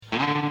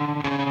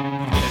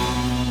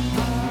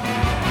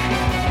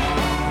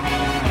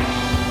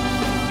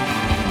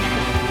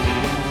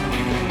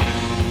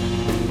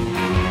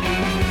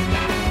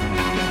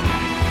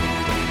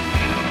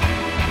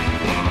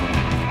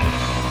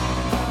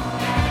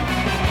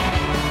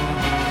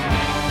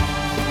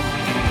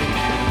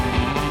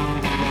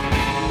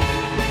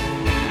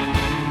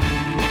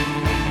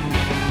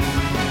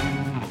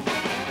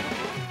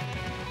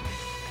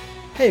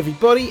Hey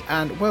everybody,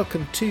 and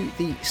welcome to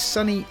the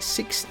Sunny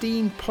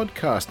 16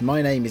 podcast.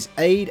 My name is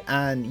Aid,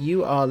 and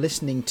you are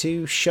listening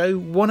to show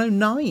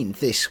 109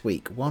 this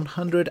week,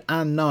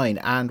 109,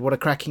 and what a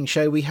cracking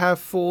show we have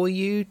for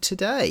you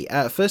today.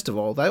 First of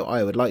all, though,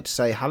 I would like to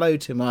say hello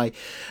to my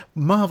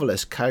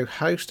marvellous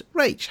co-host,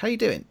 Rach. How you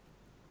doing?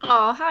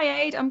 Oh,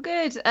 hi, Aid. I'm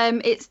good.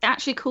 It's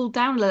actually cooled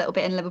down a little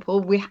bit in Liverpool.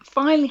 We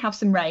finally have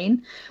some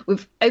rain.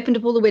 We've opened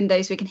up all the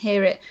windows so we can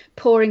hear it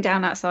pouring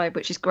down outside,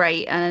 which is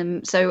great.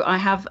 So I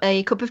have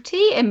a cup of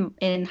tea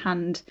in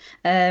hand,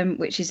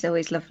 which is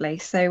always lovely.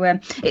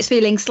 So it's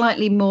feeling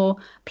slightly more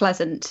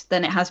pleasant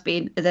than it had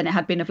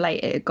been of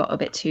late. It got a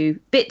bit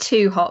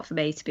too hot for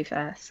me, to be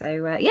fair.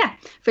 So yeah,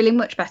 feeling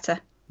much better.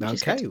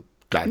 Okay.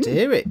 Glad to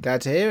hear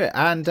it.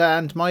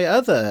 And my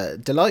other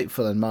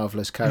delightful and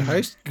marvellous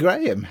co-host,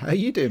 Graham. How are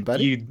you doing,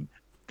 buddy?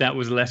 That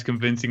was less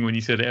convincing when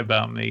you said it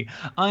about me.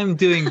 I'm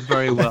doing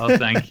very well,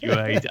 thank you,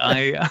 Aid.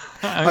 I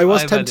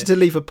was tempted to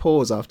leave a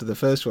pause after the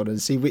first one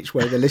and see which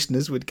way the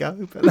listeners would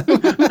go. But...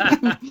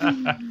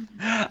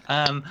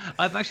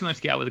 I've actually managed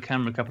to get out with the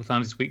camera a couple of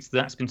times this week, so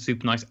that's been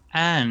super nice.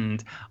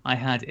 And I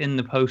had in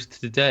the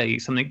post today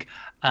something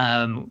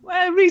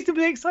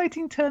reasonably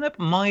exciting turn up.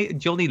 My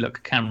Jolly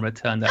Look camera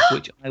turned up,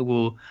 which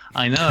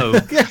I know.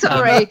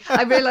 Sorry,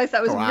 I realised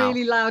that was a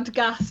really loud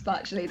gasp,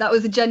 actually. That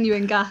was a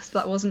genuine gasp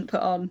that wasn't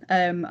put on.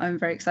 I'm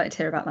very excited to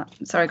hear about that.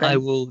 Sorry, Graham.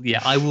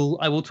 I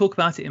will talk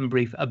about it in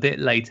brief a bit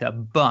later,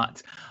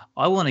 but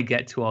I want to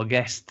get to our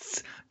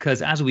guests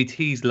because, as we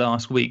teased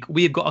last week,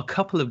 we have got a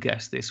couple of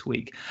guests this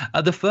week.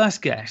 The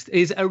first guest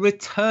is a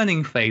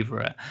returning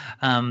favourite,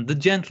 the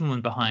gentleman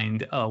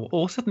behind,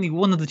 or certainly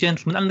one of the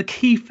gentlemen and the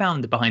key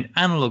founder behind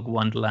Analog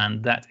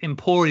Wonderland, that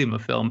emporium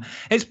of film.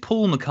 It's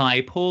Paul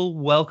Mackay. Paul,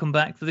 welcome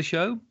back to the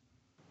show.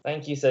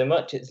 Thank you so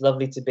much. It's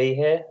lovely to be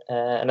here.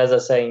 And as I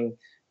was saying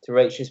to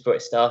Rachel before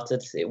it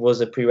started, it was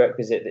a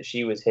prerequisite that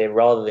she was here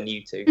rather than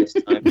you two this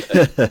time.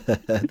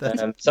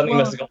 So, something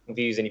must have got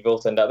confused and you've all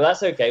turned up, but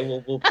that's okay.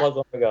 We'll plug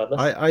on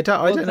regardless. I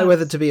don't know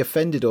whether to be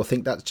offended or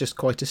think that's just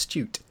quite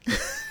astute.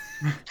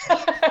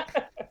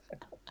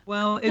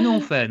 Well, in all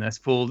fairness,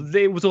 Paul,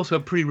 it was also a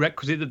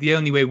prerequisite that the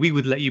only way we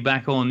would let you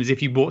back on is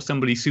if you brought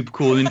somebody super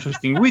cool and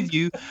interesting with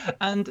you.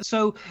 And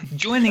so,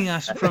 joining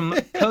us from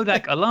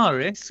Kodak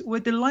Alaris, we're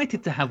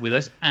delighted to have with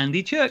us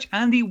Andy Church.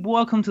 Andy,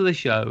 welcome to the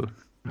show.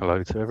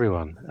 Hello to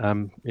everyone.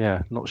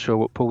 Not sure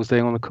what Paul's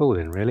doing on the call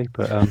in, really,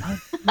 but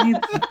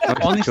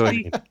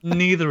honestly,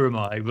 neither am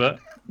I. But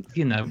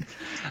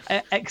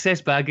excess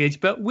baggage.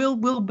 But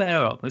we'll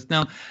bear up.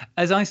 Now,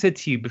 as I said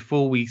to you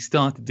before we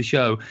started the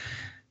show,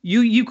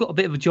 you've got a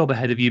bit of a job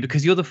ahead of you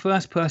because you're the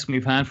first person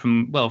we've had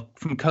from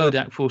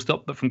Kodak, full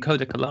stop, but from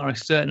Kodak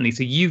Alaris certainly.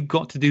 So you've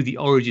got to do the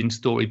origin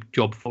story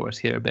job for us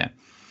here a bit.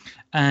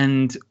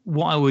 And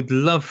what I would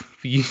love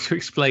for you to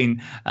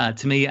explain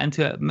to me and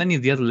to many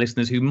of the other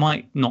listeners who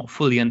might not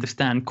fully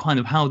understand kind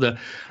of how the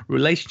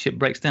relationship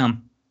breaks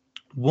down.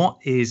 What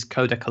is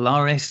Kodak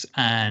Alaris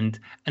and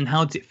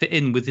how does it fit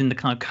in within the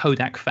kind of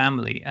Kodak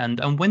family? And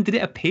when did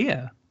it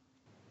appear?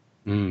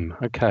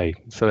 Okay,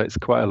 so it's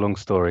quite a long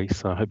story.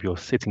 So I hope you're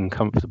sitting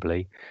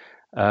comfortably.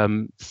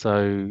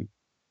 So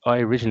I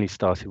originally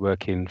started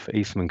working for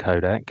Eastman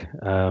Kodak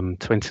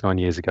 29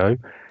 years ago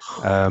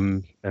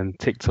and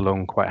ticked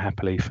along quite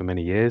happily for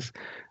many years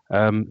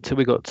till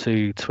we got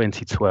to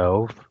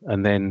 2012,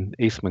 and then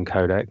Eastman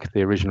Kodak,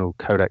 the original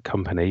Kodak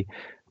company,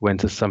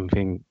 went into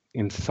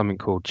something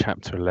called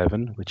Chapter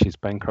 11, which is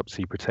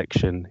bankruptcy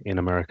protection in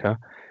America,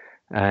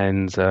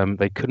 and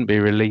they couldn't be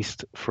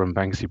released from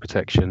bankruptcy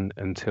protection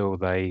until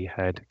they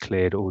had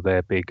cleared all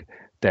their big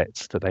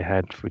debts that they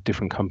had for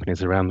different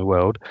companies around the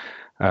world.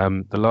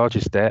 The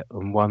largest debt,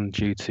 and one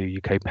due to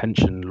UK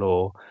pension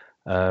law,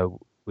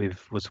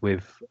 was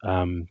with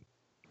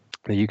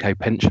the UK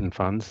pension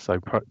fund. So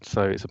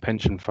it's a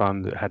pension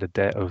fund that had a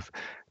debt of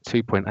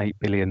 $2.8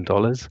 billion.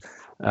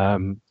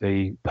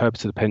 The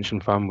purpose of the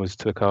pension fund was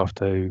to look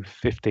after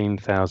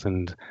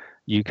 15,000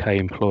 UK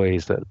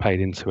employees that paid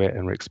into it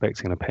and were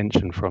expecting a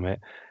pension from it.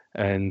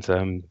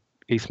 And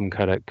Eastman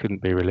Kodak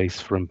couldn't be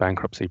released from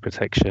bankruptcy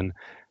protection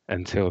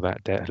until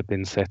that debt had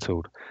been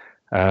settled.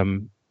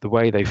 The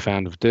way they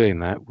found of doing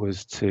that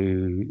was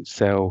to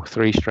sell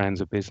 3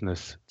 strands of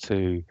business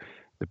to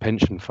the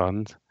pension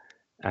fund,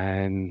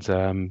 and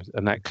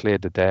that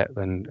cleared the debt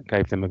and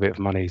gave them a bit of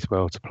money as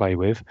well to play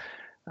with.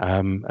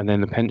 And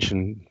then the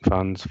pension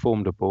funds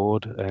formed a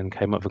board and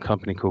came up with a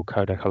company called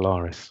Kodak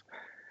Alaris.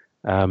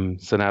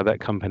 So now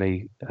that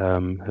company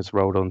has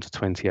rolled on to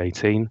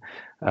 2018.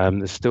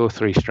 There's still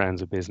 3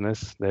 strands of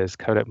business. There's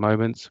Kodak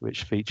Moments,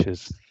 which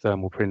features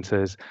thermal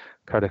printers,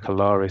 Kodak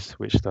Alaris,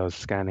 which does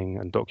scanning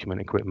and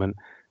document equipment,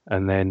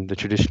 and then the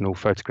traditional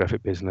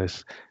photographic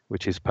business,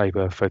 which is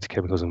paper,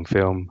 photochemicals and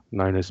film,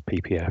 known as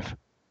PPF.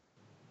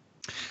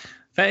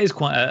 That is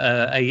quite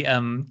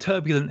a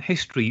turbulent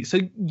history. So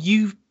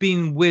you've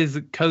been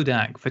with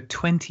Kodak for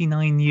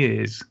 29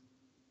 years.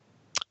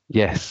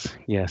 Yes,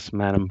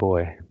 man and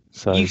boy.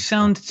 So you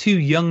sound too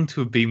young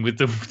to have been with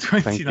them for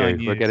 29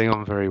 years. We're getting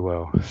on very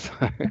well.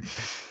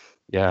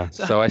 Yeah,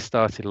 so I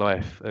started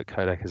life at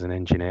Kodak as an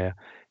engineer.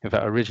 In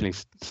fact, I originally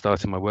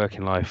started my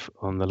working life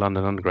on the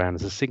London Underground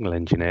as a signal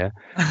engineer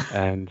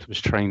and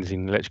was trained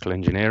in electrical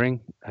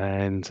engineering.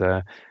 And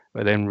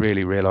but then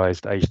really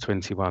realised age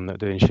 21 that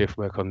doing shift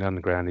work on the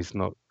Underground is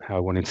not how I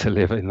wanted to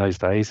live in those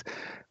days,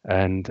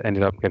 and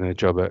ended up getting a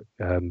job at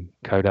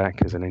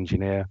Kodak as an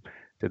engineer.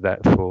 Did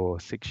that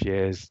for 6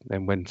 years,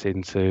 then went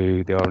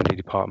into the R&D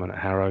department at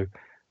Harrow,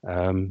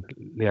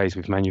 liaised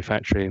with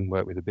manufacturing,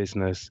 worked with the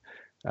business.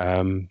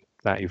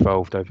 That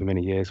evolved over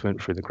many years,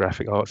 went through the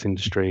graphic arts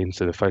industry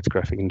into the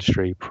photographic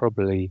industry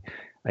probably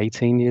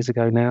 18 years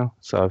ago now.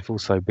 So I've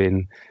also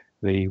been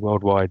the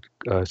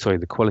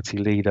the quality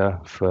leader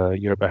for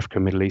Europe,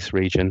 Africa, Middle East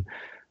region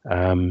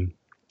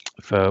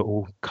for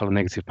all colour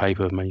negative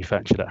paper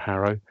manufactured at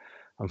Harrow.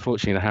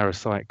 Unfortunately, the Harrow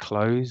site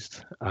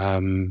closed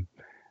in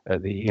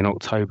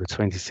October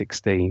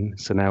 2016.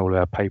 So now all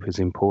our paper is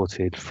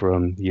imported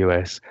from the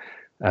US.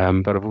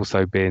 But I've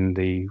also been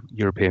the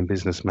European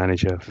business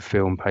manager for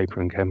film,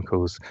 paper, and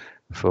chemicals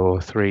for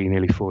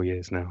nearly 4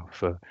 years now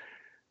for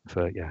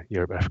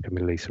Europe, Africa,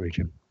 Middle East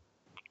region.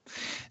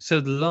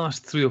 So the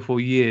last 3 or 4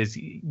 years,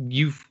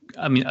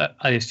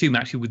 I assume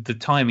actually with the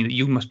timing that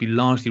you must be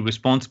largely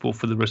responsible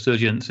for the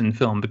resurgence in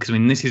film, because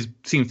this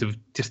seems to have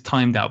just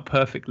timed out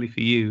perfectly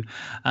for you.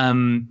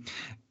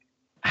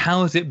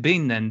 How has it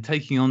been then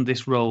taking on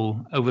this role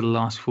over the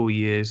last 4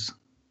 years?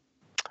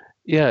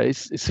 Yeah,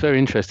 it's very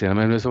interesting.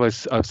 I've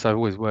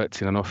always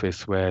worked in an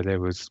office where there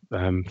was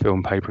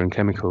film, paper, and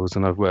chemicals,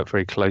 and I've worked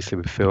very closely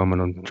with film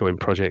and on joint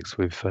projects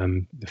with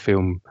the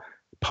film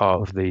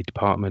part of the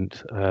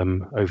department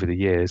over the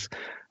years,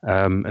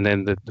 and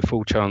then the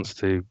full chance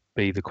to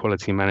be the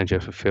quality manager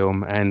for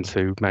film and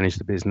to manage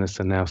the business,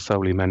 and now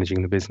solely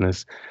managing the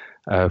business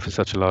for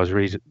such a large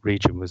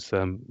region was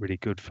really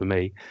good for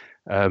me.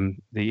 The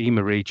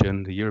EMEA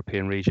region, the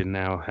European region,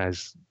 now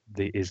is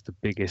the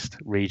biggest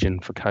region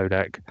for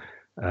Kodak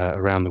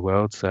around the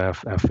world. So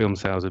our film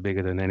sales are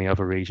bigger than any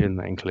other region.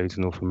 That includes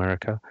North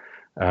America.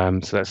 So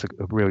that's a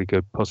really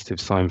good positive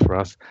sign for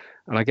us.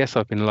 And I guess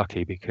I've been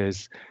lucky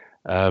because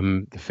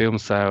the film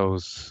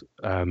sales,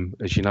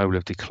 as you know, will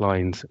have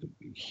declined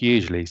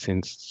hugely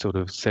since sort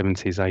of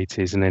 70s,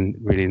 80s, and then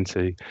really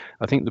into,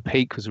 I think the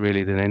peak was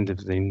really the end of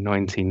the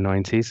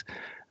 1990s.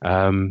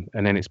 And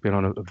then it's been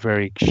on a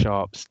very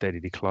sharp, steady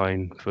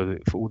decline for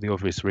all the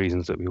obvious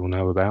reasons that we all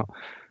know about.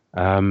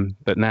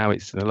 But now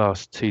it's in the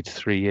last 2 to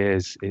 3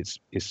 years, it's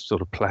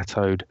sort of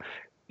plateaued,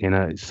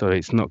 so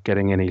it's not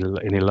getting any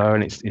lower,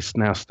 and it's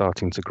now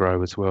starting to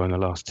grow as well in the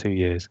last 2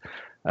 years.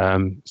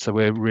 So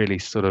we're really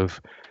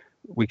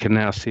we can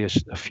now see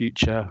a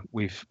future.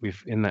 We've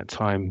in that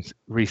time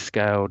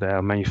rescaled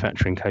our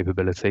manufacturing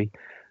capability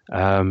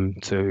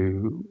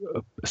to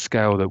a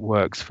scale that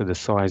works for the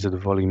size of the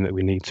volume that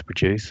we need to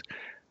produce.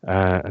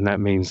 And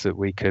that means that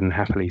we can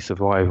happily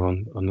survive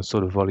on the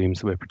sort of volumes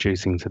that we're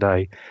producing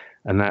today.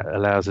 And that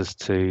allows us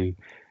to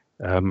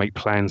make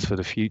plans for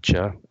the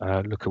future,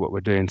 look at what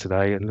we're doing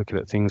today, and look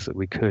at things that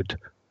we could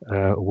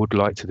or would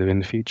like to do in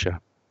the future.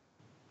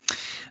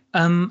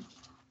 And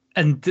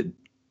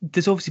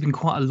there's obviously been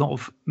quite a lot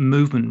of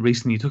movement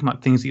recently. You're talking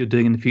about things that you're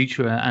doing in the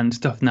future and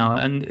stuff now,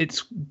 and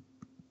it's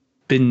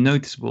been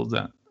noticeable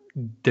that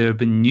there have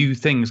been new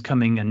things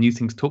coming and new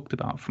things talked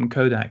about from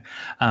Kodak.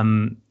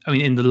 In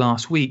the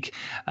last week,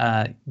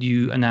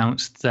 you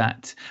announced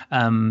that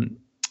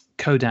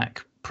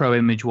Kodak Pro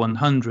Image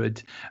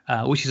 100,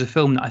 which is a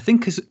film that I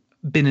think has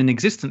been in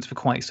existence for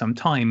quite some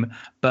time,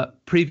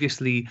 but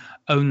previously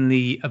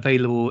only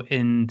available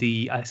in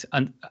the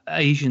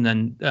Asian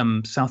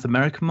and South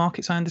American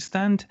markets, I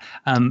understand.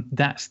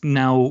 That's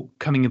now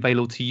coming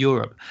available to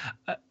Europe.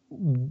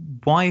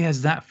 Why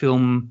has that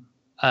film...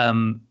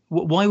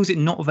 why was it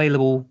not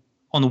available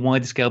on a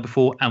wider scale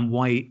before, and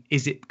why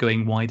is it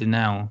going wider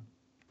now?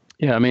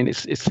 Yeah,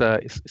 it's a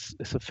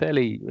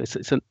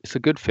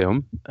good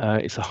film.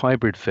 It's a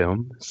hybrid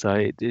film,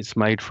 so it's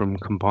made from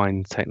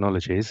combined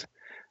technologies.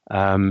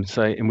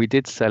 And we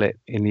did sell it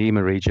in the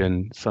EMEA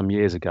region some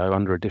years ago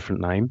under a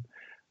different name,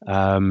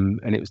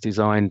 and it was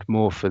designed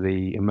more for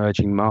the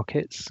emerging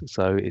markets.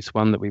 So it's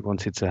one that we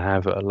wanted to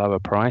have at a lower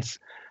price,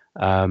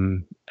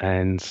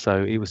 and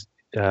so it was.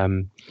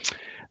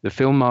 The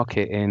film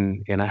market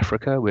in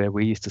Africa, where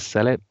we used to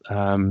sell it,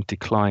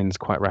 declines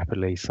quite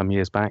rapidly some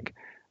years back.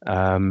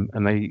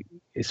 And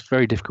it's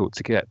very difficult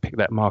to pick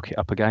that market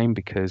up again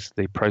because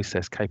the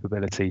process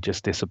capability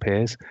just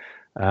disappears.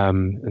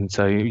 And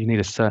so you need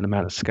a certain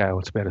amount of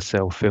scale to be able to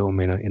sell film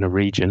in a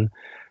region.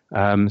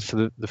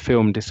 So the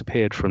film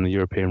disappeared from the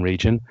European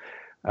region.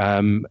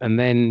 And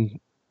then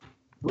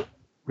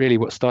really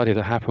what started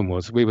to happen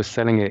was we were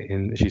selling it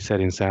in, as you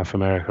said, in South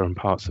America and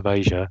parts of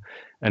Asia,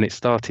 and it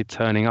started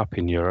turning up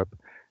in Europe,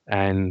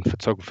 and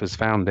photographers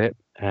found it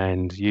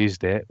and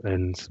used it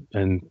and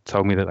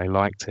told me that they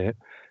liked it.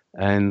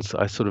 And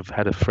I sort of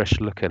had a fresh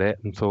look at it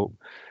and thought,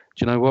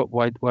 do you know what?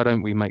 Why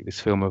don't we make this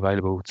film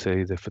available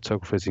to the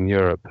photographers in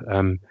Europe?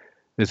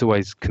 there's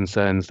always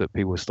concerns that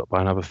people will stop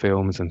buying other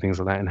films and things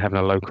like that, and having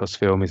a low-cost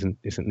film isn't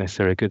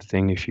necessarily a good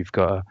thing if you've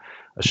got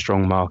a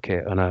strong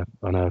market on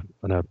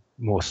a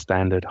more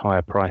standard,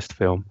 higher-priced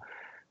film.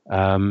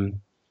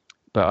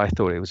 But I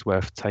thought it was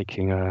worth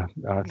taking. I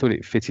thought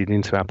it fitted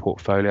into our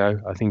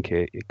portfolio. I think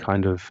it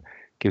kind of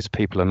gives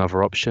people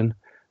another option.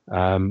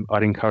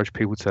 I'd encourage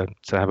people to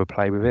have a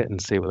play with it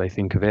and see what they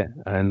think of it.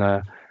 And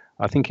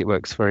I think it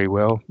works very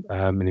well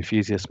in the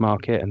enthusiast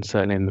market and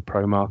certainly in the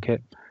pro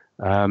market.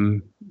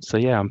 So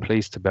yeah, I'm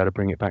pleased to be able to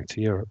bring it back to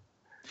Europe.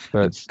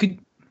 But sorry.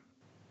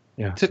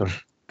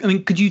 I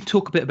mean, could you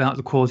talk a bit about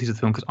the qualities of the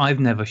film? Because I've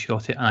never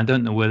shot it, and I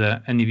don't know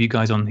whether any of you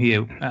guys on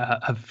here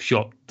have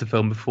shot the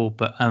film before.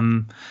 But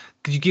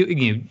could you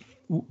give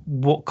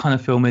what kind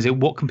of film is it?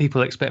 What can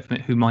people expect from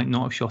it who might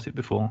not have shot it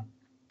before?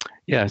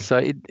 Yeah, so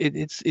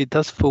it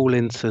does fall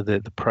into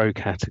the pro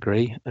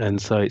category,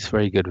 and so it's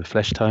very good with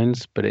flesh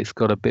tones, but it's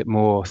got a bit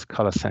more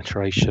color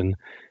saturation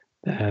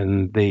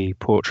than the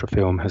portrait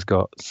film has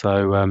got.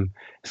 So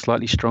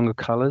slightly stronger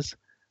colors,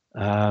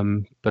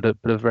 but a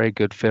very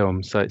good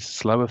film. So it's a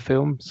slower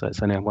film, so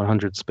it's only at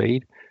 100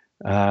 speed,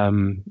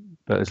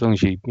 but as long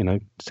as you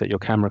set your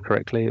camera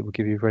correctly, it will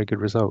give you very good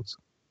results.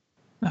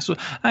 That's what,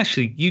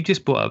 actually, you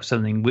just brought up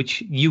something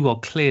which you are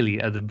clearly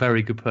a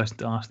very good person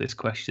to ask this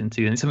question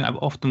to, and it's something I've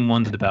often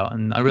wondered about.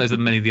 And I realise that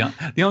many of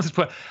the answers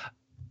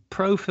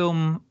pro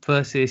film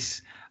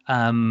versus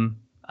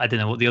I don't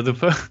know what the other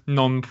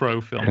non-pro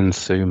film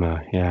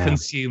consumer.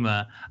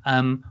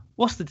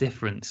 What's the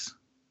difference?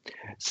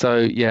 So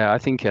yeah, I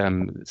think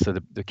so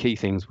the key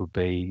things would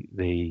be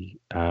the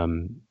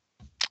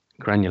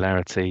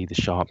granularity, the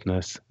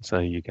sharpness, so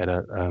you get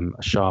a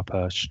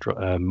sharper,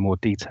 more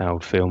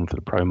detailed film for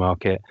the pro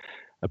market,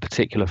 a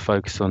particular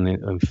focus on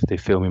the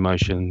film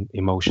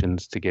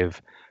emulsions to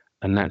give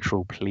a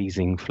natural,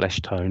 pleasing flesh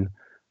tone,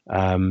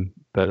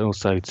 but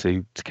also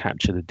to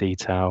capture the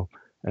detail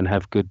and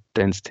have good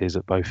densities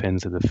at both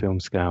ends of the film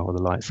scale or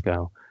the light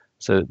scale.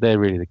 So they're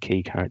really the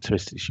key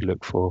characteristics you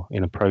look for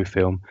in a pro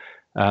film.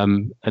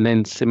 And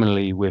then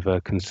similarly with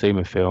a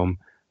consumer film,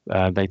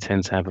 they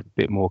tend to have a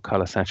bit more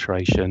color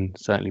saturation,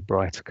 certainly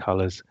brighter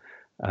colors,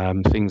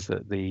 things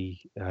that the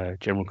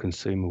general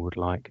consumer would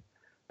like.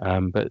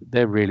 But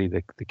they're really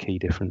the key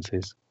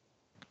differences.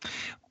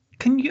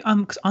 Can you,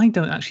 because I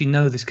don't actually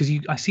know this, because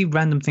I see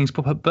random things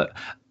pop up, but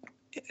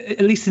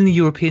at least in the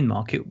European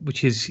market,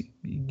 which is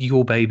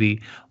your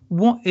baby,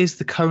 what is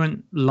the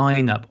current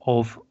lineup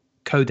of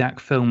Kodak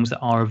films that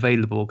are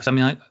available? Because I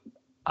mean,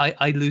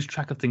 I lose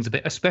track of things a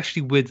bit,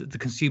 especially with the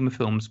consumer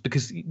films,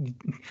 because you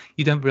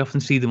don't very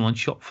often see them on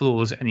shop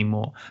floors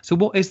anymore. So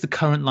what is the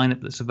current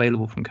lineup that's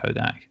available from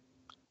Kodak?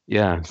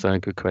 Yeah, so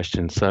good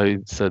question. So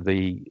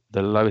the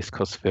lowest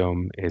cost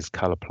film is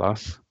Color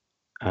Plus,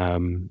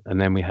 and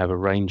then we have a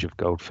range of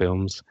gold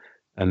films,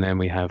 and then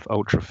we have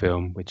Ultra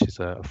Film, which is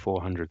a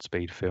 400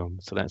 speed film.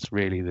 So that's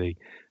really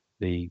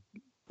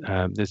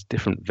there's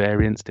different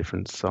variants,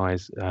 different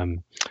size,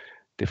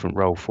 different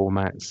roll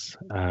formats.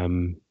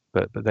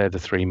 But they're the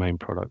three main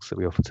products that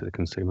we offer to the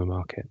consumer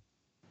market.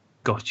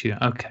 Got you.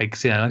 Okay,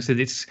 because like I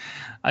said,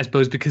 I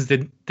suppose because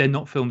they're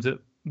not films that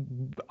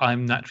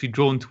I'm naturally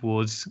drawn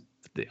towards.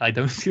 I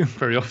don't see them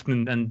very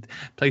often, and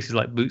places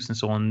like Boots and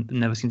so on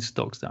never seem to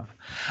stock stuff.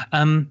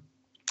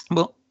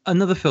 Well,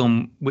 another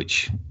film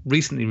which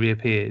recently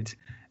reappeared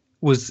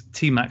was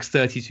T-Max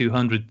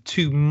 3200,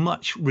 to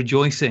much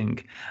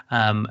rejoicing.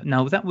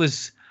 Now that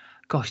was,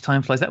 gosh,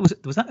 time flies.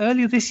 Was that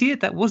earlier this year?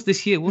 That was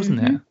this year,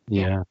 wasn't it?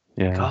 Yeah.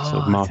 God,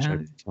 sort of March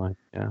time.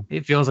 Yeah.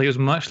 It feels like it was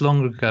much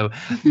longer ago.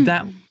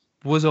 That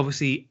was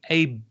obviously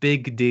a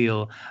big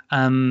deal.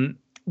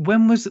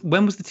 When was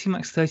the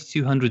T-Max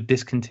 3200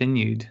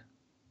 discontinued?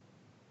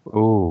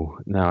 Oh,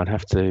 no, I'd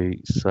have to.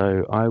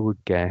 So I would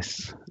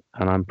guess,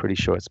 and I'm pretty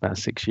sure it's about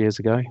 6 years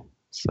ago.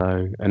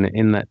 So, and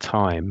in that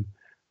time,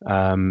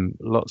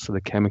 lots of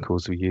the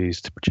chemicals we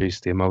used to produce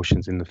the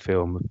emulsions in the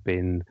film have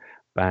been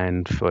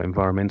banned for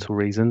environmental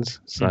reasons.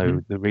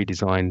 So the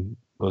redesign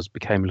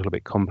became a little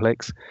bit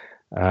complex,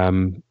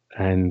 and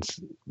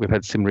we've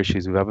had similar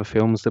issues with other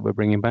films that we're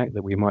bringing back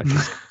that we might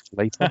discuss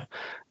later.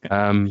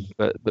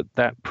 But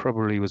that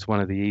probably was one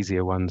of the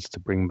easier ones to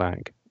bring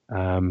back.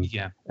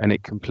 And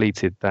it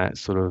completed that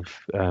sort of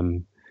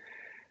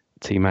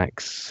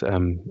T-Max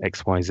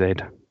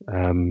XYZ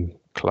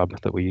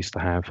club that we used to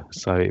have.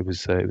 So it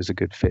was a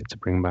good fit to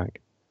bring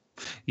back.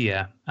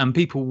 Yeah, and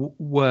people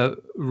were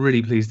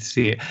really pleased to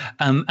see it,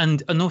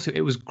 and also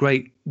it was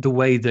great the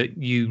way that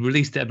you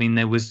released it. I mean,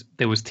 there was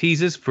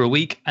teasers for a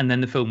week, and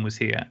then the film was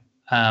here.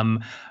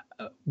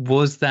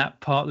 Was that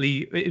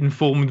partly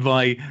informed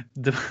by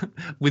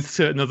with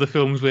certain other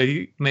films where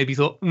you maybe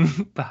thought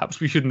perhaps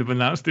we shouldn't have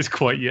announced this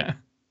quite yet?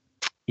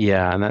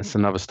 Yeah, and that's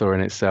another story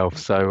in itself.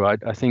 So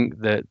I think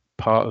that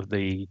part of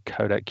the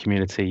Kodak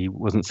community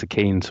wasn't so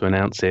keen to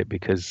announce it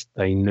because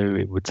they knew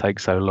it would take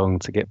so long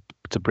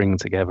to bring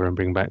together and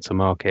bring back to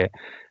market.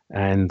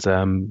 And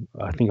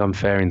I think I'm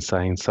fair in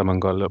saying someone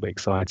got a little bit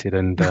excited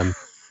and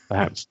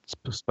perhaps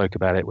spoke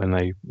about it when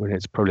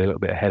it's probably a little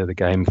bit ahead of the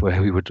game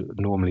where we would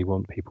normally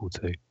want people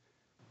to.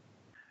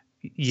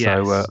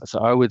 Yes. So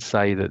I would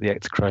say that the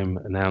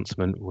Ektachrome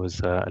announcement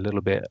was a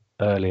little bit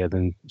earlier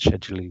than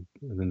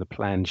the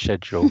planned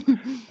schedule.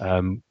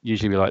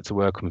 Usually we like to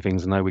work on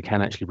things and know we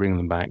can actually bring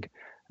them back.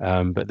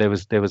 But there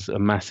was a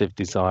massive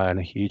desire and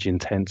a huge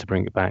intent to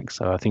bring it back.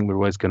 So I think we're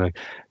always going to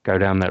go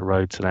down that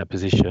road to that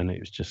position. It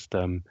was just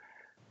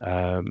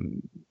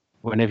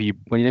whenever you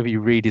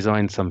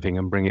redesign something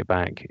and bring it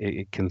back,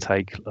 it can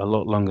take a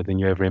lot longer than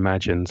you ever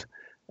imagined.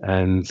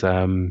 And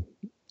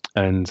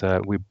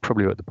we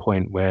probably were at the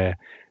point where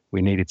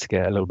we needed to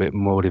get a little bit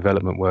more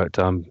development work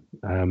done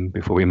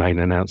before we made an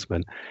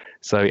announcement.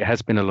 So it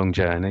has been a long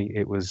journey.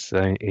 It was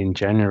in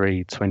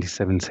January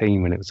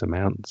 2017 when it was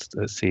announced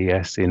at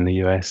CES in the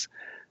US,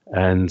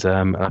 and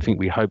I think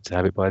we hope to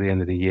have it by the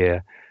end of the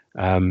year,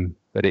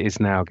 but it is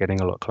now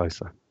getting a lot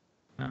closer.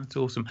 That's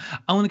awesome.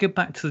 I want to go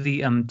back to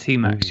the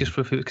T-Max just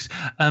for a few, because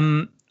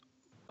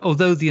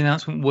although the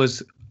announcement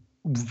was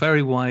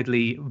very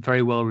widely,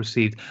 very well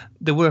received,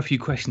 there were a few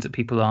questions that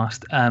people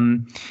asked.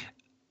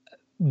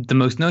 The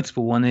most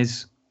notable one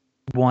is,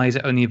 why is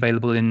it only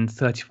available in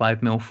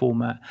 35mm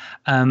format?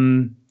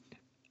 And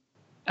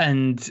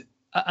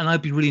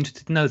I'd be really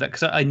interested to know that,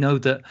 because I know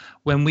that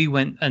when we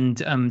went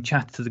and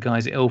chatted to the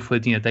guys at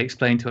Ilford, they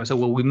explained to us,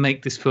 well, we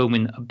make this film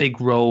in a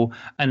big roll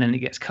and then it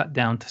gets cut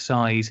down to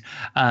size,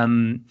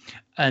 and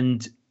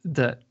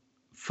that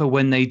for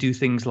when they do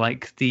things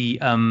like the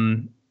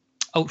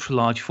ultra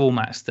large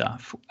format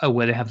stuff,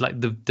 where they have like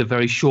the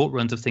very short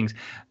runs of things,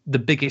 the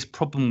biggest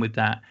problem with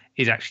that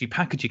is actually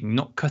packaging,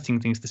 not cutting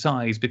things to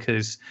size,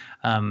 because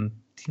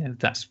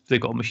they've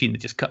got a machine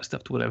that just cuts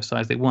stuff to whatever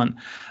size they want.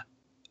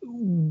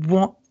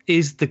 What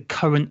is the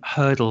current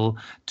hurdle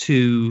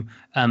to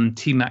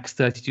T-Max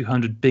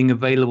 3200 being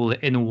available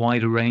in a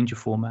wider range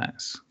of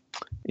formats?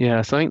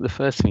 Yeah, so I think the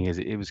first thing is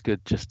it was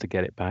good just to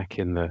get it back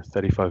in the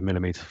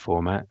 35mm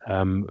format.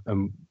 And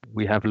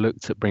we have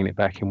looked at bringing it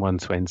back in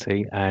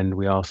 120, and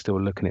we are still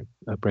looking at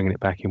bringing it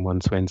back in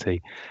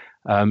 120.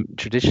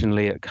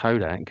 Traditionally at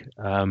Kodak,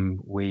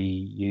 we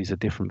use a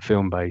different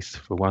film base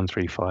for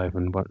 135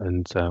 and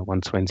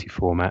 120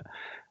 format,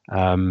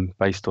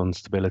 based on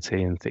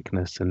stability and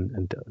thickness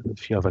and a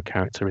few other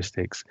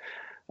characteristics.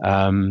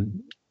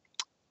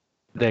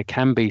 There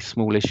can be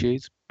small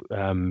issues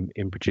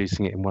in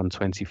producing it in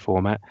 120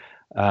 format,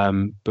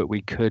 but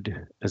we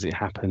could, as it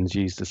happens,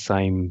 use the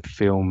same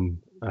film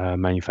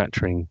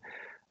manufacturing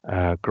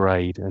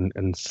grade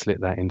and split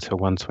that into a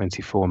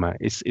 120 format.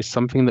 It's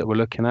something that we're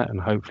looking at,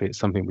 and hopefully it's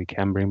something we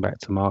can bring back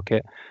to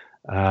market.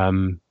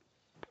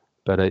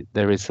 But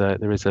there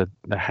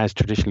has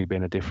traditionally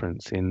been a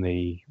difference in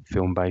the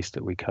film base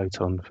that we coat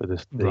on for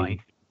the right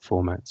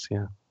formats.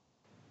 Yeah.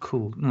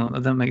 Cool. Well,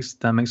 that makes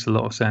a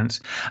lot of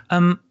sense.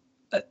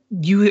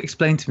 You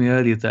explained to me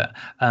earlier that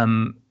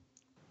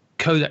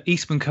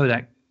Eastman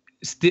Kodak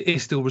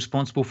is still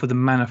responsible for the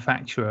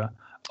manufacture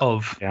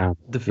of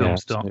the film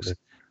stocks.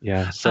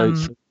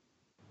 Absolutely.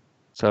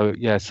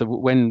 Yeah. So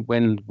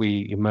when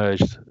we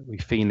emerged, we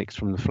phoenixed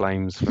from the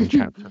flames from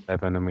Chapter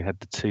 11, and we had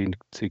the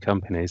two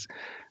companies.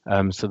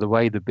 So the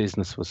way the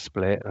business was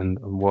split and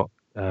what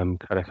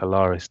Kodak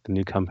Alaris, the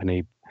new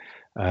company,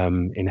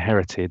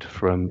 inherited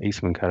from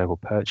Eastman Kodak, or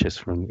purchased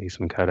from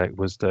Eastman Kodak,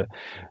 was that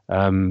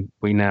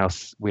we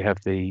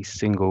have the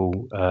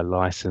single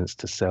license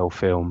to sell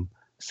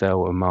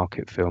and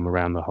market film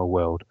around the whole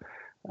world.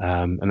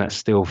 And that's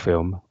still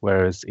film,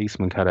 whereas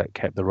Eastman Kodak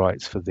kept the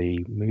rights for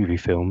the movie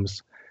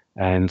films,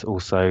 and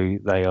also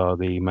they are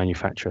the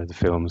manufacturer of the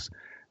films.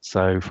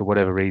 So for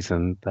whatever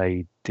reason,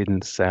 they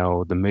didn't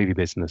sell the movie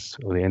business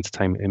or the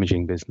entertainment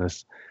imaging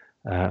business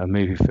of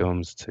movie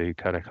films to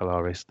Kodak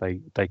Alaris.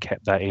 They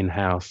kept that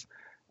in-house,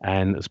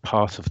 and as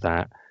part of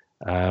that,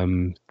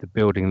 the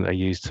building that they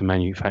used to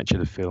manufacture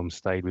the film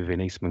stayed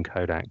within Eastman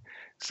Kodak.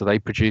 So they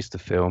produced the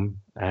film,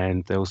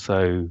 and they're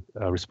also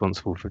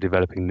responsible for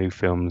developing new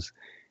films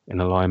in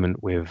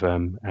alignment with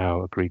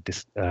our agreed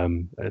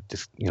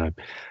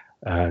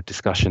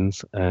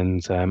discussions,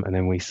 and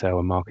then we sell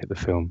and market the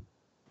film.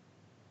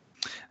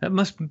 That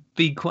must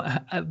be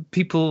quite.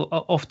 People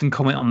often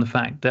comment on the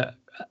fact that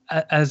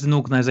as an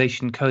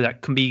organization,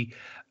 Kodak can be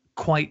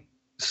quite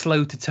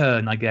slow to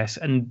turn, I guess,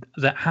 and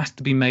that has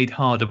to be made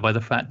harder by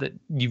the fact that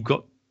you've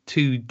got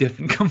two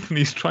different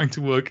companies trying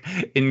to work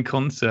in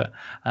concert.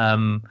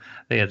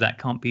 That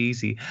can't be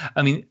easy.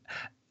 I mean,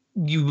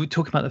 you were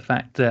talking about the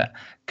fact that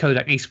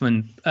Kodak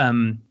Eastman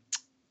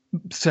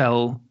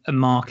sell and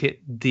market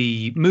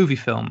the movie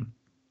film.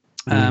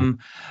 I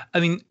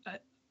mean,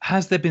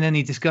 has there been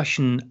any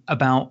discussion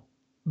about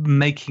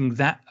making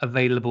that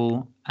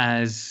available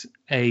as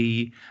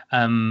a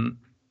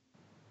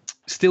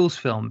stills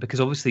film?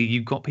 Because obviously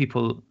you've got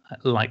people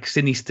like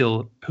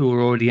CineStill who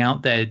are already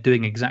out there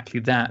doing exactly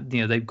that.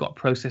 They've got a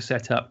process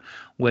set up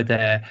where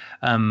they're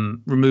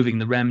removing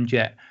the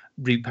remjet,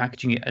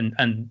 repackaging it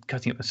and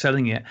cutting it and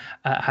selling it.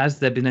 Has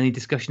there been any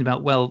discussion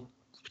about, well,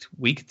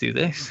 we could do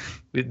this?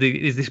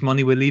 Is this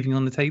money we're leaving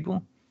on the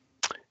table?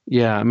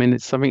 Yeah, I mean,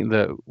 it's something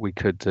that we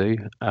could do.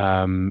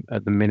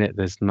 At the minute,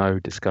 there's no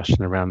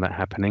discussion around that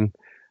happening.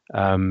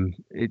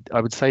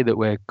 I would say that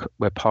we're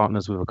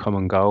partners with a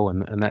common goal,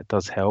 and that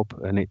does help,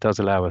 and it does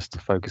allow us to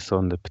focus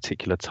on the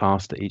particular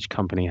task that each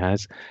company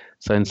has.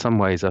 So in some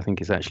ways, I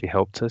think it's actually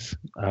helped us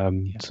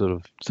sort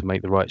of to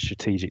make the right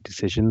strategic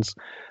decisions.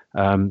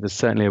 There's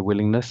certainly a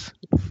willingness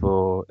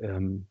for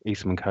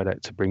Eastman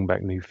Kodak to bring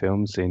back new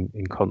films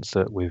in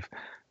concert with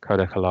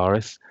Kodak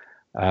Alaris.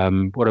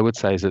 What I would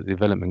say is that the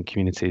development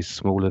community is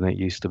smaller than it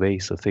used to be,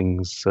 so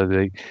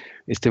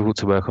it's difficult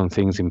to work on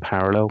things in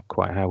parallel,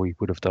 quite how we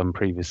would have done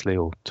previously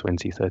or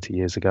 20, 30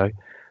 years ago.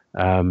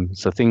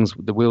 So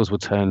development wheels will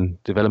turn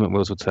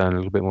a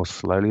little bit more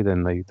slowly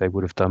than they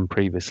would have done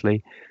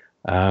previously.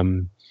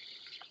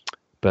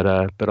 But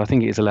I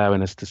think it is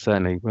allowing us to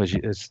certainly,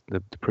 as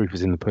the proof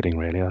is in the pudding,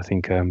 really. I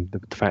think the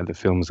fact that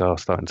films are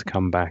starting to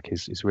come back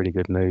is really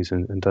good news,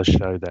 and does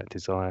show that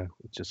desire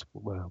just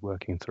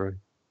working through.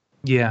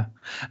 Yeah,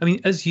 I mean,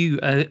 as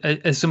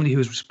somebody who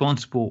is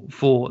responsible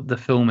for the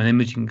film and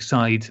imaging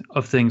side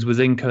of things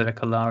within Kodak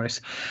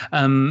Alaris,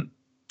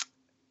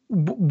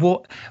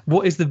 what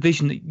is the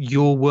vision that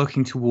you're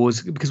working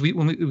towards? Because we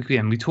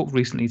talked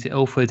recently to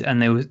Ilford,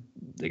 and they were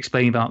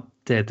explaining about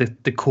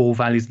the core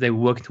values that they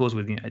were working towards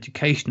with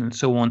education and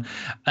so on.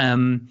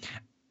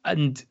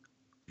 And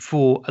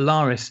for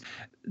Alaris,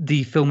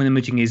 the film and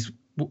imaging is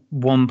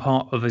one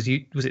part of,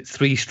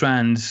 three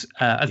strands,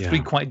 three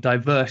quite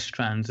diverse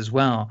strands as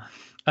well.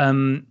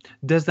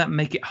 Does that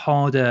make it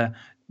harder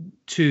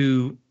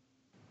to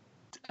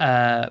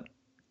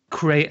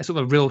create a sort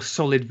of a real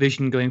solid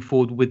vision going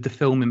forward with the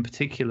film in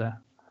particular?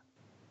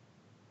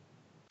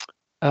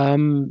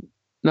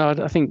 No,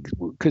 I think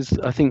because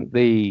I think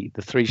the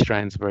three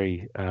strands are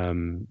very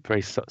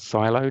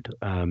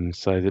siloed,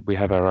 so that we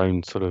have our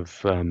own sort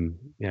of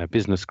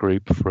business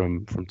group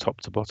from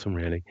top to bottom,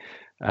 really.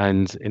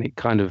 And it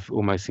kind of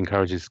almost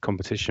encourages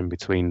competition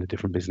between the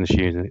different business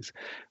units.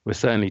 We're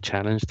certainly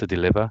challenged to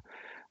deliver,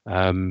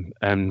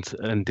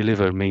 and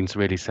deliver means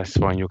really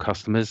satisfying your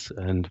customers.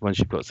 And once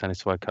you've got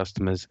satisfied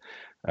customers,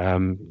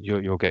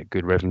 you'll get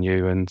good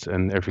revenue,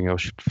 and everything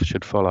else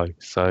should follow.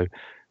 So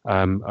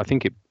I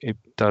think it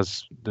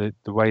does, the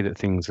way that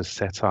things are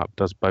set up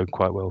does bode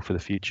quite well for the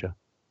future.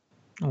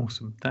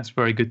 Awesome, that's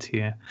very good to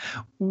hear.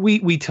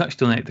 We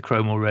touched on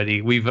Ektachrome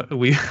already. We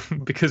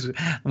because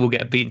we'll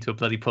get beaten to a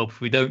bloody pulp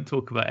if we don't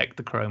talk about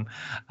Ektachrome.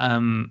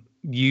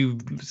 You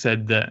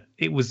said that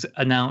it was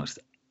announced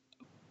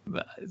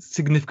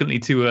significantly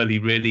too early,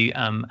 really.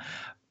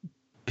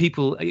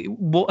 People,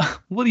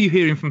 what are you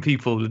hearing from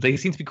people? They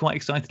seem to be quite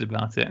excited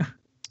about it.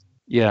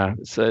 Yeah,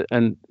 so,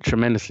 and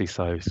tremendously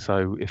so.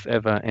 So if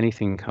ever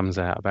anything comes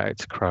out about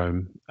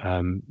Ektachrome,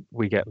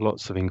 we get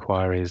lots of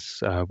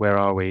inquiries. Where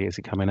are we? Is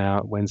it coming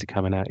out? When's it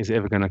coming out? Is it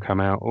ever going to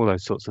come out? All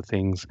those sorts of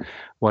things.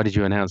 Why did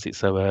you announce it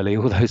so early?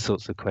 All those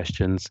sorts of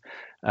questions.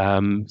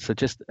 So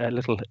just a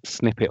little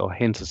snippet or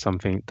hint of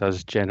something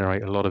does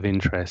generate a lot of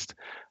interest.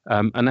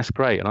 And that's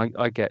great. And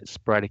I get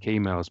sporadic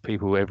emails,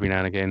 people every now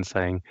and again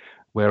saying,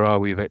 where are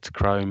we with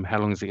Ektachrome? How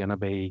long is it going to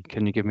be?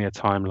 Can you give me a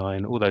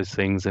timeline? All those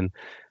things.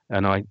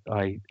 And I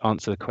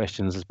answer the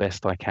questions as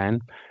best I can,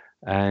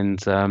 and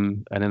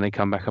then they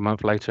come back a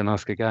month later and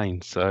ask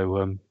again.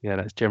 So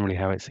that's generally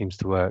how it seems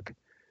to work.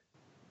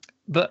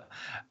 But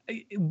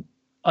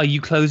are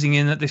you closing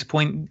in at this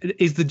point?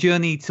 Is the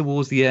journey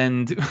towards the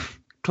end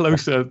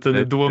closer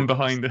than the one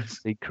behind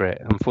us?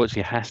 Secret,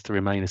 unfortunately, has to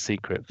remain a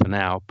secret for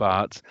now.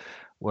 But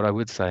what I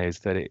would say is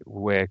that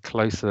we're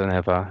closer than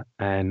ever,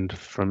 and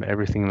from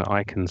everything that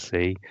I can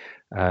see,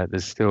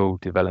 there's still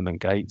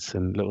development gates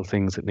and little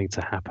things that need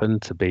to happen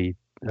to be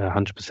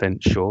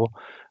 100% sure,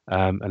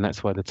 and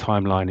that's why the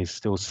timeline is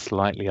still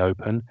slightly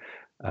open,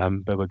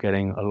 but we're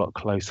getting a lot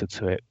closer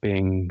to it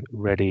being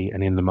ready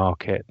and in the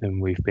market than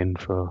we've been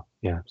for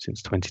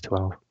since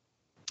 2012.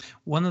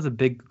 One of the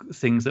big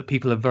things that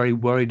people are very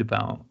worried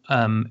about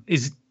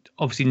is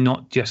obviously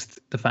not just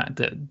the fact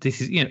that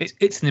this is,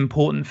 it's an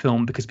important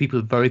film because people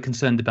are very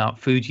concerned about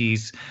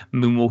Fuji's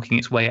moonwalking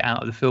its way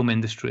out of the film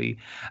industry,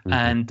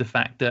 and the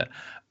fact that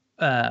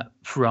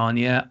for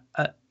Anya,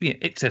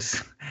 it's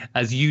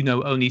as you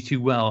know only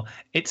too well,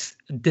 it's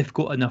a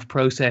difficult enough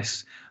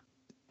process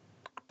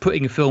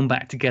putting a film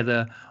back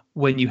together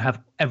when you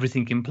have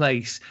everything in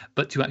place,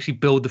 but to actually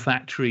build the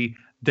factory,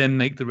 then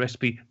make the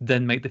recipe,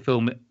 then make the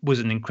film, it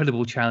was an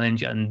incredible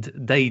challenge, and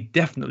they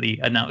definitely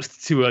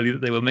announced too early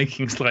that they were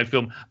making slide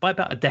film by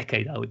about a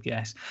decade, I would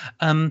guess.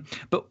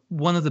 But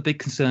one of the big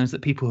concerns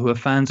that people who are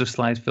fans of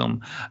slide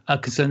film are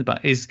concerned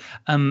about is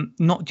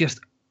not just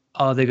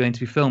are there going to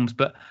be films,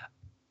 but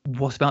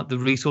what about the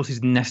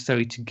resources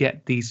necessary to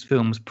get these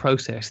films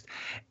processed?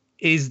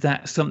 Is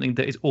that something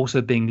that is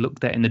also being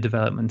looked at in the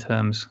development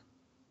terms?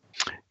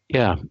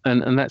 Yeah,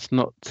 and that's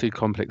not too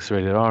complex,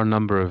 really. There are a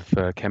number of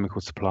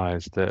chemical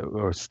suppliers that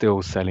are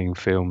still selling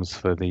films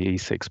for the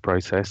E6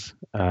 process,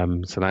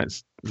 so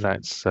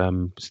that's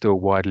still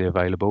widely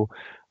available.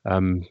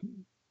 And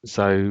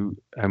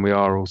we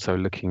are also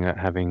looking at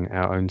having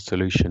our own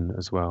solution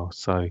as well.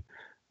 So,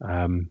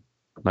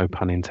 no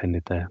pun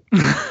intended there.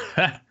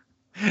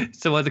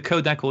 So either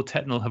Kodak or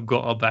Tetnal have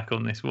got our back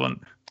on this one.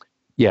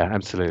 Yeah,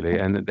 absolutely.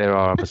 And there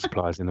are other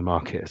suppliers in the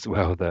market as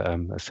well that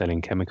are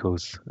selling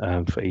chemicals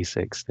for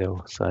E6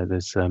 still. So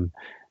there's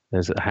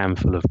a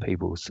handful of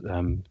people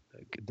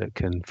that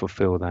can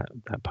fulfill that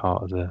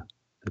part of the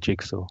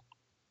jigsaw.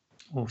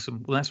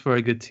 Awesome. Well, that's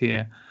very good to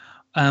hear.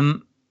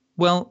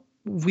 Well,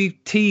 we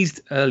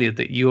teased earlier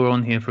that you're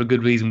on here for a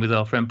good reason with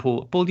our friend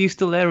Paul. Paul, are you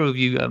still there, or have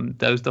you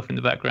dozed off in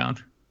the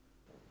background?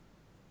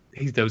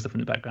 He's dozed off in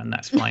the background.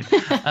 That's fine.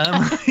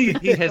 He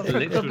has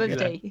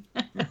literally.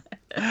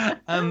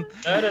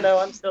 No,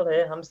 I'm still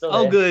here. I'm still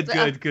here. Oh, good.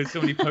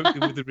 Somebody poked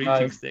him with the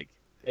reaching stick.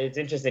 It's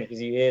interesting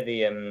because you hear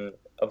the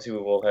obviously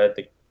we've all heard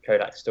the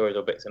Kodak stories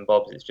or bits and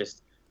bobs. It's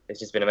just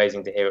been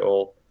amazing to hear it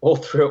all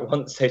through at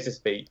once, so to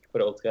speak,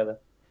 put it all together.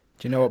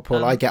 Do you know what,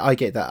 Paul? I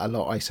get that a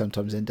lot. I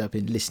sometimes end up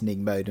in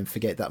listening mode and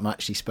forget that I'm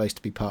actually supposed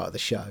to be part of the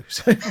show.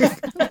 So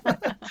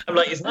I'm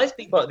like, it's nice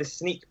being part of this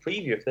sneak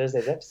preview of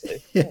Thursday's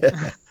episode.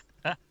 Yeah.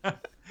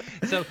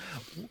 So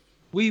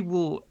we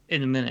will,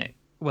 in a minute,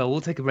 we'll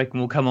take a break and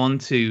we'll come on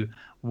to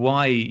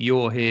why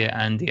you're here,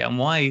 Andy, and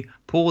why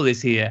Paul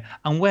is here,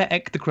 and where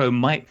Ektachrome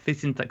might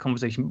fit into that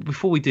conversation. But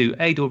before we do,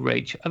 Aid or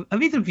Rach,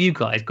 have either of you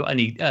guys got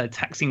any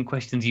taxing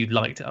questions you'd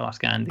like to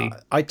ask Andy?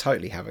 I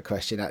totally have a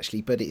question,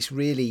 actually, but it's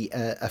really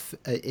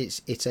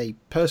it's a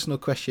personal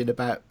question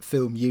about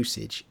film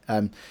usage.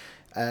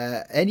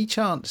 Any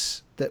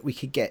chance that we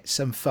could get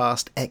some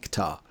fast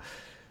Ektar?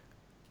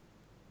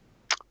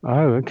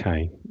 Oh,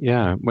 okay.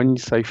 Yeah. When you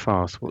say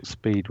fast, what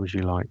speed would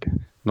you like?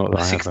 Not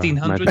that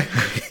 1600.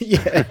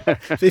 Yeah,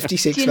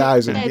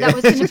 56,000. No, that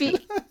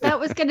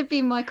was going to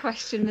be my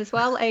question as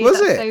well. Was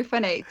That's it? So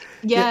funny.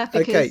 Yeah,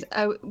 because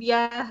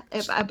okay.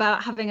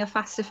 About having a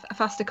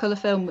faster colour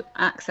film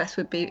access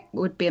would be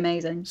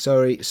amazing.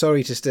 Sorry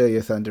to steal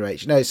your thunder,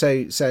 H. No,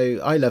 so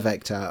I love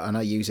Ektar and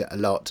I use it a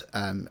lot.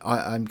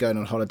 I'm going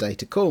on holiday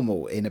to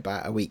Cornwall in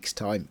about a week's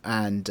time,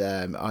 and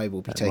I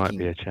will be taking. Might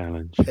be a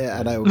challenge.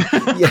 And I will.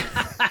 Yeah.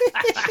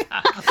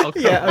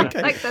 Yeah.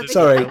 Okay.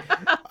 Sorry.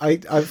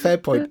 I fair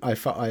point. I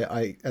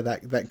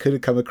that could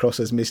have come across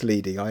as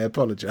misleading. I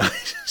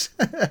apologise.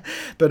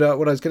 But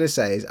what I was going to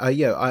say is,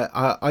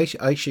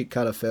 I shoot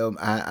colour film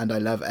and I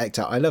love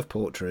Ektar. I love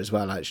Portra as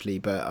well, actually.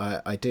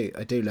 But I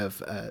do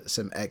love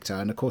some Ektar,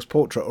 and of course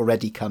Portra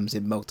already comes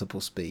in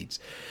multiple speeds.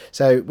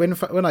 So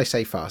when I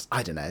say fast,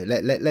 I don't know.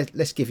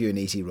 Let's give you an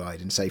easy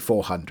ride and say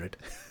 400.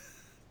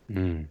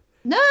 Mm.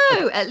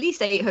 No, at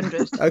least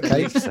 800.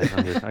 Okay.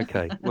 800.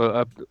 Okay.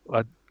 Well,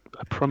 I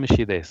promise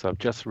you this. I've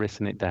just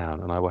written it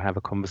down, and I will have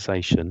a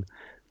conversation,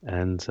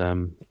 and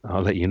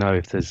I'll let you know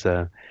if there's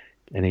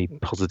any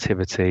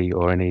positivity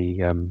or any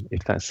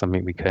if that's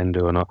something we can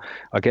do or not.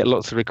 I get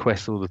lots of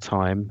requests all the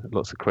time,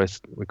 lots of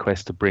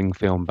requests to bring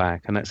film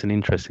back, and that's an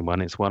interesting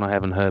one. It's one I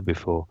haven't heard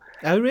before.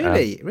 Oh,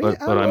 really?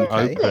 But I'm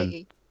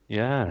open.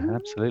 Yeah,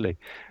 absolutely.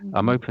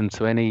 I'm open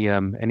to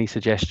any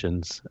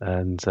suggestions,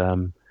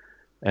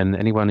 and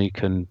anyone who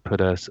can put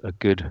a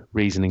good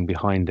reasoning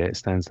behind it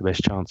stands the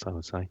best chance, I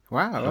would say.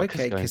 Wow,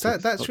 okay, because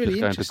that's really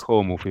going interesting. to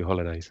Cornwall for your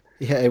holidays.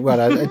 Yeah,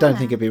 well, I don't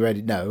think it'll be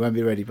ready. No, it won't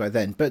be ready by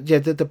then. But yeah,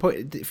 the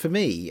point for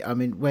me, I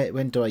mean,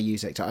 when do I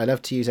use Ektar? I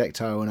love to use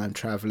Ektar when I'm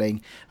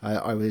travelling.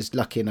 I was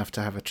lucky enough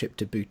to have a trip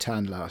to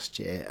Bhutan last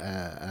year,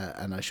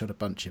 and I shot a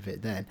bunch of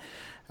it then.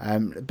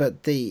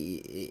 But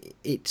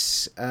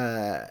it's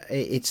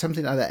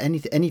something like that.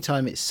 Any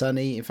time it's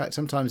sunny. In fact,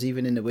 sometimes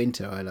even in the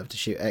winter, I love to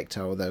shoot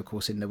Ektar. Although, of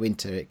course, in the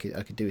winter,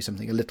 I could do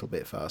something a little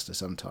bit faster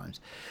sometimes.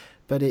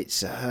 But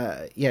it's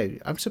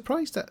I'm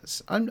surprised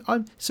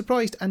I'm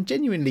surprised and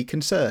genuinely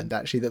concerned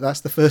actually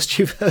that's the first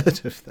you've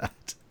heard of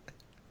that.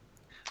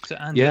 So,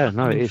 Andy, yeah,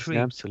 no, it is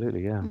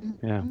absolutely, yeah.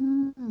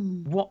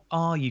 What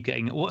are you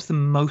getting? What's the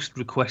most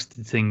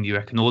requested thing, do you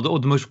reckon, or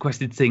the most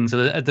requested things?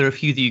 Are there a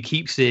few that you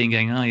keep seeing,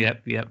 going, oh,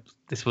 yep,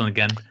 this one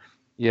again?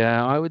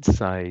 Yeah, I would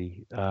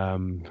say.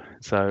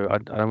 So I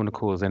don't want to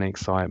cause any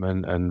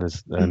excitement, and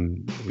there's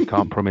we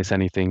can't promise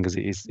anything because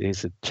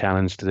it's a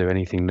challenge to do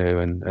anything new,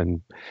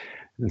 and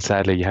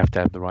sadly you have to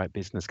have the right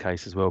business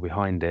case as well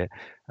behind it.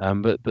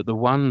 But the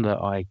one that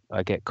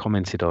I get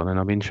commented on, and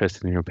I'm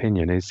interested in your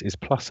opinion, is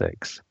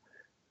PlusX.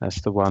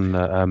 That's the one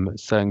that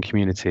certain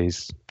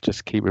communities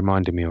just keep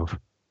reminding me of.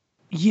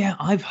 Yeah,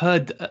 I've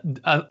heard.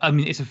 I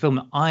mean, it's a film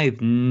that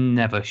I've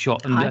never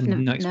shot and no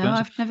experience. No,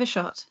 I've never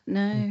shot.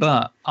 No,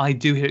 but I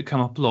do hear it come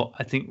up a lot.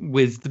 I think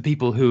with the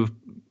people who,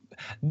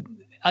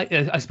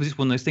 I suppose it's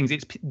one of those things.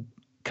 It's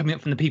coming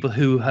up from the people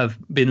who have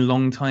been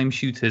long-time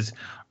shooters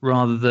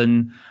rather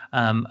than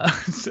a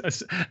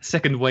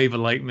second waver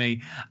like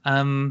me.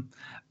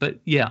 But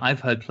yeah,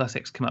 I've heard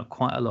PlusX come up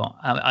quite a lot.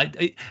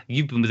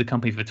 You've been with the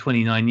company for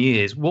 29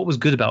 years. What was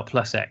good about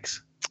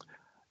PlusX?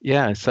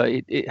 Yeah, so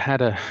it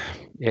had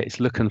its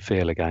look and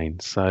feel again.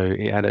 So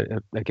it had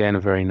a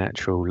very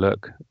natural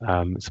look.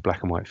 It's a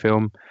black and white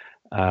film,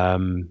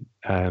 and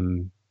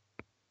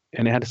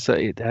it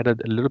had a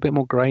little bit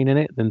more grain in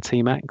it than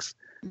T-Max,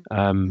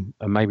 and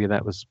maybe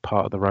that was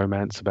part of the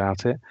romance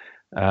about it.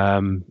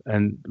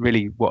 And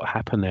really, what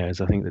happened there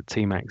is I think that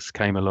T-Max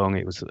came along.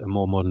 It was a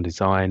more modern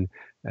design,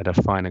 had a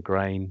finer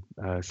grain,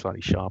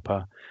 slightly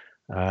sharper.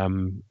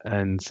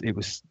 and it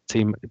was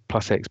Team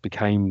Plus X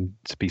came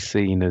to be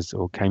seen as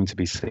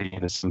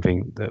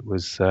something that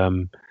was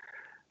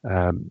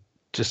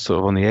just sort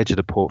of on the edge of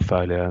the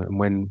portfolio. And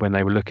when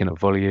they were looking at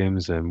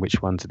volumes and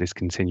which one to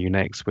discontinue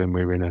next, when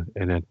we were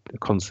in a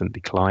constant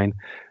decline,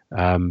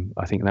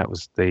 I think that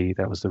was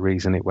the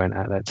reason it went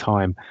at that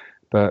time.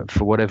 But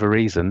for whatever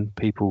reason,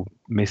 people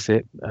miss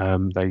it.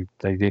 They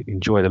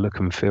enjoy the look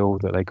and feel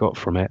that they got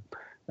from it,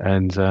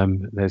 and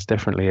there's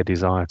definitely a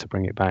desire to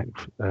bring it back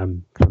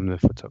from the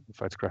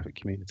photographic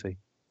community.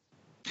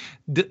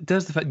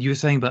 Does the fact you were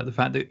saying about the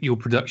fact that your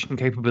production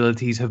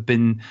capabilities have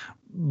been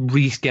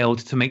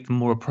rescaled to make them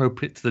more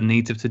appropriate to the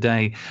needs of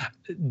today,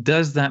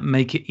 does that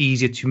make it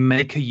easier to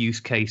make a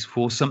use case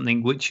for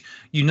something which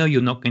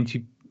you're not going to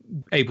be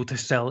able to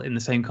sell in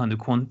the same kind of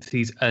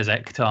quantities as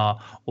Ektar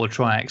or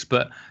Tri-X,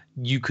 but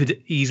you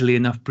could easily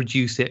enough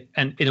produce it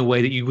and in a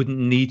way that you wouldn't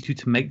need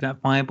to make that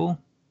viable?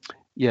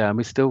 Yeah, and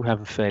we still have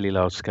a fairly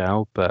large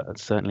scale, but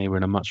certainly we're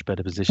in a much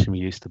better position we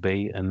used to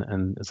be.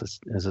 And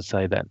as I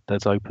say,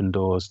 that's opened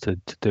doors to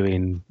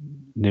doing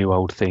new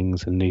old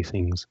things and new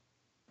things.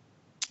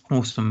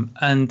 Awesome.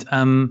 And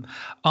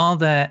are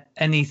there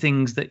any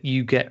things that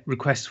you get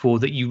requests for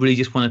that you really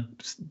just want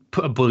to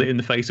put a bullet in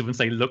the face of and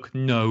say, look,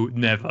 no,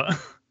 never?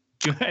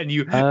 and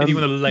you want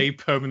to lay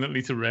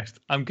permanently to rest?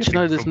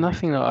 There's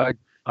nothing that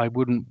I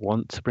wouldn't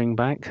want to bring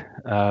back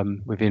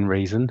within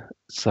reason.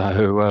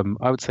 So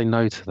I would say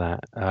no to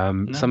that.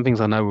 No. Some things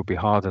I know will be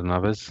harder than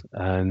others.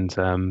 And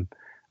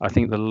I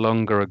think the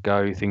longer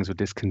ago things were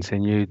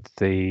discontinued,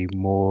 the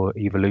more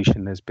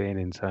evolution there's been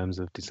in terms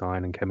of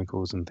design and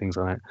chemicals and things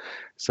like that.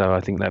 So I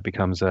think that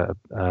becomes a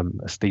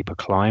steeper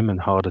climb and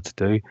harder to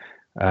do.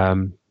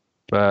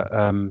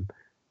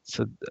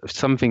 So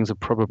some things are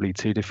probably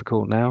too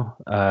difficult now,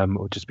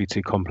 or just be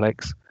too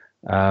complex.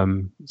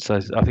 So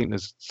I think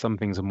there's some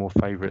things are more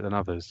favourite than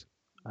others.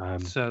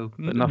 But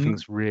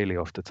nothing's really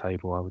off the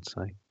table, I would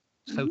say.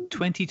 So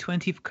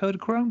 2020 for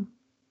Kodachrome?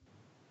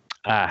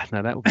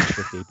 No, that would be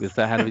tricky because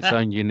that had its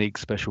own unique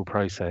special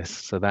process.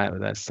 So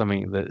that's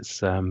something that's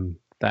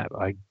that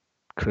I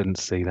couldn't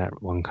see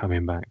that one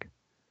coming back.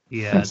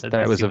 Yeah,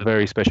 that was a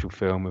very special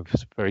film with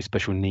very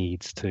special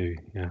needs too.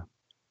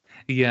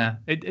 Yeah,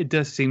 it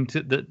does seem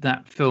to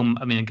that film.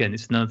 I mean, again,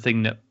 it's another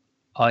thing that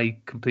I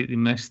completely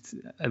missed.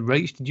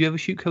 Rach, did you ever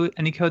shoot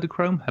any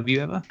Kodachrome? Have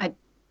you ever?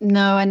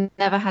 No, I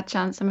never had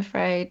chance, I'm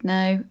afraid.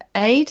 No.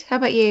 Aid, how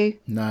about you?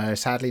 No,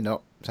 sadly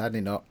not.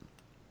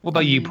 What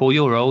about you, Paul?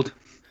 You're old.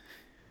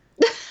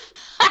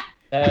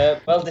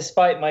 Well,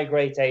 despite my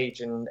great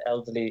age and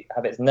elderly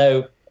habits,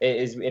 no,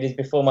 it is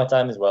before my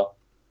time as well.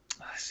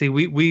 See,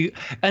 we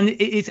and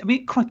it's. I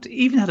mean, quite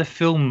even had a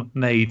film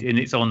made in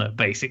its honor.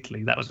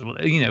 Basically, that was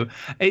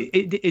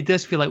it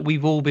does feel like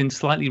we've all been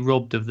slightly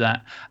robbed of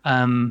that.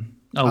 I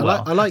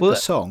like the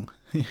song.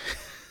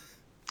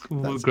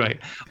 Well, great.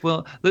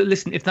 Well,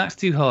 listen, if that's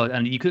too hard,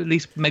 and you could at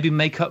least maybe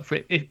make up for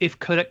it if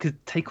Kodak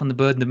could take on the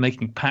burden of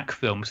making pack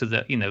film so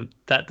that,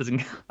 that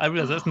doesn't... I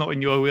realise that's not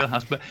in your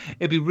wheelhouse, but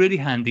it'd be really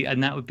handy,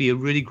 and that would be a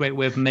really great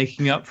way of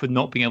making up for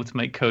not being able to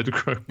make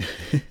Kodachrome.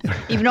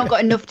 You've not got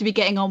enough to be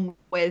getting on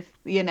with,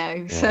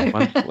 so...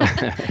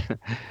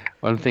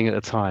 One thing at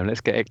a time.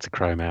 Let's get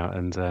Ektachrome out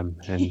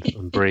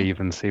and breathe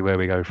and see where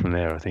we go from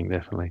there, I think,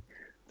 definitely.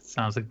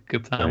 Sounds like a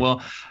good plan.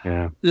 Well,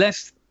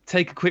 let's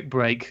take a quick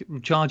break,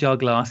 recharge our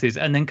glasses,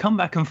 and then come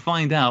back and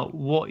find out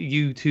what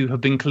you two have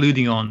been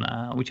colluding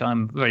on, which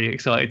I'm very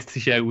excited to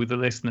share with the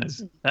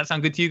listeners. That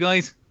sound good to you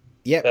guys?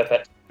 Yep.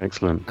 Perfect.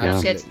 Excellent.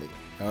 Absolutely.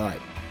 Yeah. All right.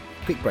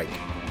 Quick break.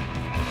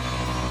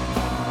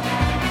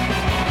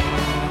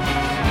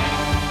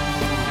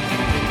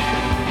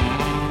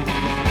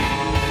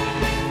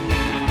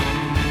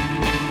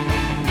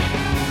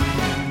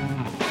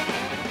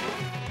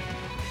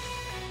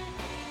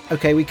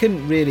 Okay, we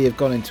couldn't really have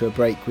gone into a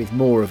break with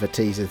more of a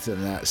teaser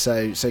than that.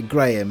 So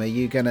Graham, are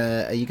you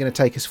gonna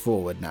take us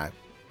forward now?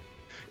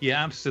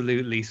 Yeah,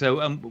 absolutely.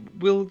 So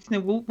we'll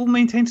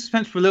maintain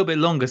suspense for a little bit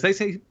longer. So they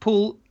say,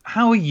 Paul,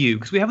 how are you?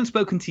 Because we haven't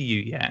spoken to you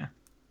yet.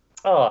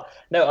 Oh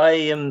no,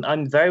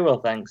 I'm very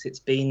well, thanks. It's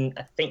been,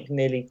 I think,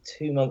 nearly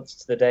 2 months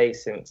to the day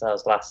since I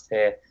was last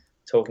here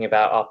talking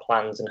about our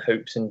plans and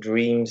hopes and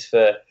dreams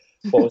for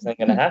what was then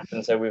going to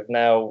happen. So we're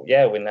now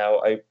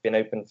been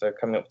open for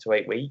coming up to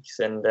 8 weeks,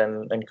 and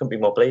couldn't be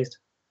more pleased.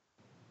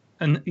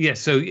 And yeah,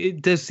 so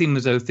it does seem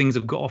as though things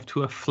have got off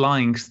to a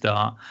flying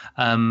start.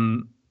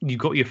 You've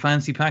got your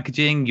fancy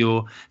packaging.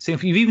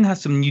 You've even had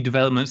some new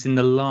developments in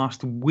the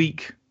last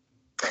week.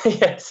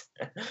 Yes.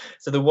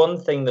 So the one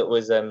thing that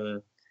was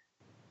there's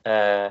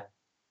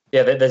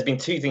been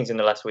two things in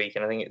the last week,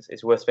 and I think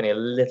it's worth spending a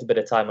little bit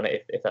of time on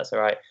it if that's all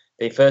right.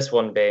 The first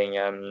one being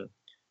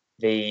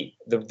the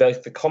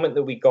comment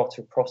that we got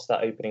across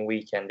that opening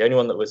weekend. The only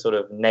one that was sort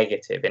of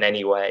negative in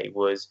any way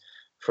was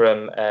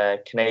from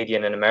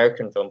Canadian and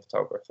American film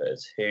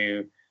photographers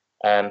who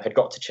had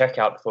got to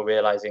checkout before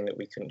realizing that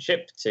we couldn't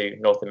ship to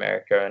North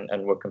America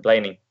and were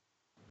complaining.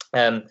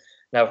 Now,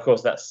 of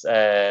course, that's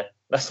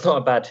not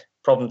a bad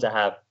problem to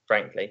have,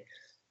 frankly.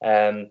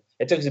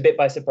 It took us a bit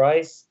by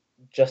surprise.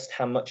 just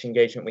how much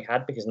engagement we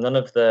had, because none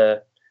of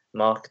the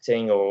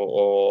marketing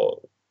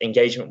or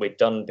engagement we'd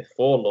done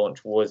before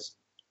launch was,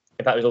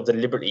 in fact, it was all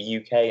deliberately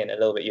UK and a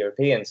little bit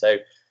European. So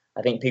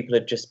I think people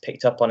had just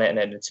picked up on it and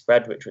it had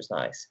spread, which was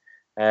nice.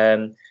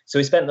 So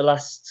we spent the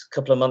last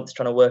couple of months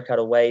trying to work out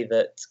a way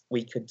that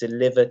we could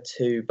deliver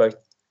to both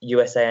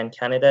USA and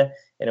Canada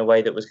in a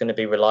way that was going to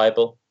be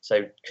reliable,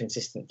 so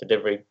consistent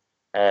delivery,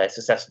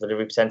 successful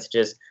delivery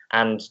percentages,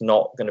 and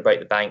not going to break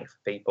the bank for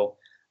people.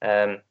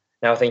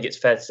 Now, I think it's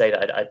fair to say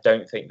that I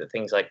don't think that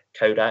things like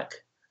Kodak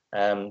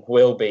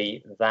will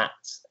be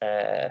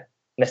that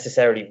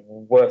necessarily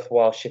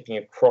worthwhile shipping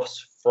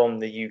across from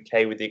the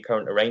UK with the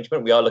current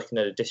arrangement. We are looking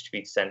at a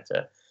distributor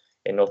centre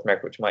in North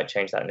America, which might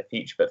change that in the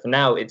future. But for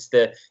now, it's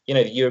the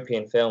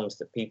European films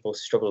that people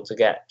struggle to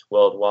get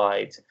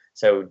worldwide.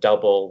 So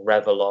Double,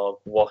 Revolog,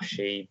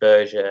 Washi,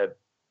 Berger,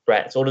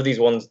 Bretts, all of these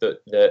ones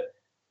that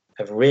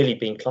have really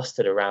been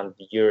clustered around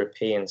the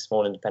European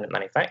small independent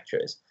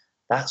manufacturers.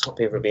 That's what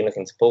people have been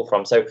looking to pull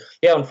from. So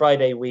yeah, on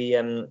Friday we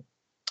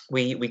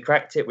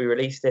cracked it, we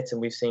released it,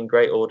 and we've seen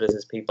great orders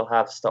as people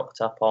have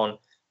stocked up on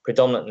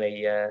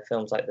predominantly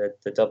films like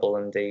the Double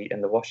and the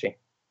Washi.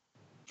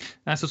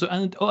 That's also,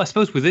 and I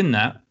suppose within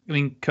that, I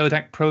mean,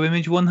 Kodak Pro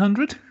Image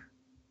 100.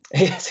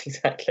 Yes,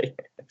 exactly.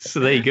 So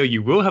there you go.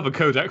 You will have a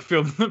Kodak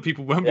film that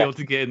people won't be able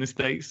to get in the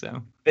States.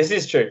 So this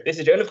is true.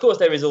 And of course,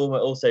 there is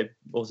also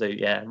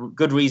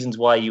good reasons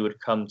why you would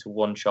come to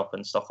one shop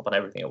and stock up on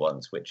everything at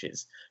once, which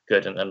is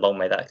good, and long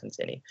may that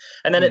continue.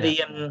 And then at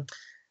the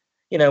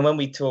when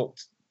we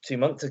talked 2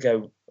 months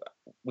ago,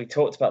 we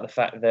talked about the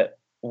fact that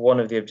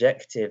one of the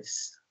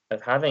objectives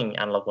of having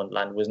Analog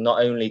Wonderland was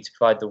not only to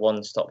provide the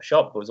one-stop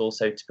shop, but was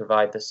also to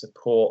provide the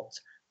support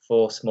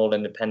for small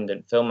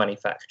independent film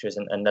manufacturers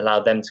and allow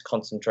them to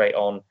concentrate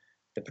on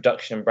the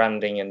production and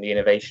branding and the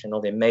innovation and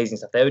all the amazing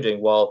stuff they were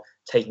doing while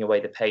taking away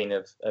the pain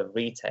of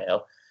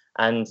retail.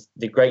 And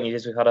the great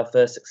news is we've had our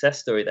first success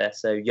story there.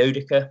 So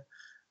Yodica,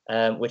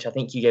 which I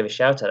think you gave a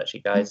shout out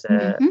actually, guys,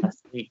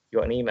 last week. You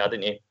got an email,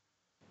 didn't you?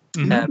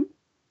 Mm-hmm.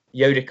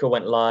 Yodica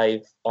went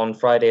live on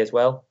Friday as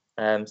well.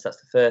 So that's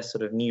the first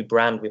sort of new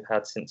brand we've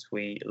had since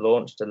we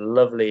launched. A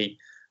lovely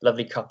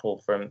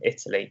couple from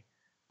Italy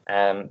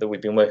that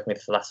we've been working with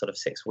for the last sort of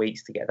 6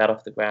 weeks to get that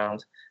off the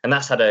ground. And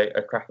that's had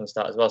a cracking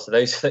start as well. So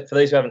for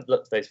those who haven't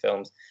looked at those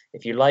films,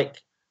 if you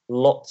like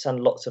lots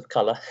and lots of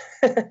colour,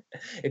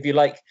 if you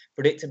like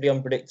predictably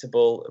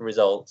unpredictable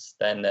results,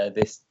 then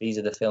these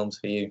are the films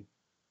for you.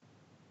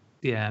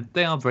 Yeah,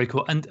 they are very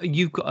cool. And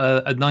you've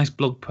got a nice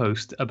blog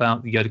post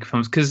about the Yodica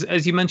films, because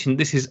as you mentioned,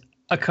 this is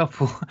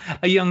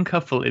a young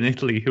couple in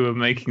Italy who are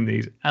making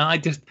these,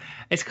 and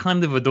it's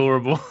kind of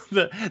adorable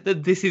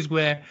that this is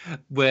where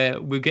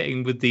we're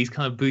getting with these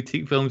kind of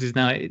boutique films is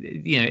now.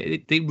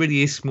 It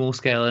really is small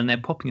scale, and they're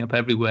popping up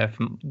everywhere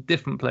from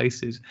different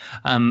places.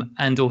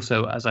 And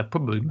also, as I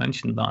probably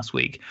mentioned last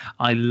week,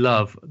 I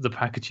love the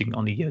packaging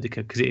on the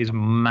Yodica because it is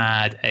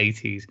mad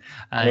 80s.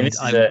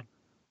 And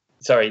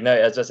Sorry, no,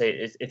 as I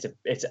say, it's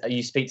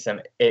you speak to them,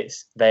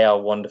 they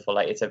are wonderful.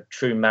 Like, it's a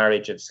true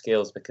marriage of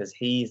skills, because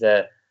he's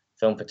a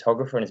film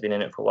photographer and has been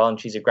in it for a while, and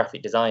she's a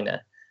graphic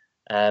designer,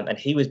 and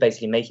he was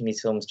basically making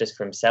these films just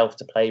for himself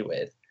to play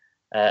with,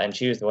 and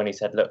she was the one who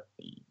said, look,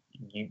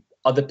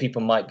 other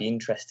people might be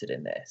interested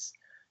in this.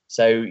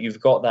 So you've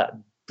got that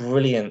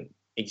brilliant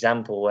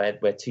example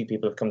where two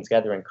people have come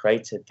together and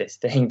created this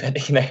thing. But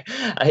when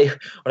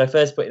I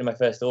first put in my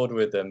first order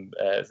with them,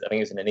 I think it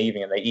was in an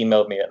evening, and they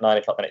emailed me at 9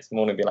 o'clock the next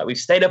morning being like, we've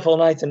stayed up all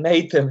night and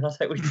made them. And I was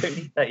like, we don't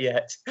need that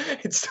yet.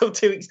 It's still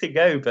 2 weeks to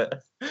go,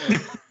 but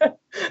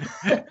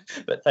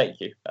but thank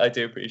you, I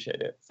do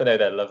appreciate it. So no,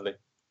 they're lovely.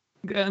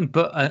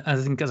 But I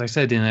think, as I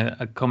said in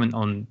a comment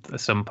on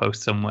some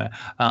post somewhere,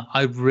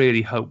 I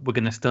really hope we're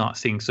going to start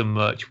seeing some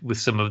merch with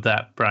some of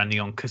that branding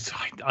on, because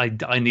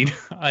I need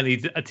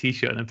a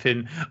t-shirt and a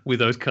pin with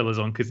those colours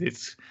on, because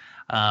it's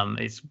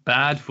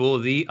bad for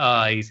the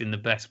eyes in the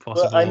best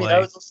possible way. I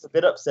was also a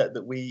bit upset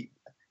that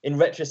in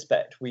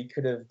retrospect, we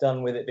could have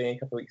done with it being a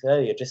couple of weeks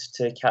earlier, just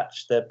to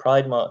catch the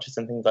Pride marches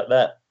and things like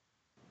that.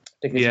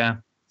 Because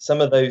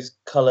some of those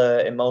colour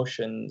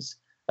emulsions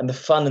and the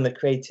fun and the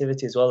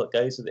creativity as well that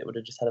goes with it would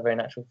have just had a very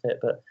natural fit.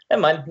 But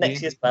never mind,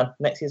 next year's plan.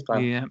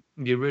 Yeah,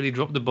 you really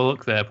dropped the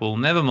bullock there, Paul.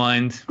 Never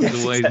mind.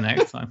 There's always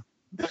next time.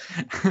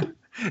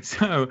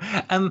 So,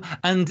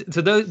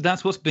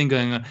 that's what's been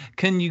going on.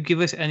 Can you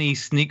give us any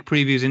sneak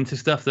previews into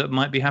stuff that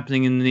might be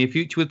happening in the near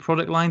future with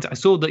product lines? I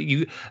saw that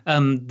you've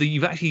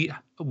actually,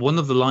 one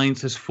of the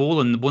lines has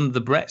fallen. One of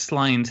the Bretts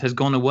lines has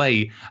gone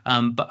away,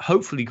 but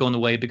hopefully gone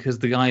away because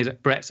the guys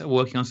at Bretts are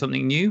working on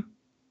something new.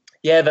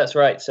 Yeah, that's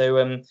right.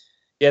 So,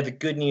 the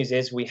good news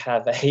is we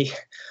have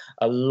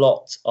a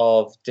lot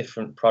of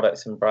different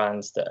products and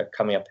brands that are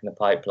coming up in the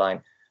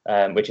pipeline,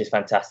 which is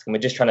fantastic. And we're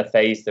just trying to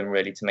phase them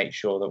really to make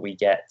sure that we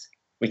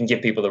can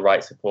give people the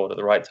right support at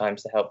the right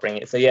times to help bring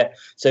it.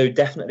 So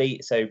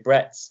definitely. So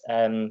Bretts,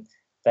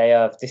 they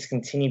have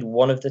discontinued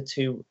one of the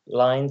two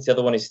lines. The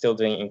other one is still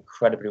doing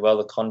incredibly well.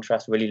 The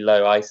contrast, really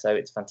low ISO,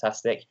 it's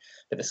fantastic.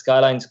 But the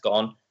Skyline's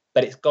gone.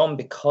 but it's gone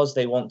because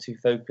they want to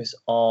focus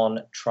on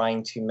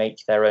trying to make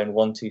their own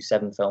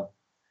 127 film.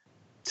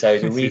 So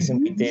the reason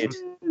we did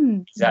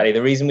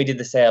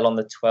the sale on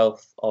the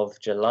 12th of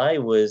July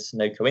was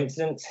no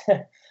coincidence.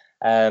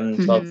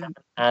 12th,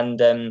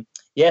 and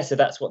so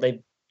that's what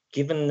they've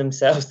given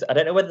themselves. I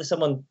don't know whether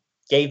someone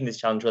gave them this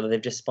challenge, whether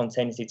they've just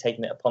spontaneously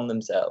taken it upon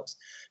themselves,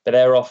 but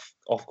they're off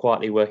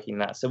quietly working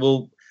that.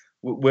 So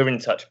we're in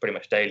touch pretty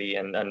much daily,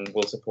 and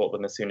we'll support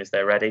them as soon as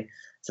they're ready.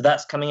 So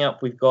that's coming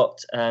up. We've got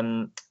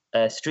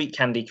Street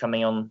Candy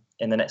coming on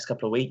in the next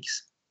couple of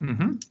weeks.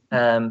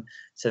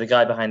 So the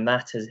guy behind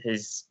that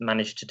has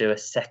managed to do a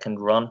second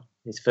run.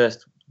 His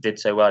first did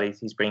so well,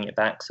 he's bringing it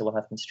back. So we'll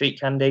have some Street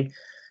Candy.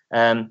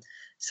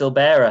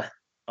 Silbera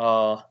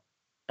are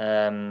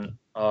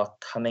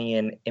coming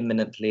in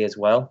imminently as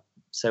well.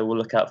 So we'll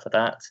look out for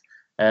that.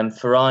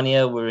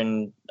 Ferrania, we're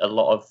in a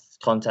lot of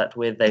contact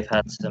with. They've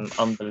had some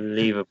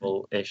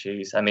unbelievable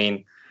issues. I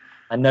mean,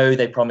 I know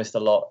they promised a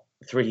lot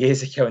 3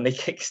 years ago when they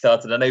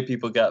kickstarted. I know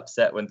people get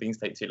upset when things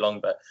take too long,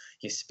 but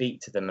you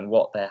speak to them and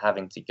what they're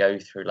having to go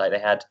through. Like they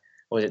had,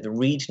 the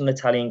regional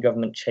Italian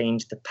government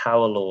changed the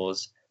power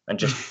laws and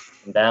just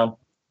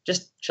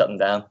shut them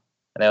down.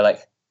 And they were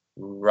like,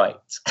 right.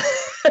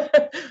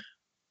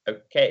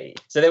 Okay.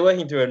 So they're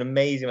working through an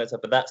amazing amount of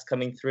stuff, but that's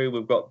coming through.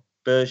 We've got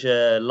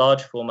Berger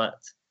large format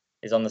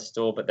is on the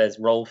store, but there's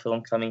roll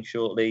film coming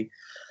shortly.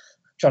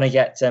 Trying to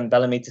get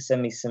Bellamy to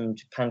send me some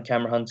Japan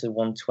Camera Hunter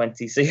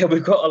 120. So yeah,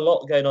 we've got a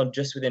lot going on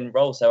just within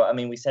roll. So I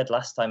mean, we said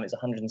last time it's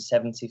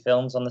 170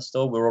 films on the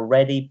store. We're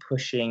already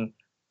pushing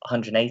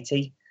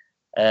 180.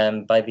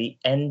 By the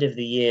end of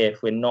the year,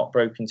 if we're not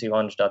broken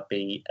 200, I'd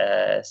be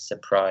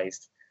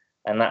surprised.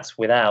 And that's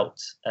without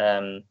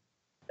a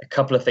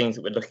couple of things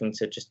that we're looking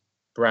to just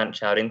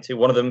branch out into.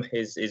 One of them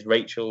is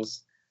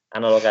Rachel's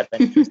Analog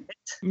Adventures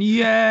Hit.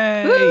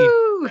 Yay!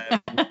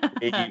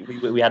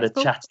 We had a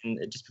chat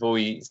just before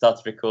we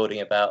started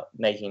recording about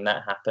making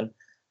that happen.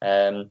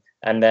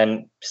 And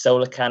then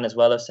SolarCan as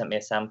well have sent me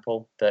a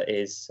sample that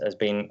has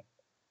been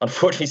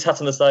unfortunately sat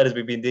on the side as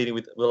we've been dealing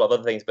with a lot of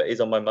other things, but is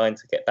on my mind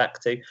to get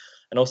back to.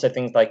 And also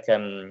things like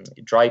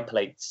dry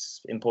plates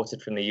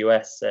imported from the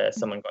US.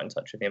 Someone got in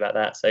touch with me about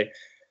that. So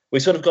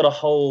we've sort of got a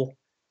whole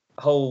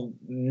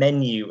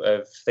menu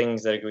of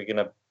things that we're going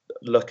to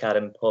look at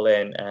and pull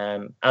in.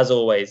 As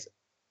always,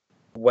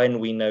 when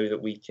we know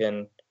that we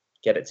can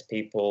get it to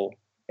people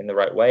in the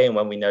right way, and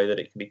when we know that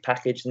it can be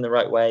packaged in the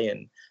right way,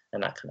 and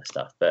that kind of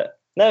stuff. But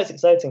no, it's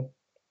exciting.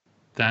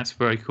 That's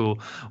very cool.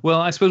 Well,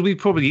 I suppose we've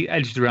probably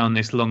edged around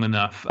this long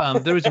enough.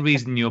 There is a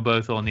reason you're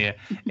both on here.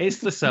 It's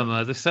the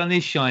summer. The sun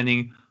is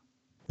shining.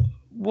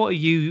 What are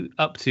you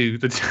up to,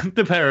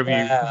 the pair of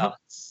you?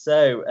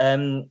 So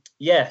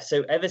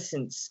ever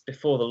since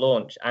before the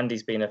launch,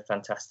 Andy's been a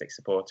fantastic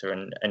supporter,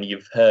 and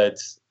you've heard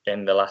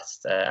in the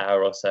last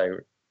hour or so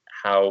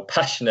how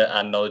passionate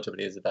and knowledgeable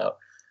he is about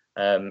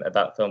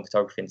film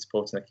photography and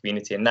supporting the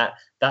community. And that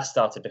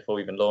started before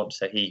we even launched.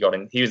 So he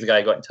was the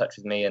guy who got in touch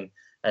with me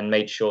and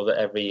made sure that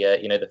every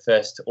the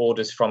first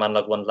orders from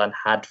Analog Wonderland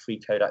had free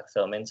Kodak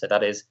film in. So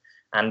that is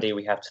Andy,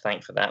 we have to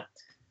thank for that.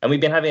 And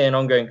we've been having an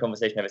ongoing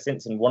conversation ever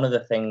since. And one of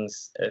the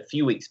things a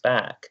few weeks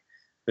back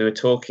we were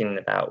talking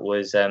about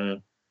was,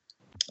 and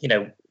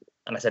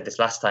I said this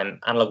last time,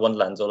 Analog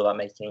Wonderland's all about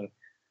making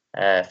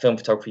film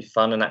photography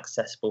fun and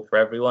accessible for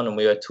everyone. And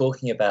we were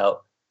talking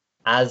about,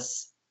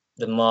 as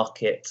the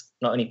market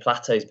not only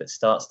plateaus but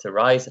starts to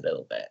rise a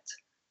little bit,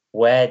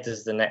 where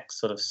does the next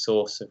sort of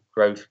source of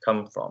growth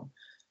come from?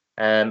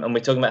 And we're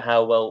talking about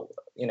how,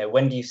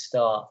 when do you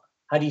start?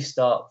 How do you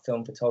start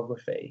film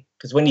photography?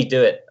 Because when you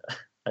do it,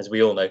 as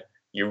we all know,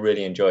 you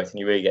really enjoy it and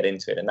you really get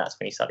into it, and that's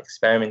when you start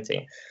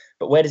experimenting.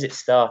 But where does it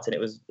start? And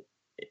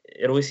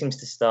it always seems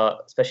to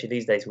start, especially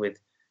these days, with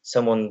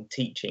someone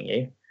teaching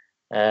you,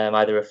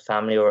 either a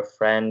family or a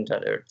friend,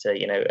 either it's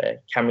a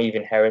camera you've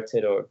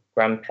inherited, or a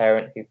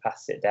grandparent who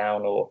passed it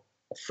down, or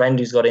a friend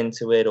who's got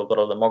into it or got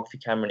a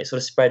lomography camera, and it sort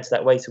of spreads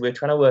that way. So we're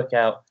trying to work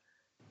out,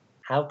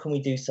 how can we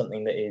do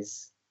something that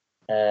is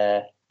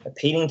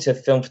appealing to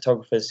film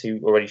photographers who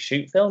already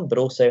shoot film, but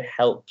also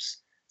helps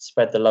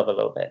spread the love a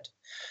little bit.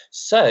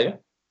 So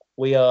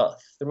we are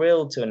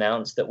thrilled to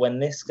announce that when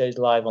this goes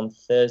live on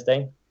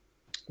Thursday,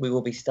 we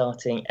will be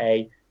starting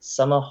a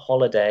summer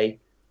holiday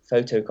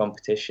photo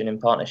competition in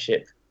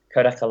partnership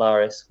Kodak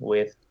Alaris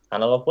with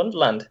Analog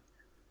Wonderland.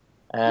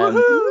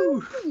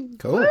 Woohoo!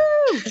 Cool.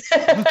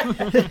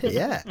 Woo!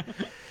 Yeah.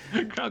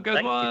 Crowd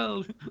goes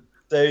wild.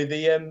 So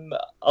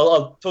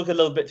I'll talk a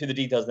little bit through the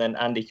details, and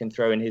then Andy can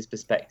throw in his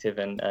perspective,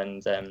 and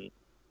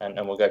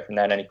we'll go from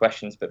there and any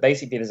questions. But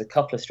basically, there's a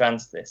couple of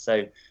strands to this.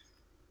 So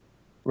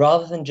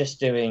rather than just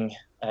doing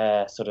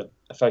sort of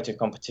a photo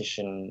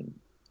competition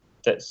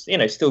that's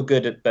still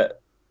good,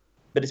 but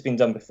it's been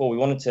done before, we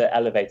wanted to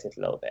elevate it a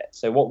little bit.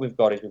 So what we've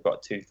got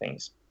two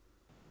things.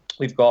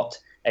 We've got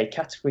a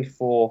category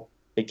for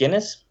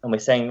beginners, and we're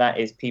saying that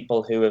is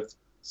people who have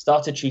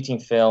started shooting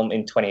film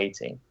in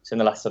 2018, so in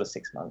the last sort of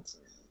 6 months.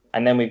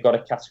 And then we've got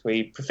a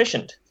category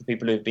proficient for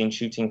people who've been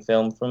shooting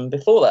film from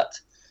before that.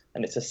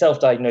 and it's a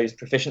self-diagnosed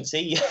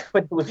proficiency.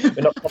 We're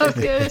not I was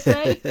going to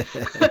say,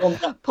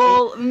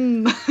 Paul.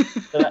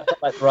 So that's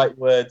not like the right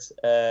word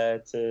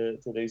to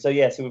do. So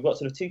yeah, so we've got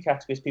sort of 2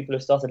 categories: people who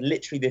have started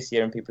literally this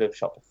year and people who have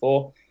shot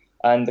before.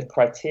 And the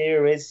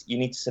criteria is you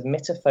need to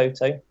submit a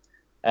photo.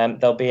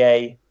 There'll be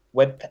a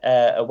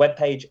web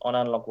page on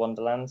Analog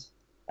Wonderland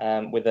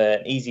with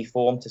an easy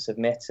form to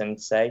submit and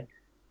say,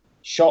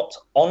 shot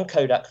on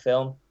Kodak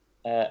film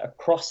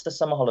across the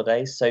summer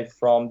holidays, so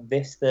from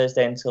this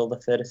Thursday until the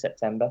 3rd of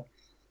September,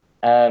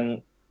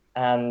 and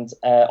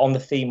on the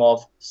theme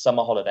of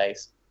summer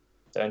holidays.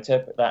 So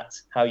interpret that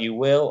how you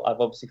will.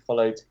 I've obviously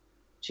followed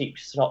Cheap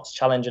Shots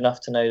Challenge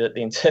enough to know that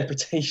the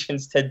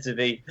interpretations tend to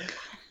be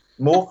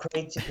more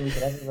creative than we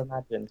could ever have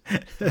imagined.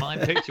 My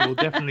picture will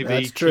definitely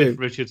be Cliff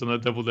Richards on a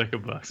double-decker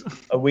bus.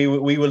 We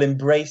will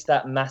embrace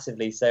that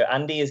massively. So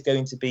Andy is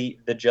going to be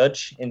the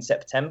judge in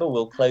September.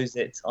 We'll close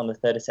it on the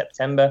 3rd of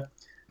September.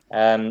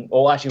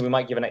 Or actually, we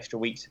might give an extra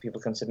week so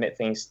people can submit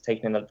things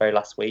taken in the very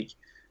last week.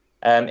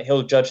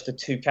 He'll judge the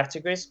 2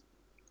 categories.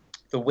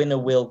 The winner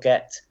will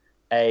get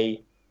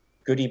a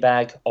goodie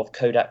bag of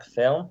Kodak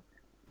film.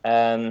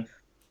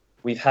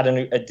 We've had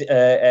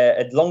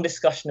a long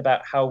discussion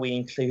about how we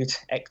include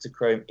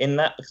Ektachrome in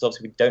that, because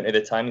obviously we don't know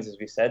the timings, as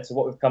we said. So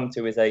what we've come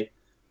to is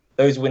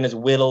those winners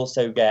will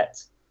also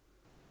get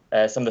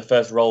some of the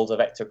first rolls of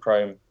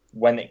Ektachrome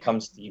when it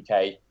comes to the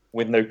UK,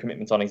 with no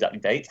commitment on exactly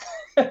date.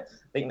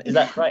 Is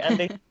that right,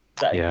 Andy?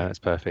 That's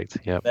perfect.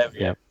 Yeah.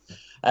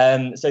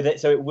 So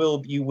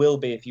you will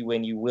be, if you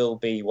win, you will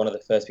be one of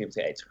the first people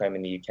to get Ektachrome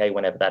in the UK,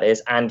 whenever that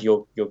is, and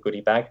your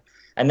goodie bag.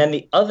 And then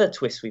the other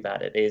twist we've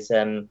added is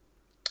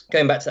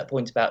going back to that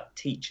point about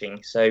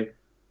teaching. So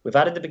we've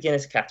added the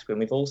beginners category, and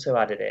we've also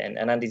added in,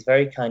 and Andy's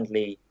very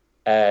kindly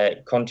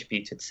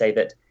contributed to say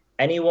that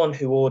anyone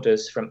who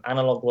orders from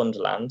Analog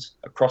Wonderland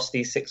across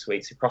these 6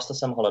 weeks, across the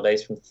summer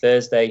holidays, from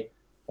Thursday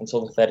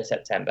until the 3rd of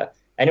September,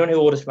 anyone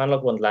who orders from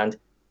Analog Wonderland,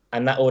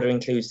 and that order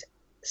includes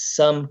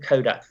some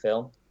Kodak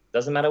film,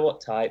 doesn't matter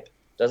what type,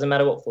 doesn't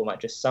matter what format,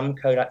 just some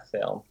Kodak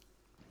film,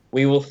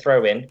 we will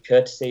throw in,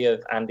 courtesy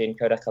of Andy and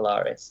Kodak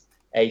Alaris,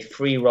 a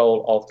free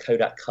roll of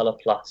Kodak Color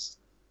Plus.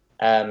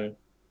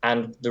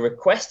 And the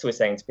request we're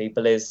saying to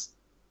people is,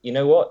 you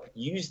know what,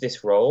 use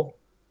this roll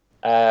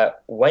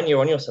when you're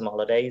on your summer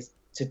holidays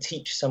to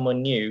teach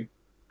someone new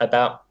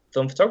about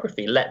film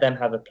photography. Let them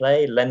have a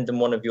play, lend them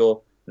one of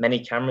your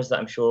many cameras that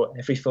I'm sure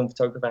every film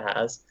photographer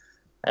has,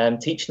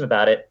 teach them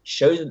about it,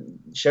 show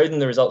them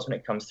the results when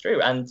it comes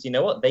through. And you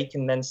know what, they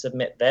can then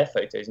submit their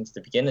photos into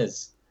the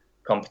beginners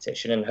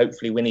competition and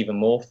hopefully win even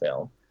more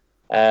film.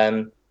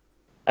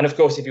 And of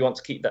course, if you want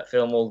to keep that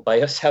film all by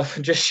yourself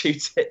and just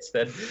shoot it,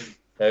 then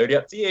totally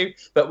up to you.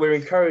 But we're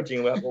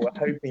encouraging, what we're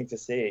hoping to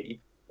see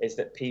is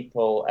that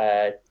people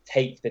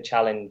take the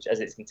challenge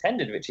as it's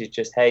intended, which is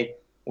just, hey,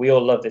 we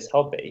all love this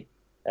hobby.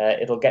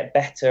 It'll get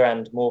better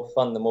and more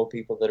fun the more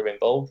people that are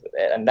involved with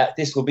it. And that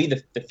this will be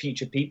the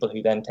future people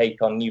who then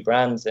take on new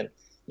brands and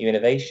new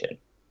innovation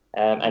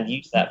and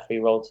use that free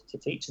roll to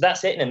teach. So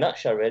that's it in a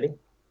nutshell, really.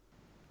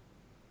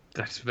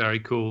 That's very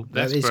cool.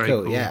 That's very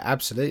cool. Yeah,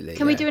 absolutely.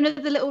 Can we do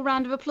another little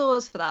round of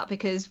applause for that?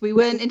 Because we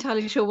weren't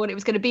entirely sure what it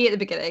was going to be at the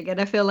beginning,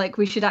 and I feel like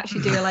we should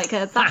actually do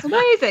that's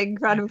amazing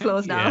round of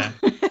applause now.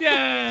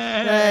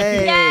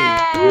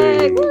 Yeah.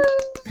 Yay! Woo!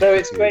 So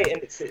it's great,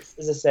 and it's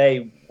as I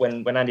say,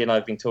 when Andy and I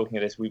have been talking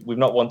of this, we've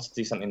not wanted to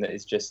do something that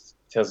is just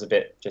feels a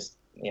bit just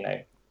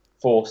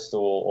forced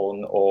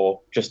or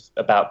just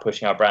about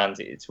pushing our brands.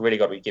 It's really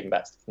got to be given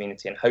back to the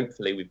community, and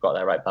hopefully we've got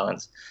that right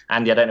balance.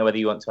 Andy, I don't know whether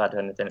you want to add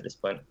anything at this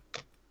point.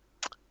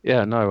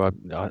 Yeah, no,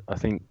 I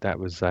think that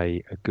was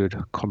a good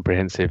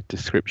comprehensive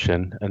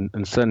description,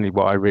 and certainly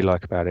what I really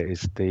like about it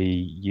is the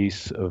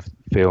use of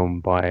film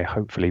by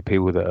hopefully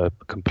people that are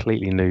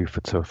completely new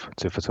to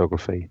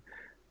photography.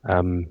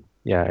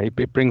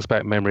 It brings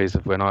back memories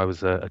of when I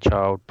was a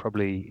child,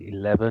 probably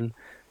 11,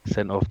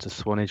 sent off to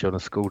Swanage on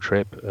a school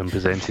trip and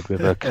presented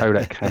with a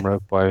Kodak camera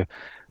by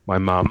my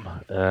mum,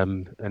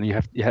 and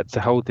you had to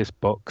hold this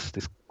box,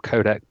 this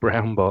Kodak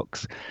brown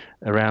box,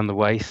 around the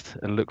waist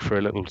and look for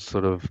a little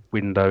sort of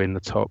window in the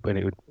top, and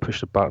it would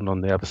push a button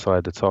on the other side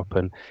of the top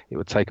and it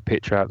would take a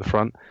picture out the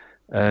front.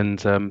 And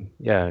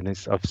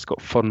I've just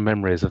got fond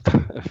memories of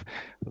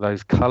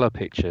those color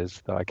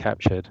pictures that I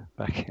captured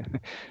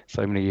back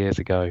so many years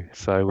ago.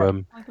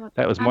 So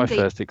that was my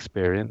first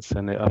experience,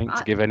 and I think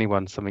to give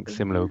anyone something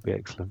similar would be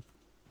excellent.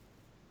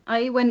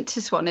 I went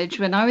to Swanage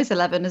when I was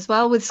 11 as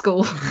well with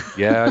school.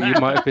 Yeah, you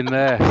might have been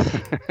there.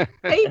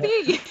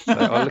 Maybe. So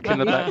I'll look in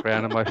the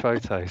background of my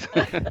photos.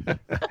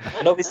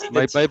 And obviously,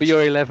 maybe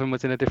your 11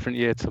 was in a different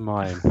year to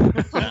mine.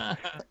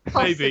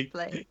 Maybe.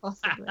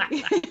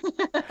 Possibly.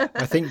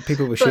 I think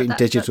people were shooting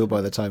digital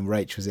by the time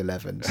Rach was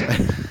 11. So.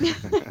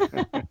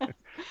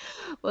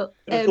 Well,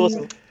 of course,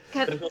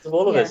 of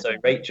all of us, so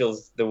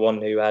Rachel's the one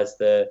who has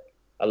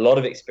a lot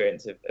of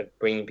experience of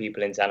bringing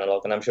people into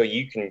analog, and I'm sure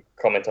you can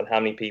comment on how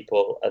many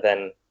people are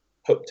then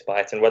hooked by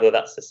it and whether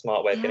that's the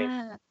smart way of getting.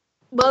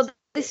 Well,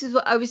 this is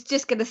what I was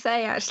just going to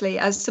say, actually,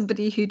 as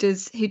somebody who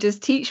does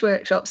teach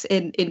workshops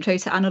in Intro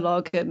to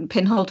Analog and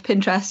Pinhole to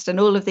Pinterest and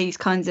all of these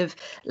kinds of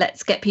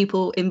let's get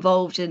people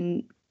involved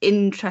and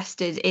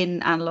interested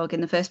in analog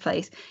in the first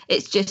place.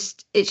 It's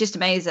just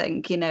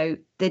amazing. You know,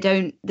 they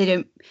don't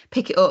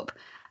pick it up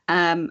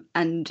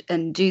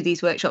and do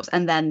these workshops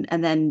and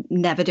then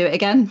never do it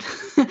again.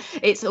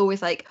 It's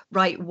always like,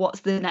 right,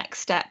 what's the next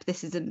step?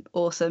 This is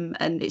awesome,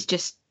 and it's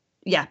just.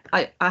 Yeah,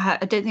 I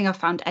don't think I've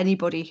found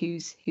anybody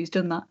who's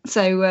done that.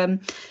 So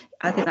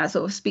I think that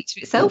sort of speaks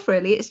for itself,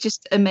 really. It's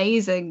just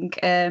amazing,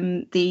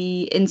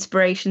 the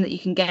inspiration that you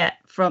can get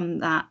from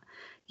that,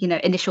 you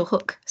know, initial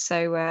hook.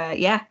 So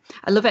yeah,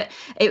 I love it.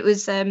 It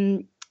was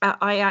I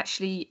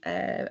actually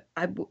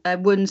I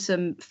won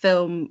some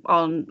film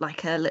on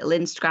like a little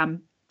Instagram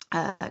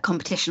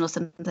competition or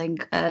something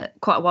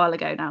quite a while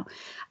ago now,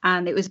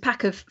 and it was a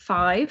pack of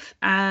 5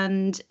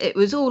 and it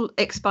was all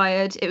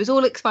expired. It was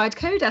all expired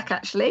Kodak,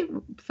 actually,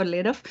 funnily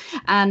enough,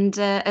 and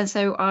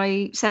so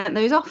I sent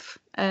those off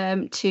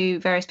to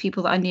various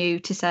people that I knew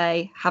to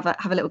say have a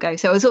little go.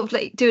 So I was sort of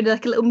like doing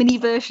like a little mini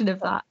version of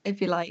that, if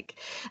you like,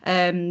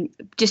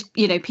 just,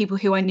 you know, people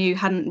who I knew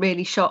hadn't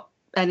really shot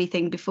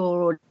anything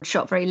before or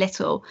shot very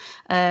little,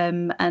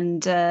 and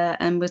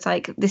was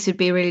like, this would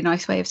be a really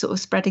nice way of sort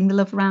of spreading the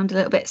love around a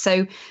little bit.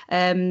 So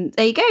there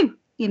you go,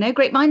 you know,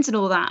 great minds and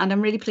all that, and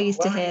I'm really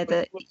pleased to hear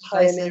that you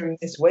guys pioneering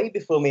this way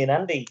before me and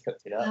Andy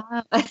cooked it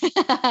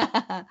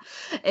up.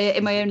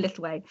 In my own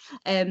little way,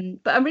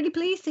 but I'm really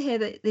pleased to hear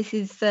that this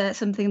is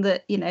something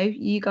that, you know,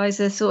 you guys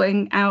are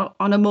sorting out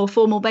on a more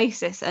formal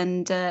basis,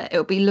 and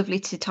it'll be lovely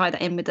to tie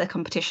that in with the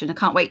competition. I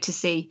can't wait to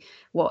see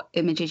what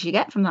images you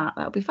get from that.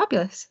 That'll be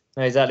fabulous.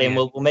 No, exactly, and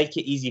we'll make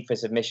it easy for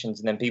submissions,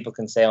 and then people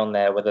can say on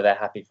there whether they're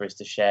happy for us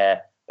to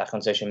share back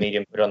on social media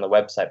and put it on the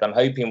website. But I'm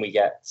hoping we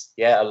get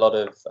a lot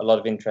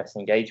of interest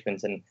and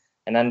engagement, and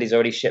Andy's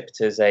already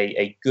shipped us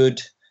a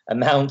good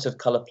amount of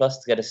Colour Plus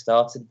to get us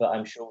started. But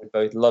I'm sure we'd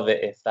both love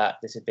it if that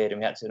disappeared and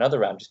we had to do another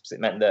round, just because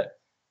it meant that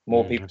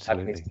more people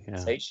having these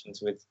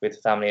conversations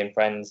with family and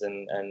friends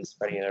and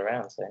spreading it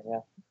around. So yeah.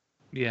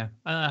 Yeah,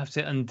 I have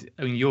to, and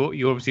I mean,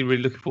 you're obviously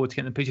really looking forward to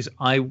getting the pictures.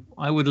 I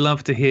would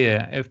love to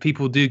hear if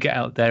people do get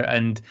out there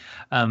and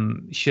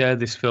share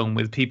this film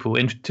with people,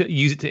 to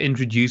use it to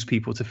introduce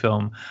people to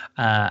film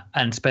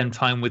and spend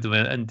time with them.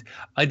 And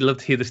I'd love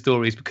to hear the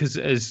stories, because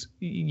as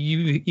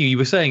you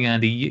were saying,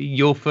 Andy,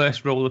 your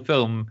first roll of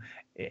film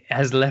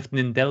has left an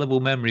indelible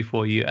memory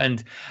for you,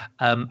 and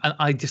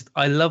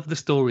I love the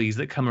stories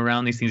that come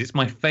around these things. It's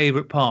my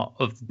favorite part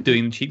of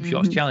doing the Cheap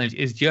Shots Challenge,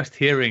 is just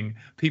hearing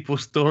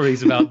people's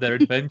stories about their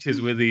adventures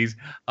with these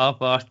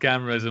half-assed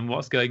cameras and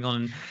what's going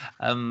on.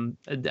 And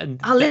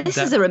our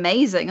listeners are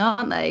amazing,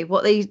 aren't they?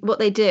 What they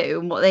do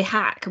and what they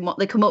hack and what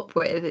they come up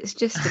with, it's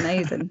just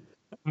amazing.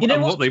 You know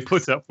what they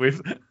put up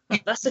with.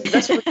 That's a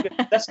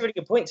really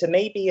good point. So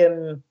maybe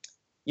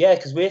yeah,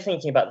 because we're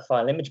thinking about the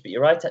final image, but you're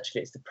right.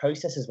 Actually, it's the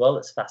process as well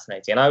that's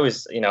fascinating. And I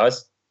was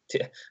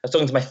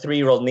talking to my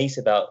 3-year-old niece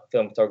about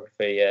film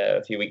photography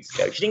a few weeks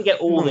ago. She didn't get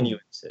all the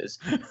nuances,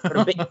 but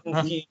a bit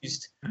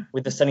confused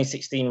with the Sunny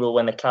 16 rule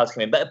when the clouds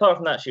came in. But apart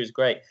from that, she was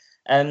great.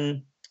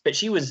 But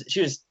she was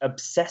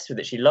obsessed with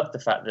it. She loved the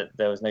fact that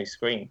there was no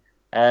screen.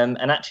 And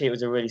actually, it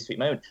was a really sweet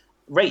moment.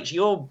 Rach,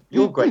 you're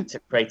great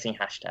at creating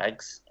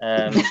hashtags.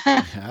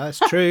 Yeah, that's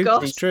true.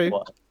 That's true.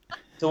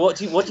 So what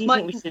do you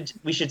think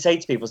we should say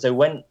to people? So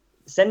when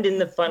send in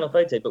the final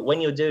photo, but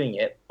when you're doing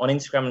it on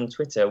Instagram and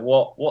Twitter,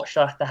 what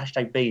should the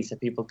hashtag be so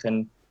people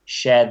can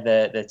share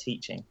their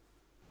teaching?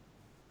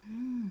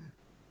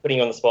 Putting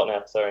you on the spot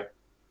now. Sorry.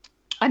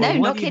 I know,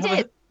 not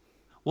kidding.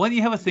 Why don't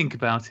you have a think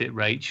about it,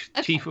 Rach,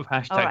 okay. Chief of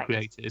Hashtag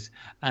Creators,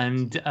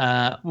 and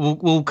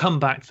we'll come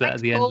back to that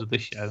at the end of the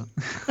show.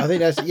 I think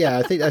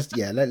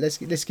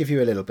let's give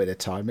you a little bit of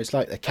time. It's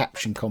like the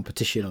caption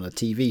competition on a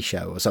TV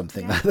show or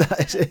something like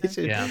that.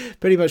 It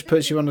pretty much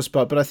puts you on the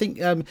spot. But I think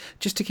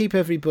just to keep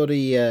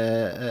everybody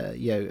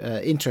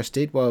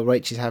interested while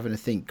Rach is having a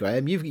think,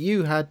 Graham,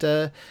 you had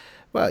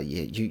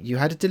you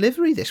had a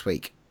delivery this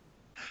week.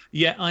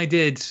 Yeah, I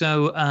did.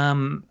 So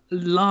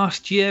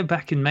last year,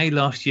 back in May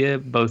last year,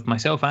 both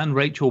myself and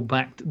Rachel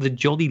backed the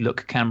Jolly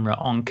Look camera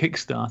on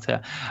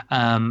Kickstarter.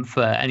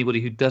 For anybody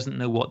who doesn't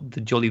know what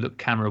the Jolly Look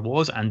camera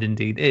was, and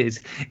indeed is,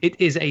 it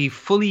is a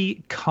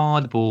fully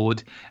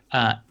cardboard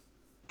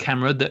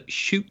camera that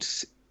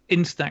shoots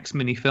Instax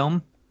mini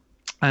film.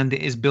 And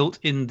it is built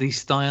in the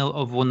style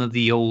of one of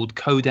the old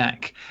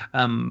Kodak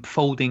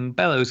folding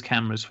bellows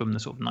cameras from the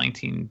sort of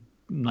 1900s,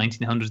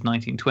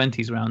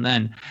 1920s, around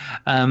then.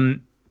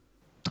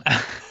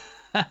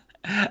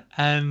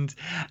 And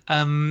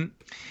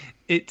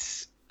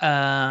it's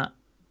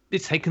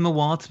taken them a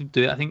while to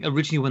do it. I think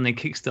originally when they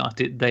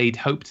kickstarted, they'd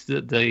hoped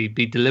that they'd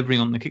be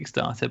delivering on the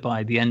Kickstarter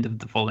by the end of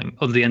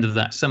the end of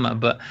that summer.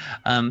 But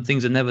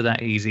things are never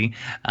that easy,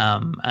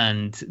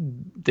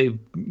 and they've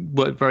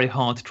worked very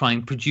hard to try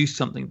and produce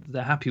something that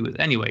they're happy with.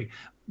 Anyway,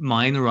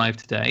 mine arrived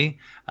today.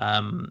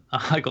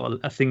 I got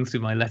a thing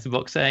through my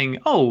letterbox saying,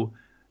 "Oh,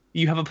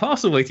 you have a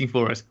parcel waiting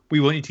for us. We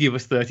want you to give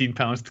us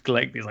 £13 to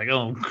collect. It's like,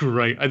 oh,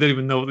 great. I don't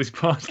even know what this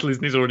parcel is,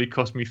 and it's already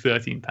cost me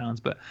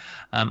 £13. But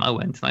I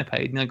went and I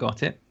paid and I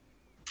got it.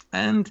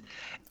 And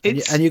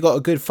it's... And you got a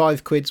good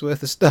 £5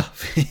 worth of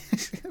stuff.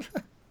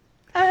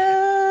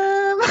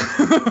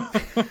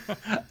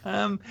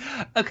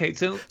 Okay,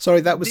 so...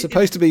 Sorry, that was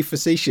supposed to be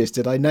facetious.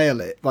 Did I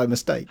nail it by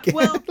mistake?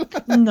 Well,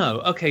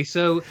 no. Okay,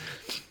 so...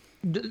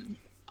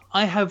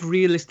 I have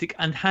realistic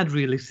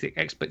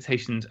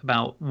expectations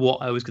about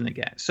what I was going to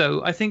get.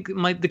 So I think the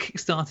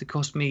Kickstarter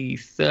cost me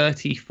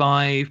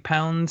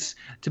 £35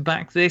 to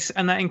back this,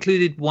 and that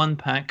included 1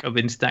 pack of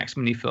Instax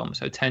mini film,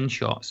 so 10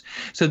 shots.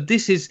 So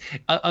this is,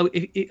 I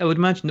would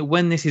imagine that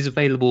when this is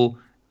available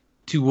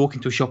to walk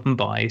into a shop and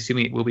buy,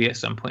 assuming it will be at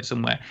some point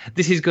somewhere,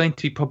 this is going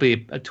to be probably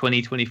a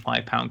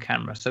 £20-25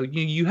 camera. So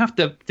you have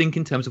to think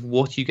in terms of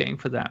what you're getting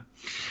for that.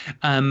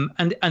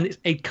 And it's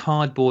a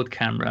cardboard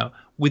camera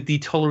with the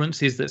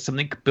tolerances that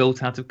something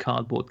built out of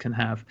cardboard can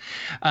have.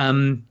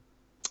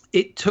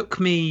 It took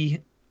me,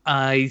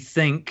 I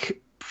think,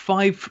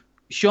 5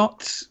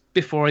 shots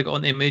before I got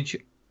an image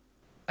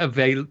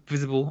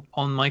visible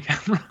on my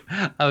camera.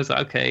 I was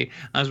like, okay.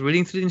 I was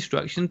reading through the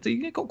instructions.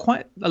 You got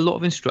quite a lot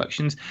of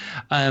instructions.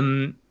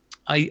 I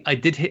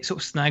did hit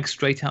sort of snag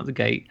straight out the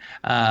gate.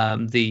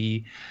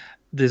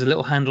 There's a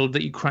little handle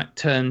that you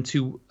turn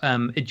to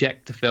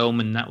eject the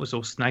film, and that was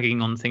all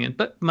snagging on the thing.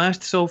 But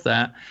managed to solve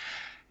that.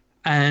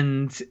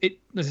 And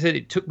as I said,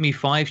 it took me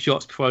 5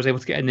 shots before I was able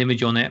to get an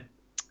image on it.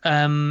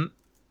 And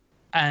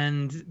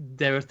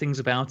there are things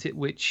about it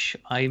which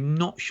I'm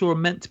not sure are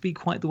meant to be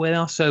quite the way they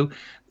are. So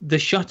the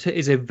shutter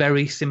is a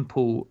very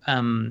simple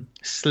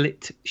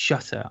slit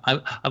shutter.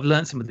 I've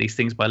learned some of these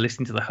things by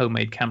listening to the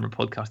Homemade Camera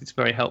podcast. It's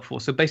very helpful.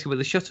 So basically,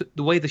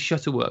 the way the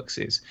shutter works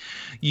is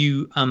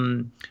you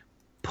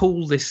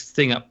pull this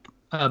thing up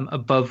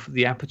above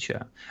the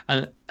aperture,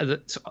 and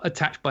that's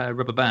attached by a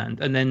rubber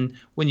band, and then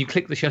when you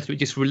click the shutter, it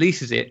just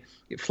releases it.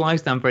 It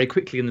flies down very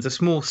quickly, and there's a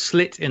small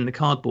slit in the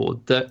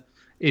cardboard that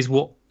is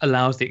what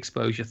allows the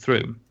exposure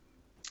through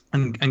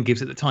and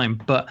gives it the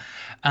time. But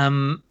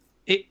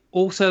it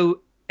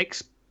also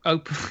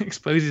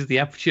exposes the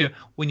aperture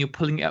when you're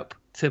pulling it up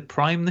to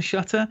prime the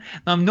shutter.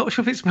 Now, I'm not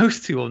sure if it's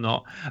supposed to or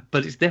not,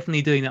 but it's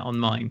definitely doing that on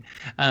mine.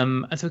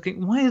 And so I think,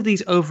 why are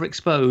these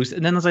overexposed?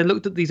 And then as I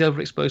looked at these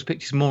overexposed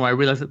pictures more, I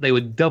realized that they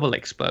were double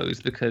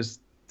exposed because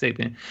they've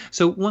been...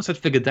 So once I'd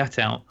figured that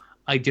out,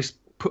 I just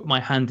put my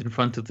hand in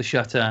front of the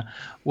shutter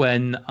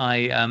when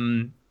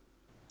I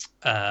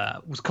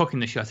was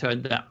cocking the shutter,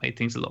 and that made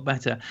things a lot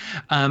better.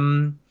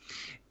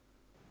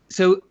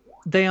 So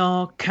they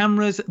are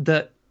cameras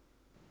that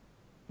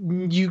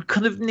you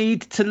kind of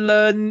need to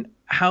learn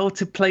how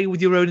to play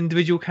with your own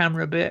individual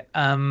camera a bit.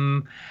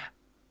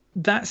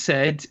 That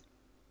said,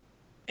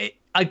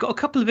 I got a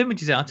couple of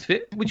images out of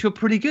it, which were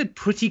pretty good,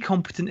 pretty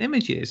competent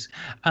images.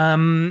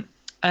 And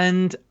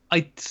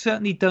I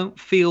certainly don't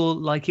feel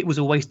like it was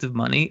a waste of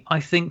money. I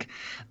think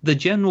the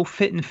general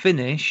fit and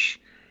finish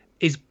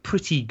is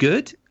pretty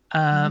good.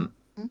 And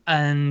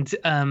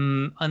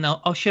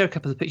I'll share a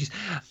couple of pictures.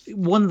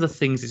 One of the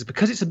things is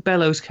because it's a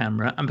bellows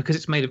camera and because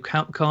it's made of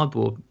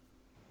cardboard,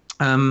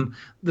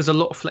 there's a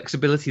lot of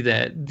flexibility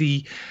there.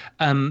 The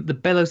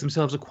bellows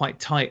themselves are quite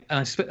tight, and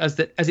as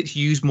it's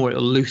used more,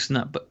 it'll loosen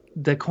up. But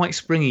they're quite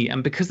springy,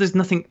 and because there's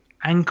nothing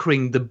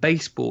anchoring the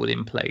baseboard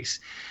in place,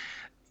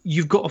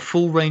 you've got a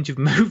full range of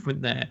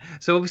movement there.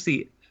 So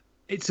obviously,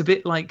 it's a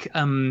bit like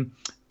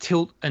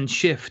tilt and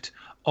shift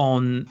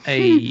on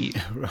a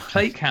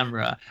plate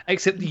camera,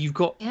 except that you've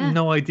got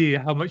no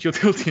idea how much you're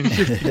tilting and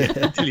shifting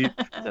until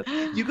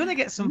you're going to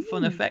get some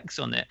fun effects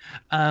on it.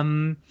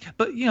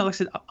 But like I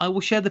said, I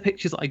will share the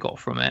pictures that I got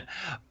from it.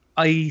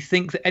 I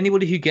think that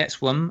anybody who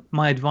gets one,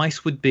 my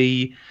advice would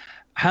be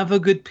have a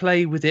good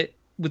play with it,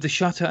 with the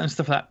shutter and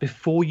stuff like that,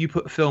 before you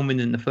put film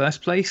in the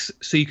first place,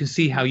 so you can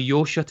see how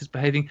your shutter's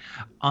behaving.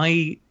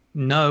 I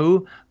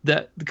know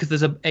that because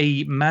there's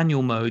a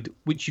manual mode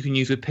which you can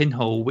use with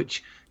Pinhole,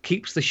 which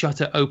keeps the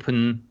shutter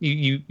open.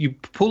 You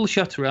pull the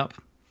shutter up,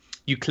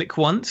 you click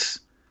once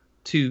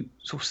to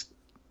sort of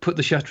put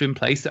the shutter in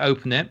place to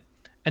open it,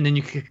 and then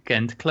you click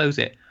again to close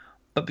it.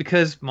 But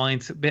because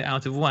mine's a bit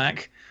out of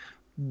whack,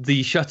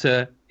 the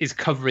shutter is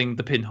covering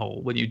the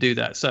pinhole when you do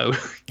that, so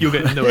you'll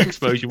get no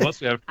exposure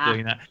whatsoever for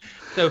doing that.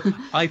 So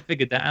I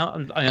figured that out,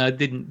 and I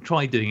didn't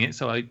try doing it,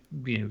 so it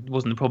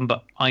wasn't a problem.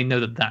 But I know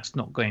that that's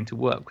not going to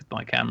work with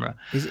my camera.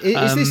 Is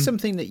this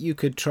something that you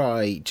could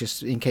try,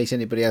 just in case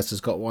anybody else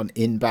has got one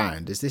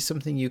inbound? Is this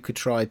something you could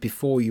try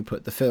before you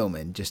put the film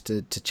in, just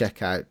to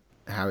check out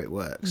how it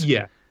works?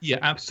 Yeah,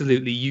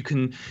 absolutely. You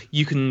can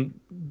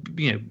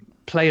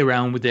play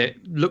around with it,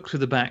 look to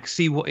the back,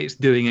 see what it's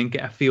doing, and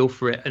get a feel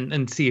for it,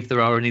 and see if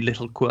there are any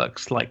little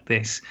quirks like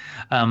this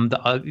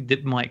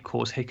that might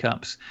cause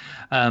hiccups.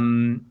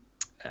 And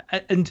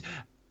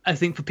I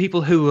think for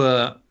people who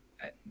are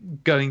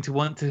going to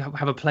want to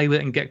have a play with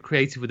it and get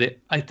creative with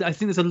it, I think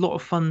there's a lot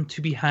of fun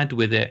to be had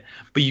with it,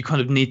 but you kind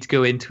of need to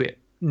go into it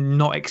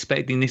not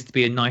expecting this to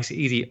be a nice,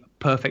 easy,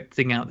 perfect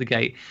thing out the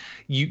gate.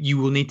 You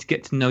will need to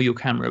get to know your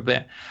camera a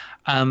bit.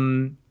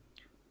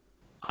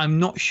 I'm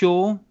not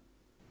sure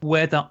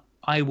whether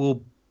I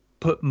will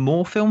put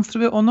more film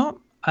through it or not.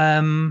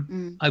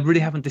 I really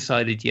haven't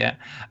decided yet.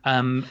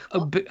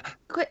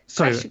 Quick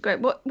question,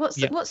 Greg. What's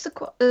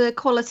the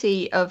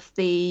quality of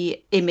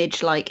the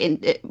image like? In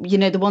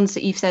the ones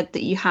that you've said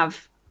that you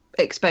have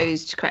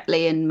exposed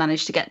correctly and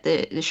managed to get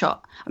the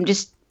shot. I'm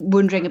just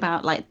wondering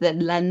about like the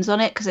lens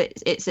on it, because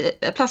it's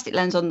a plastic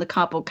lens on the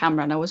cardboard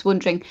camera, and I was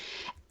wondering,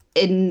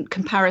 in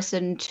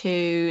comparison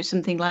to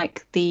something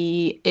like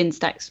the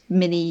Instax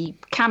mini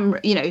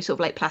camera, sort of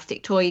like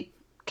plastic toy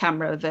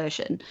camera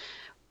version,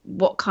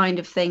 what kind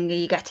of thing are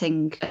you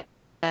getting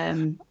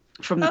from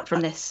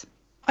this?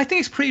 I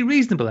think it's pretty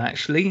reasonable,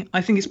 actually.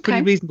 I think it's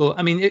pretty reasonable.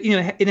 I mean,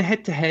 in a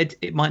head-to-head,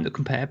 it might not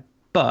compare,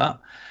 but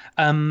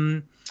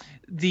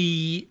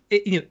you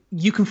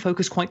can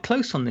focus quite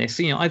close on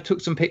this. I've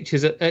took some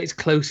pictures at its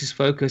closest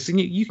focus,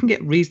 and you can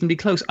get reasonably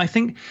close. I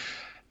think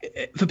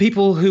for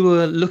people who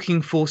are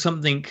looking for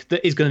something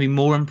that is going to be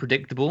more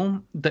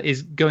unpredictable, that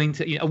is going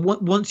to,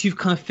 once you've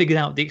kind of figured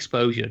out the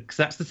exposure, because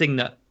that's the thing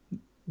that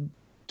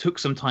took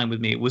some time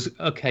with me. It was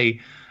okay,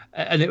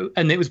 and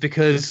it was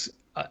because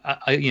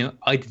I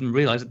didn't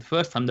realize at the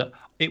first time that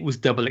it was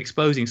double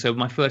exposing. So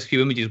my first few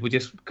images were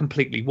just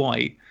completely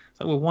white.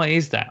 So, well, why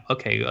is that?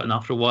 Okay, and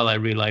after a while I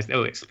realized,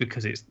 it's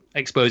because it's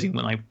exposing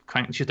when I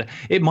crank the shutter.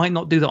 It might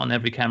not do that on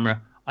every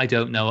camera. I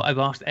don't know. I've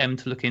asked M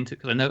to look into it,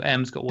 because I know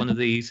M's got one of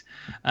these,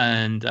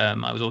 and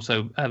I was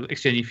also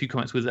exchanging a few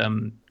comments with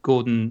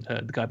Gordon,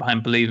 the guy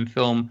behind Believe in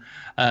Film,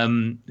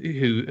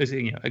 who,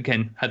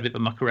 again, had a bit of a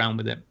muck around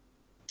with it.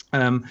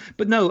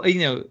 But no,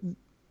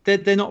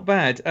 they're not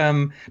bad.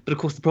 But of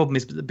course, the problem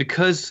is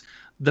because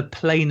the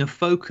plane of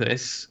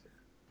focus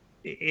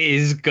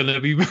is going to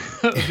be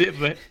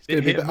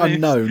a bit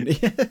unknown.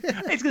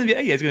 It's going to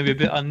be a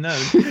bit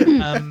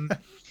unknown.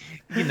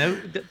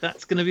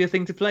 That's going to be a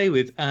thing to play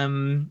with.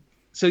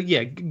 So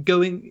yeah,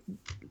 going.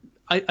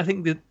 I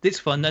think that it's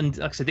fun, and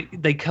like I said,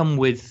 they come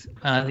with.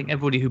 I think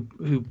everybody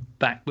who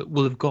back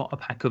will have got a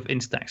pack of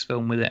Instax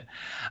film with it,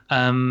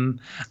 and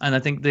I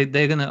think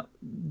they're gonna.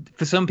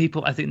 For some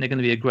people, I think they're going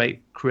to be a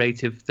great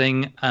creative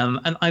thing,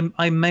 and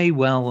I may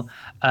well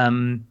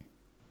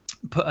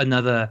put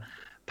another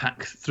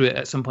pack through it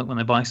at some point when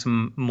I buy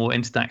some more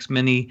Instax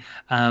Mini,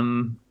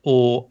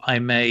 or I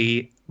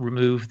may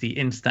remove the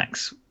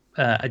Instax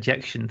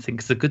ejection thing,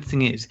 because the good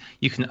thing is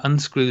you can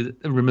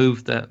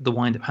remove the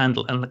wind-up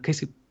handle and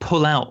basically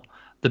pull out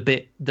the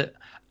bit that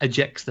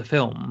ejects the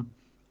film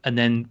and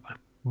then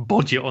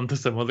bodge it onto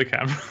some other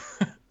camera.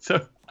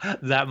 So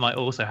that might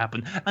also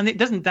happen, and it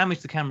doesn't damage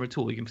the camera at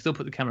all. You can still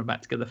put the camera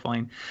back together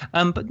fine.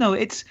 But no,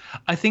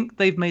 I think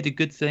they've made a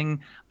good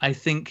thing. I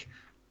think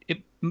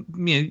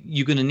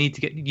you're going to need to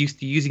get used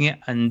to using it,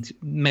 and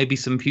maybe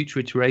some future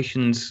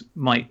iterations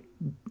might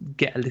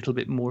get a little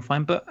bit more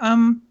refined. But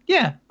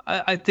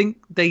I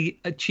think they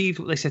achieved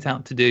what they set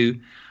out to do,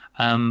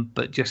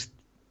 but just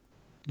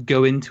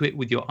go into it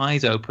with your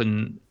eyes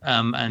open,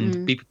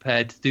 and be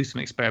prepared to do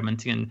some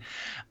experimenting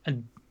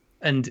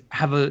and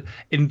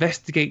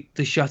investigate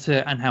the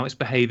shutter and how it's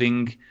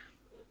behaving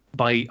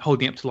by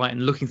holding up to light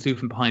and looking through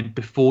from behind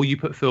before you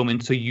put film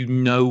in, so you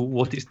know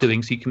what it's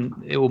doing. So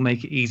it will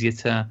make it easier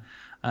to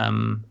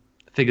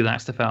figure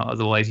that stuff out.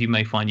 Otherwise, you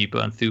may find you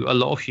burn through a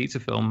lot of sheets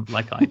of film,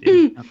 like I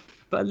did.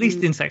 But at least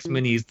Instax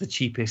Mini is the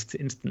cheapest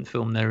instant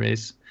film there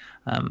is.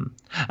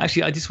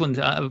 Actually, I just wanted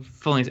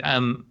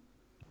to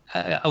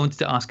I wanted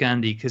to ask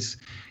Andy, because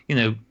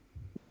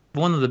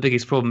one of the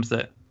biggest problems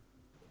that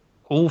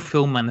all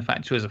film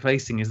manufacturers are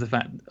facing is the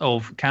fact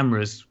of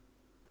cameras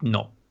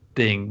not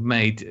being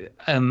made.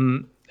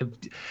 Have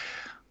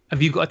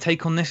you got a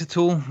take on this at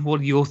all? What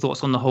are your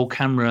thoughts on the whole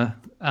camera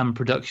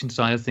production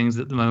side of things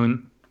at the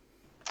moment?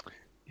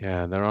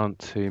 Yeah, there aren't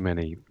too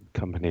many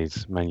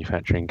companies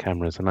manufacturing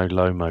cameras. I know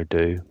Lomo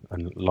do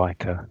and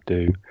Leica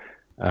do,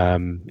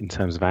 in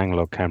terms of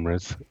analog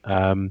cameras.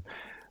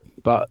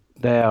 But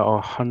there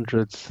are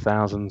hundreds,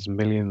 thousands,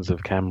 millions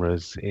of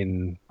cameras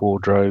in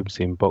wardrobes,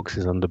 in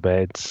boxes under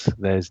beds.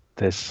 There's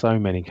so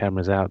many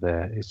cameras out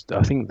there.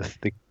 I think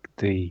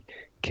the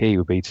key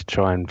would be to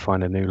try and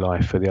find a new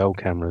life for the old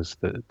cameras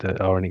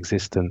that are in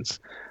existence.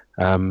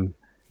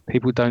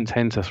 People don't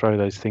tend to throw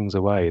those things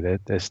away.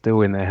 They're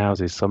still in their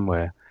houses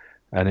somewhere.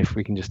 And if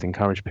we can just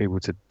encourage people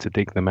to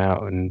dig them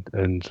out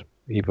and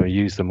either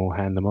use them or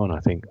hand them on, I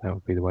think that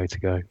would be the way to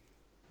go.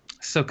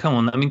 So come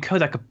on, I mean,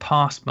 Kodak are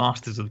past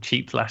masters of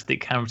cheap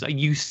plastic cameras. Are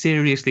you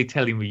seriously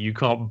telling me you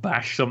can't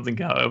bash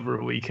something out over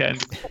a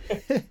weekend?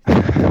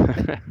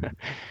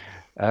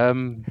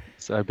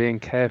 So being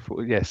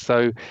careful, yes.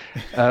 So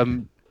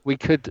we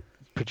could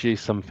produce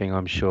something,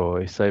 I'm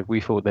sure. So if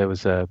we thought there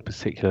was a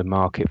particular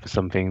market for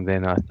something,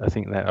 then I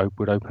think that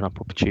would open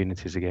up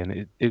opportunities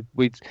again.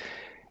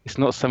 It's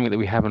not something that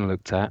we haven't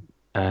looked at,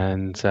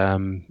 and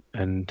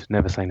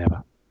never say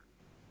never.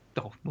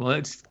 Oh, well,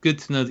 it's good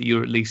to know that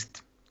you're at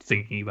least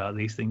thinking about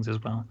these things as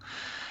well.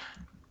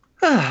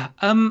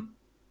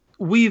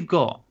 We've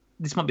got,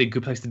 this might be a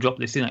good place to drop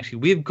this in, actually.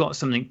 We've got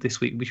something this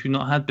week which we've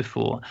not had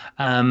before.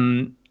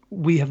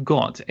 We have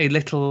got a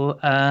little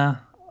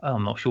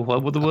I'm not sure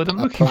what the word I'm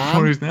looking plan?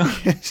 for is now.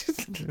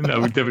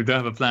 No, we definitely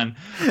don't have a plan.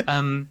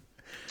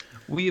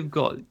 We have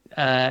got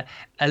a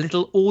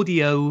little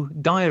audio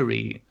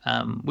diary,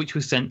 which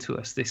was sent to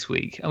us this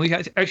week. And we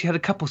actually had a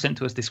couple sent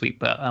to us this week,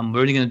 but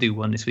we're only going to do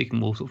one this week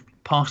and we'll sort of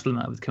parcel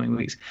them out with the coming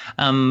weeks.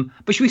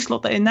 But should we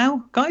slot that in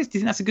now, guys? Do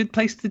you think that's a good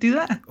place to do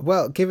that?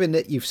 Well, given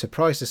that you've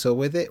surprised us all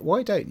with it,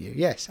 why don't you?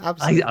 Yes,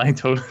 absolutely. I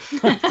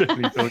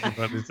definitely told you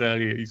about this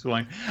earlier, you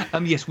swine.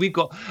 Yes, we've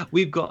got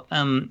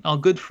our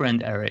good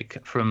friend Eric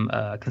from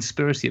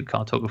Conspiracy of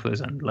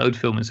Cartographers and Load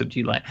Film and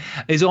Subdue Light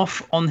is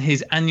off on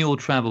his annual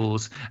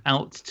travels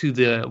out to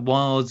the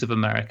wilds of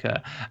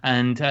America,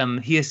 and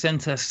he has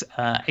sent us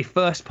a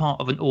first part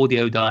of an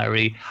audio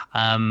diary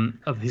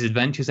of his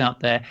adventures out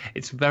there.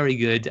 It's very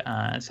good, so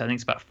I think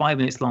it's about 5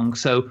 minutes long,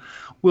 so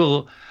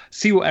we'll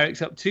see what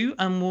Eric's up to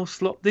and we'll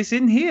slot this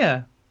in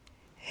here.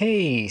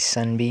 Hey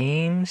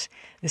Sunbeams,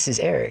 this is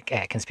Eric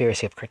at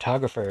Conspiracy of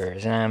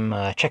Cartographers, and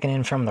I'm checking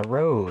in from the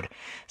road.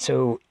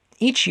 So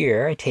each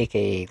year I take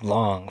a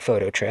long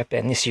photo trip,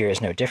 and this year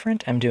is no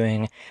different. I'm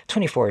doing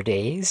 24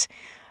 days.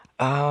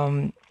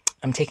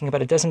 I'm taking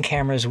about a dozen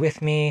cameras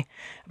with me,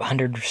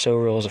 100 or so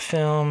rolls of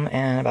film,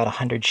 and about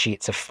 100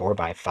 sheets of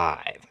 4x5.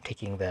 I'm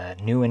taking the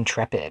new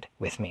Intrepid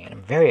with me, and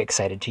I'm very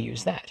excited to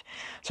use that.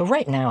 So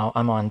right now,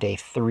 I'm on day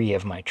 3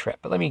 of my trip,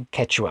 but let me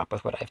catch you up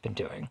with what I've been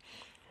doing.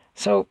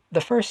 So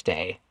the first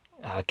day,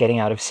 getting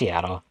out of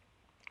Seattle,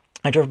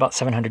 I drove about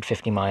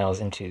 750 miles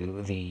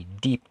into the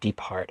deep,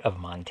 deep heart of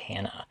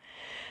Montana.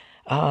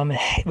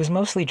 It was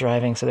mostly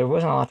driving, so there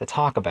wasn't a lot to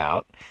talk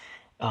about,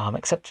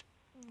 except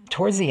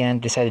towards the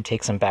end, decided to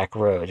take some back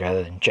roads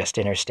rather than just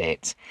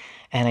interstates.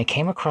 And I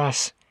came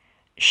across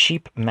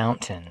Sheep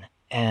Mountain,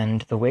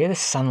 and the way the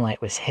sunlight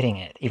was hitting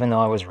it, even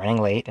though I was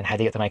running late and had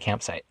to get to my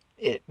campsite,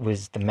 it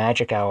was the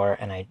magic hour,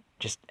 and I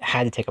just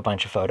had to take a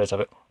bunch of photos of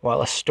it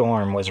while a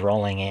storm was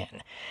rolling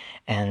in.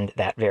 And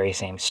that very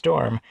same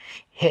storm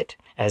hit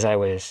as I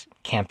was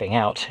camping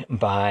out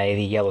by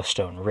the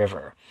Yellowstone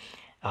River.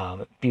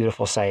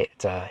 Beautiful site.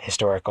 It's a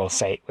historical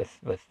site with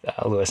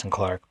Lewis and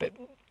Clark, but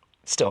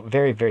still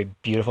very, very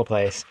beautiful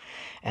place,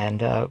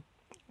 and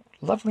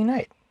lovely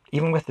night,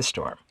 even with the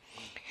storm.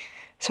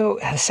 So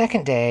the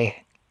second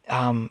day,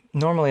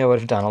 normally I would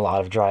have done a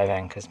lot of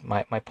driving because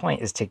my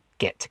point is to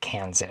get to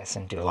Kansas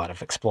and do a lot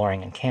of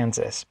exploring in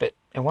Kansas, but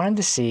I wanted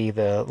to see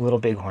the Little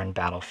Bighorn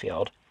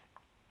battlefield.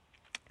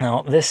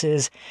 Now, this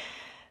is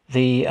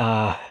the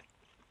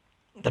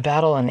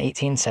battle in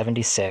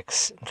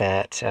 1876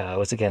 that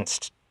was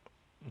against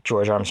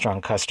George Armstrong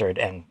Custer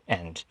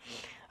and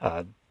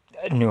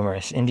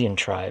numerous Indian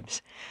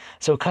tribes.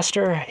 So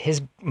Custer,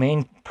 his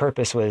main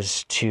purpose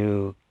was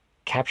to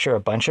capture a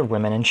bunch of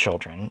women and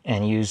children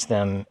and use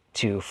them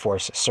to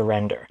force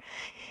surrender.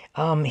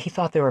 He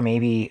thought there were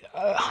maybe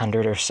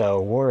 100 or so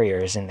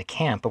warriors in the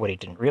camp, but what he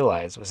didn't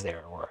realize was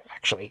there were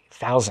actually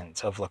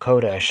thousands of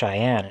Lakota,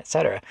 Cheyenne,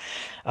 etc.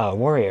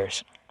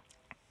 Warriors.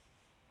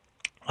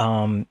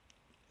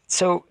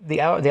 So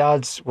the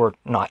odds were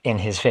not in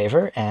his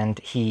favor, and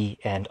he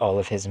and all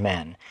of his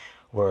men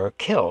were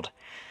killed.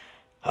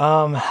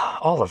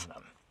 All of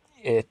them.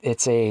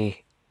 It's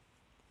a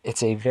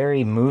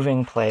very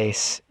moving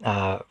place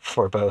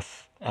for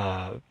both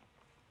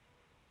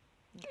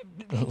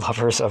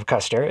lovers of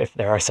Custer, if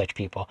there are such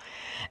people,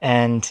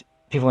 and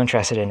people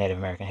interested in Native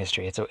American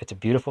history. It's a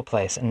beautiful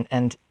place,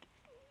 and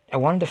I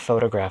wanted to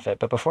photograph it,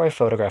 but before I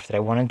photographed it, I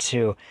wanted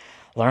to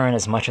learn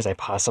as much as I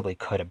possibly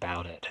could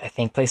about it. I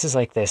think places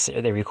like this,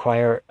 they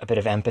require a bit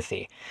of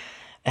empathy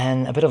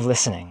and a bit of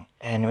listening,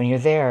 and when you're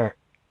there,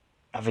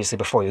 obviously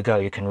before you go,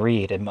 you can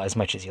read as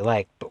much as you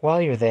like, but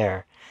while you're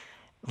there,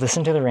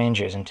 listen to the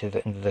rangers and to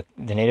the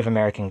Native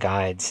American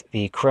guides.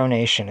 The Crow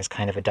Nation has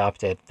kind of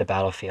adopted the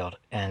battlefield,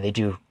 and they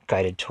do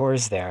guided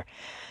tours there.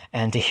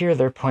 And to hear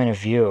their point of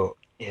view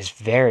is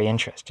very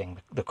interesting.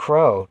 The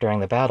Crow, during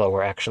the battle,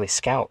 were actually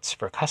scouts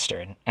for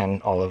Custer,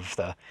 and all of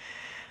the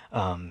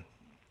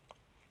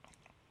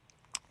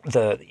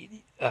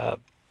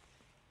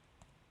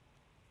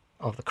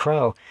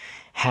Crow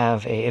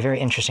have a very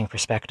interesting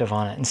perspective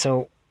on it. And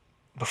so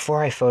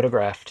before I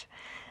photographed,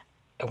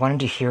 I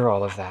wanted to hear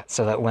all of that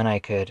so that when I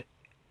get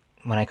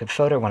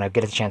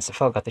the chance to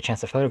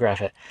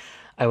photograph it,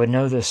 I would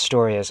know the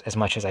story as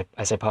much as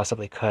I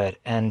possibly could.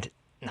 And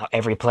now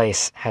every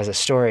place has a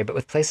story, but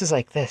with places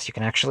like this, you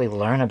can actually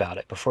learn about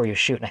it before you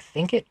shoot. And I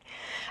think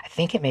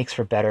it makes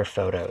for better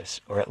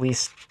photos, or at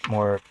least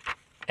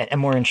a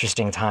more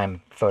interesting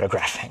time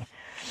photographing.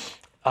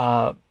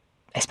 I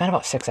spent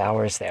about 6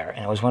 hours there,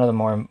 and it was one of the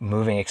more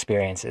moving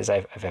experiences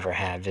I've ever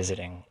had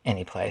visiting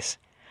any place.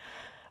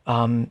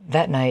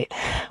 That night,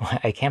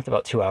 I camped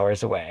about 2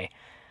 hours away.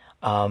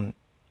 And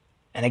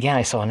again,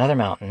 I saw another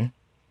mountain,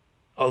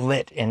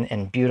 lit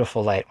in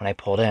beautiful light when I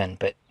pulled in.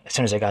 But as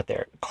soon as I got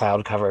there,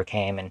 cloud cover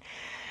came and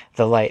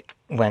the light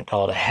went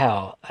all to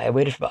hell. I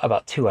waited for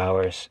about 2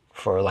 hours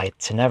for light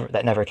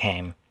that never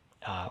came,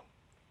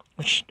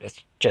 which is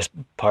just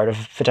part of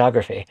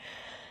photography.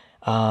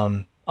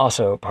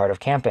 Also, part of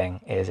camping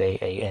is a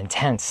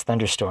intense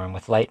thunderstorm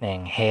with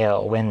lightning,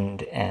 hail,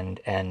 wind, and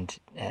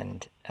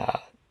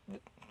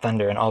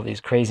thunder and all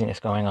these craziness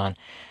going on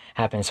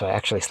happened, so I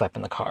actually slept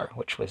in the car,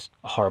 which was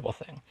a horrible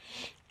thing.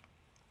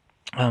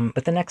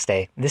 But the next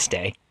day, this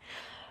day,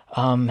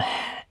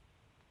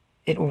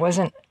 it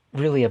wasn't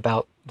really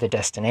about the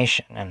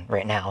destination. And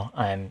right now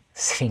I'm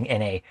sitting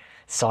in a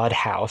sod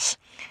house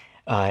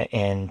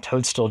in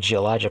Toadstool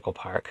Geological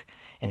Park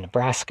in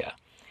Nebraska.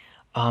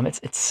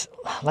 It's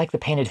like the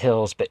Painted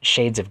Hills, but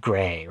shades of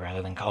gray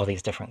rather than all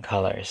these different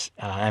colors.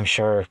 I'm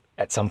sure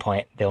at some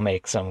point they'll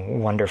make some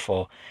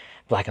wonderful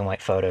black and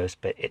white photos,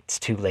 but it's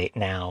too late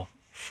now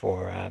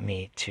for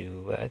me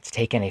to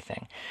take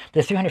anything.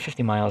 The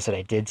 350 miles that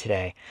I did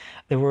today,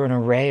 there were an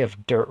array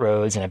of dirt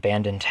roads and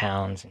abandoned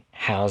towns and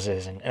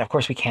houses, and of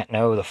course we can't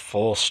know the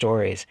full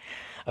stories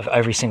of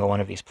every single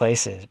one of these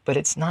places, but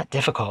it's not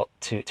difficult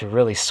to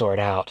really sort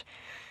out.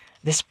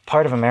 This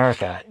part of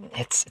America,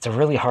 it's a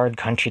really hard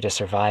country to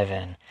survive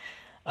in.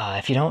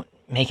 If you don't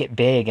make it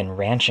big in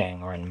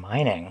ranching or in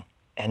mining,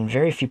 and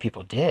very few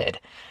people did,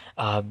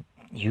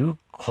 you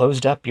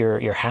closed up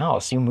your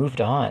house, you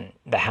moved on.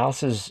 The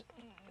houses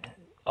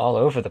all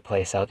over the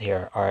place out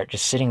here are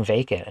just sitting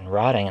vacant and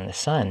rotting in the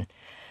sun.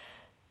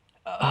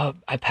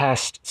 I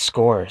passed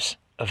scores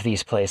of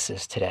these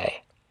places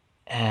today,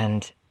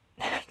 and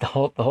the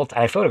whole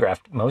I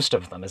photographed most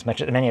of them, as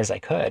many as I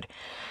could.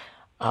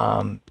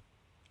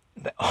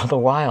 All the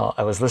while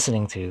I was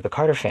listening to the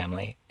Carter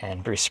Family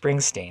and Bruce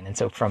Springsteen, and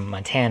so from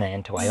Montana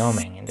into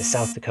Wyoming into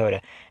South Dakota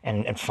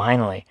and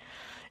finally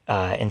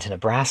into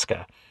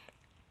Nebraska.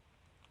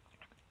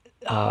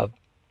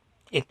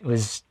 It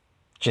was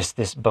just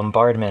this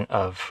bombardment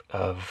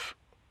of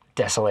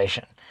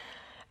desolation.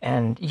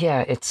 And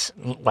yeah, it's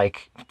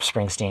like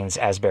Springsteen's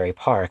Asbury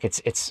Park.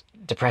 It's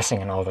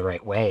depressing in all the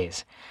right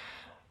ways,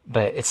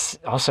 but it's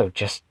also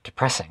just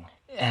depressing.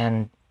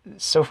 And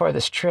so far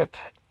this trip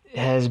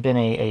has been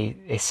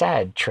a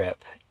sad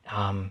trip,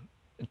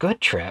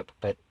 good trip,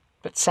 but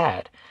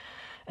sad.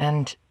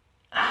 And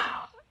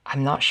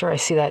I'm not sure I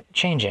see that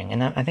changing,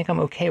 and I think I'm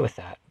okay with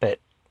that. But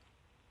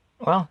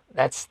well,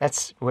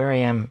 that's where I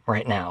am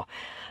right now.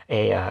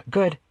 A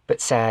good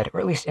but sad, or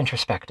at least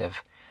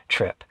introspective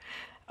trip.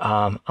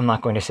 I'm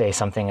not going to say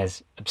something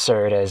as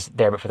absurd as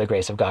 "there but for the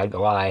grace of God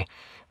go I,"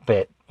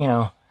 but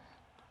I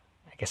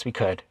guess we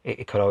could.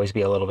 It could always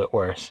be a little bit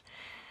worse.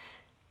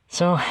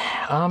 So,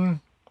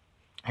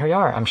 here we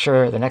are. I'm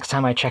sure the next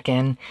time I check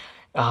in,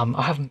 I'll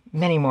have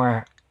many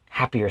more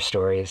happier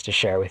stories to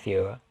share with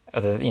you,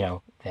 other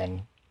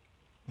than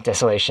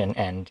desolation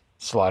and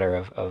slaughter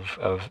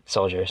of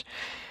soldiers.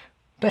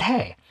 But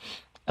hey.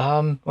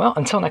 Well,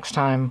 until next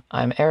time,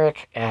 I'm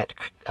Eric at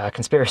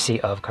Conspiracy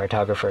of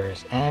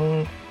Cartographers,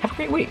 and have a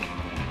great week.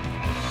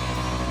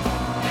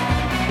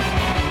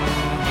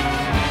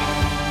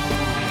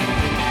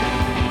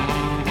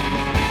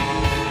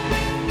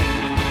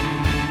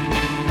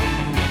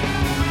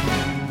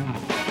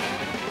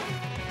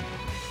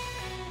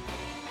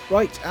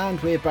 Right, and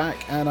we're back,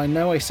 and I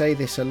know I say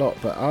this a lot,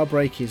 but our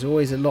break is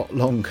always a lot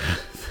longer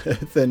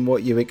than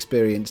what you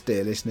experienced,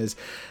 dear listeners.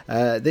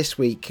 This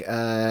week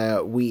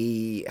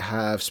we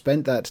have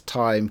spent that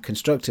time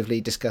constructively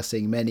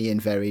discussing many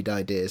and varied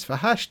ideas for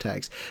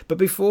hashtags. But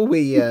before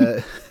we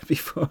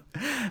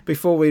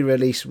before we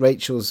release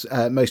Rachel's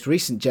most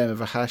recent gem of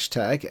a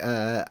hashtag,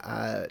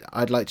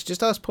 I'd like to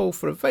just ask Paul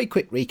for a very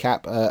quick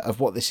recap of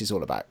what this is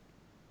all about.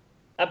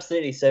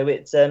 Absolutely. So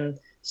it's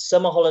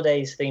summer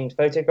holidays themed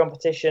photo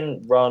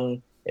competition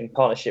run in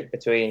partnership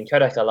between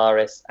Kodak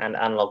Alaris and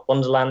Analog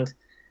Wonderland.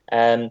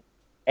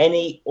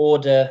 Any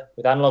order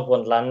with Analog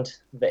Wonderland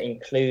that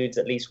includes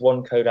at least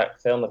one Kodak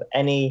film of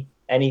any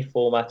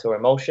format or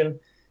emulsion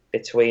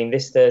between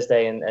this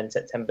Thursday and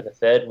September the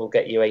 3rd will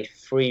get you a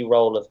free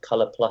roll of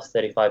Colour Plus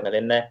 35mm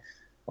in there.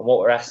 And what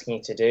we're asking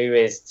you to do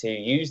is to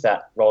use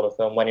that roll of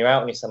film when you're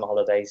out on your summer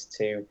holidays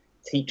to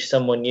teach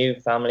someone new,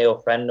 family or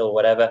friend or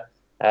whatever,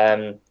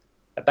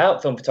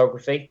 about film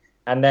photography.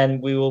 And then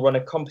we will run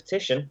a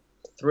competition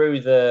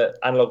through the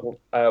Analog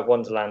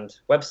Wonderland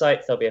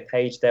website. There'll be a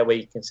page there where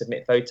you can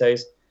submit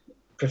photos.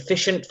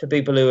 Proficient for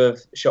people who have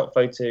shot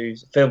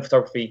photos, film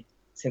photography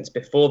since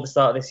before the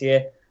start of this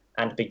year,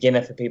 and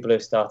beginner for people who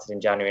have started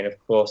in January. And of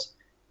course,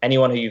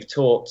 anyone who you've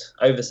taught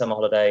over the summer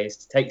holidays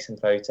to take some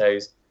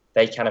photos,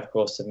 they can of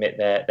course submit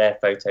their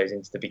photos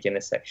into the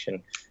beginner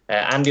section.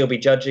 Andy will be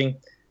judging,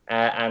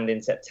 and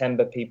in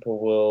September people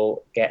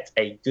will get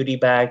a goodie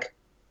bag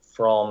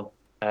of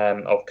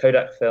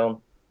Kodak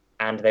film,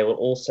 and they will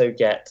also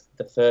get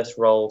the first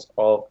rolls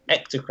of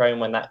Ektachrome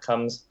when that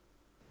comes,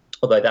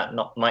 although that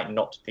might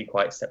not be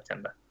quite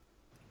September.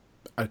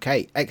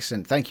 Okay,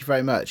 excellent. Thank you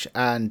very much.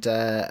 And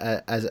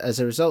as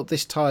a result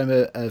this time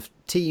of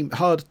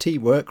hard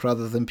teamwork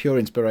rather than pure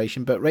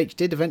inspiration, but Rach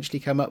did eventually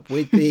come up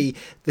with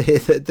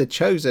the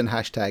chosen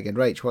hashtag. And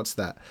Rach, what's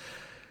that?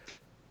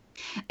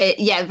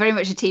 Yeah, very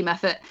much a team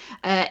effort.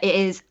 It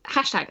is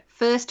hashtag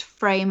first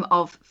frame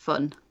of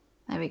fun.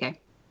 There we go.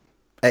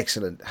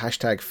 Excellent.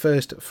 Hashtag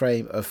first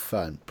frame of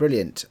fun.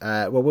 Brilliant.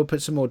 Well, we'll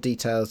put some more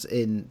details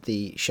in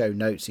the show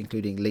notes,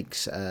 including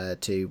links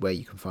to where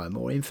you can find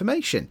more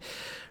information.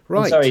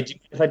 Right. I'm sorry,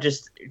 if I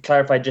just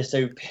clarify, just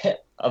so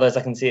others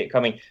I can see it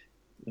coming.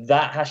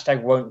 That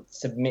hashtag won't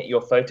submit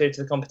your photo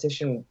to the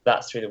competition.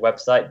 That's through the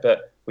website.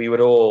 But we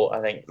would all,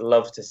 I think,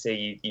 love to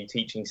see you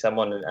teaching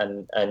someone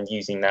and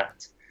using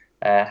that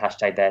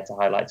hashtag there to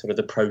highlight sort of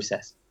the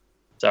process.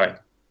 Sorry.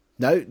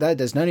 No,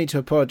 there's no need to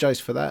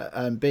apologise for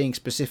that. Being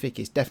specific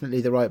is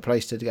definitely the right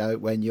place to go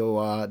when you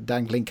are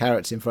dangling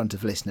carrots in front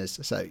of listeners.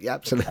 So, yeah,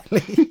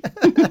 absolutely.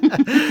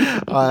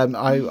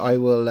 I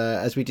will,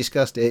 as we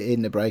discussed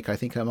in the break, I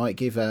think I might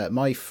give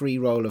my free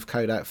roll of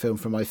Kodak film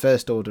from my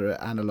first order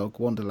at Analog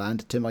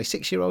Wonderland to my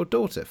 6-year-old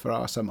daughter for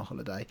our summer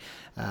holiday,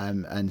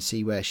 and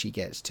see where she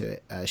gets to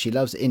it. She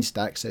loves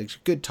Instax, so it's a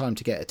good time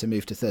to get her to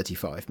move to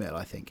 35mm,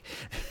 I think.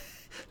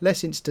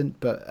 Less instant,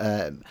 but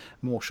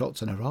more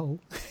shots on a roll.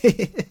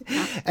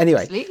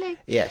 Anyway, absolutely.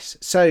 Yes.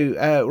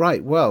 So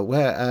right, well,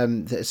 we're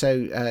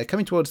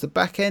coming towards the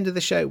back end of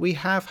the show. We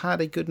have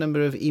had a good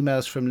number of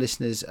emails from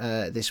listeners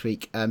this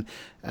week.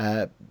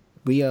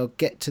 We'll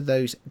get to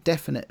those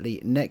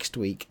definitely next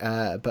week.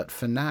 But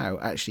for now,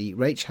 actually,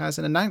 Rach has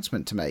an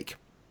announcement to make.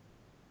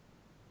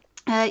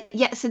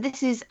 So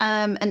this is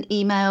an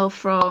email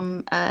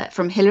from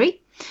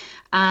Hillary.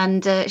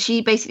 And she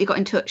basically got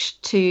in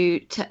touch to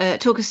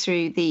talk us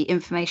through the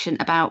information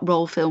about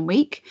Roll Film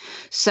Week.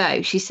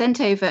 So she sent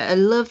over a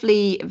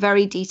lovely,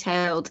 very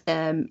detailed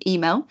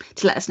email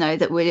to let us know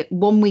that we're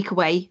 1 week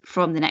away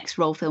from the next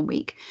Roll Film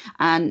Week.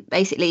 And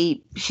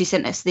basically, she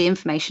sent us the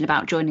information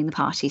about joining the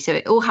party. So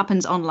it all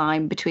happens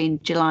online between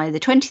July the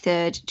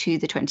 23rd to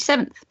the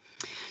 27th.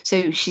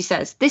 So she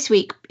says, this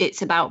week,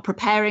 it's about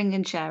preparing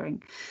and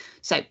sharing.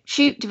 So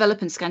shoot,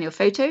 develop and scan your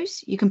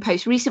photos. You can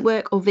post recent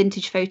work or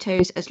vintage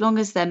photos as long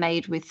as they're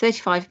made with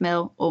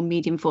 35mm or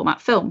medium format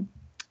film.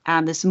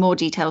 And there's some more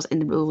details in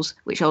the rules,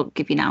 which I'll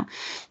give you now.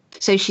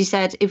 So she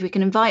said, if we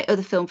can invite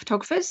other film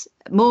photographers,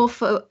 more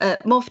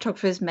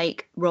photographers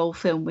make Roll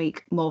Film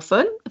Week more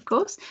fun, of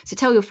course. So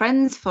tell your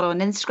friends, follow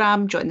on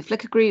Instagram, join the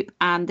Flickr group,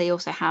 and they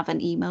also have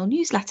an email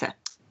newsletter.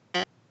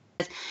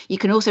 You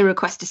can also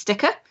request a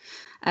sticker.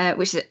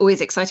 Which is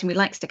always exciting. We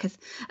like stickers.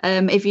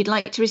 If you'd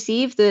like to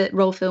receive the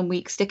Roll Film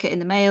Week sticker in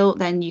the mail,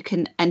 then you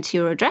can enter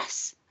your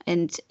address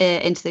into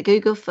the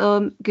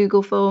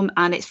Google form,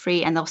 and it's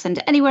free, and they'll send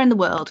it anywhere in the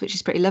world, which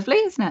is pretty lovely,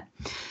 isn't it?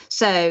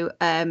 So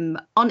on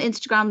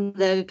Instagram,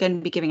 they're going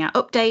to be giving out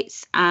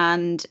updates,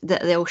 and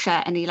they'll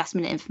share any last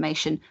minute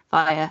information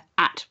via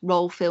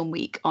 @Roll Film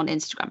Week on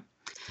Instagram.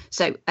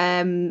 So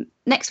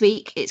next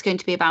week, it's going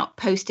to be about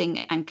posting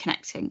and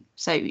connecting.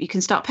 So you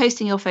can start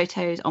posting your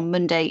photos on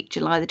Monday,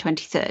 July the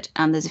 23rd.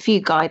 And there's a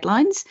few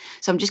guidelines.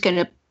 So I'm just going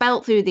to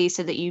belt through these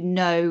so that you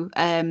know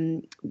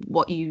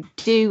what you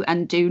do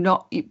and do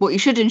not, what you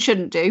should and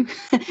shouldn't do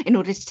in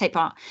order to take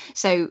part.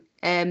 So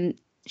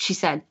she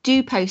said,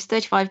 do post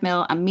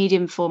 35mm and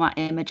medium format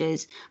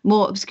images.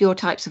 More obscure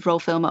types of roll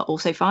film are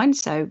also fine.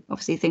 So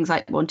obviously things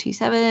like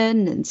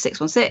 127 and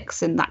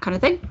 616 and that kind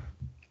of thing.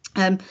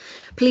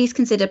 Please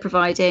consider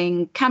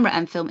providing camera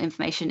and film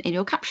information in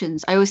your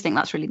captions. I always think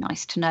that's really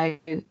nice to know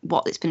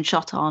what it's been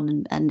shot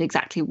on and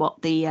exactly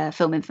what the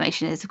film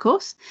information is, of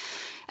course.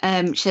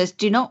 She says,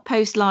 do not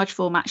post large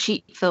format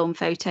sheet film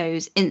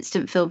photos,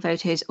 instant film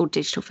photos or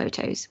digital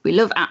photos. We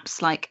love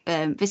apps like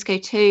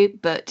Visco 2,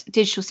 but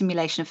digital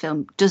simulation of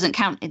film doesn't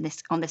count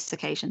on this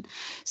occasion.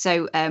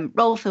 So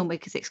Roll Film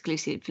Week is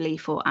exclusively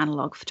for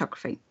analog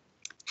photography.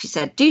 She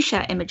said, do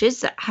share images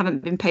that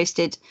haven't been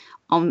posted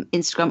on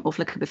Instagram or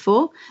Flickr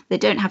before. They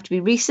don't have to be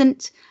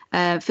recent.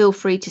 Feel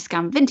free to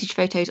scan vintage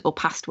photos or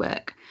past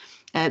work.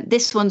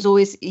 This one's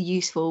always a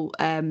useful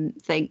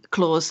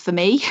clause for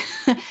me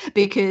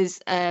because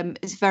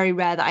it's very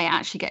rare that I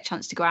actually get a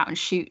chance to go out and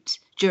shoot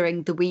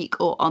during the week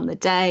or on the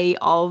day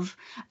of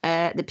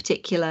the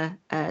particular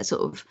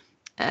sort of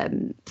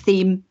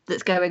theme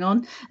that's going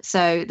on.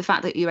 So the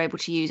fact that you're able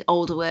to use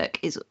older work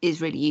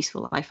is really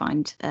useful, I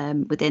find,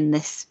 within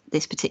this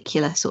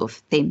particular sort of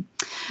theme.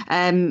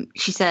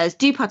 She says,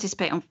 do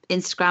participate on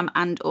Instagram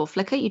and or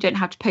Flickr. You don't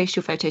have to post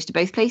your photos to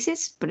both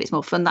places, but it's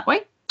more fun that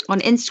way. On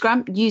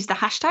Instagram, use the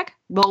hashtag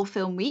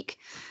 #RollFilmWeek.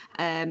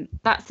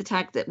 That's the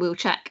tag that we'll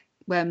check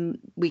when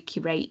we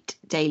curate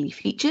daily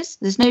features.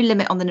 There's no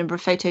limit on the number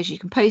of photos you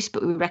can post,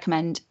 but we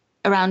recommend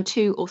around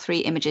 2 or 3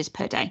 images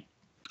per day.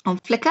 On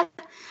Flickr,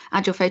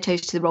 add your photos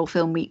to the Roll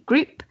Film Week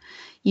group.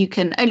 You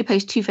can only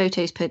post 2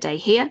 photos per day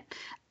here.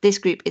 This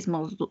group is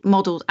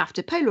modelled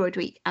after Polaroid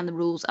Week and the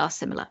rules are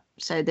similar.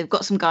 So they've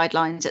got some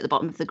guidelines at the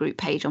bottom of the group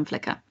page on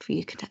Flickr for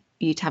you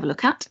to have a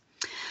look at.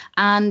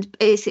 And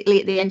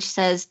basically at the end she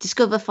says,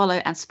 discover,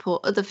 follow and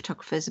support other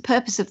photographers. The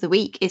purpose of the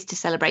week is to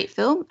celebrate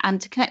film and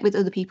to connect with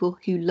other people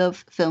who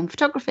love film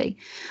photography.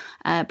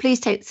 Please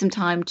take some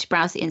time to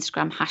browse the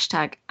Instagram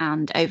hashtag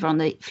and over on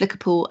the Flickr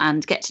pool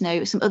and get to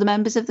know some other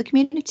members of the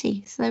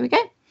community. So there we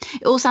go.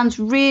 It all sounds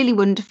really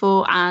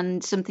wonderful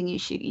and something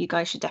you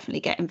guys should definitely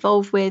get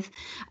involved with.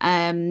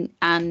 As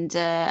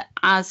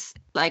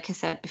like I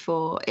said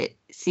before, it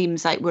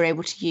seems like we're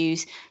able to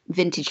use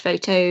vintage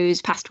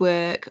photos, past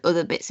work,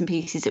 other bits and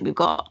pieces that we've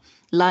got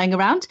lying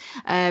around.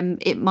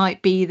 It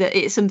might be that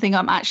it's something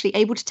I'm actually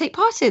able to take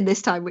part in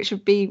this time, which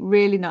would be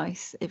really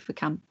nice if we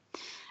can.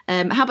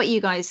 How about you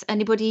guys?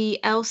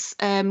 Anybody else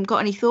got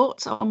any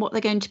thoughts on what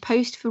they're going to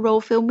post for Roll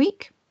Film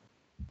Week?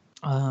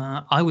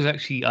 I was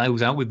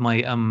out with my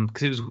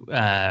because it was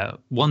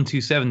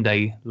 127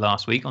 day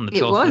last week on the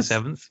 12th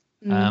and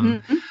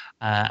 7th.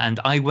 And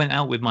I went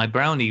out with my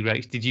brownie.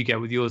 Rach, did you get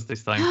with yours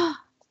this time?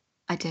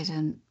 I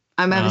didn't.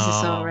 I'm ever so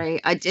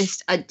sorry. I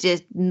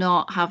did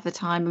not have the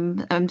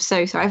time. I'm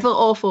so sorry. I feel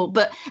awful.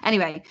 But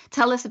anyway,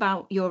 tell us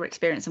about your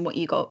experience and what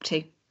you got up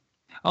to.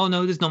 Oh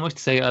no, there's not much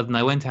to say other than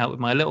I went out with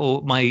my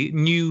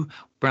new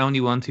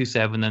Brownie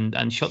 127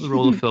 and shot the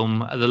roll of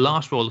film, the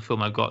last roll of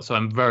film I've got. So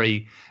I'm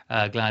very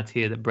glad to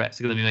hear that Brett's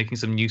going to be making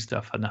some new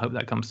stuff, and I hope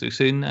that comes through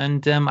soon.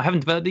 And I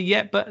haven't developed it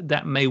yet, but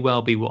that may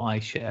well be what I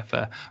share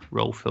for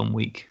Roll Film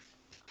Week.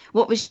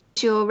 What was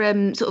your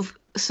sort of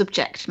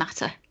subject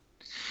matter?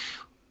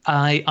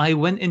 I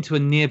went into a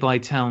nearby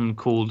town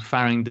called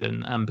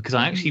Farringdon because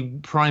I actually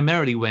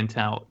primarily went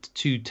out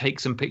to take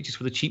some pictures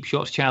for the Cheap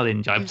Shots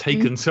Challenge. I've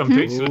taken some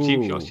pictures for the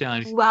Cheap Shots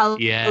Challenge. Well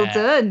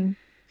done.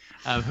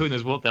 Who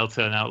knows what they'll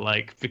turn out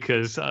like,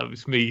 because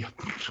it's me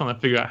trying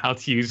to figure out how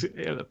to use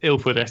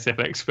Ilford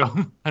SFX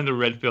film and a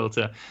red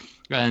filter.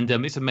 And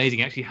it's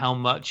amazing actually how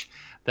much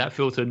that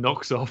filter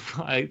knocks off.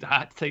 I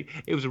had to take,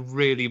 it was a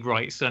really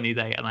bright sunny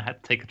day and I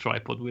had to take a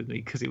tripod with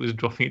me because it was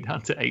dropping it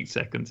down to 8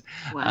 seconds.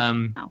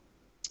 Wow.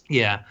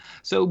 Yeah,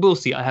 so we'll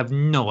see. I have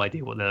no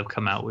idea what they'll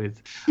come out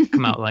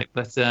like,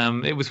 but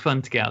it was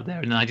fun to get out there,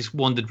 and I just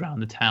wandered around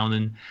the town.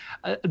 And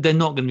they're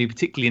not going to be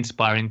particularly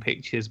inspiring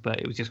pictures, but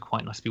it was just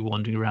quite nice to be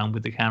wandering around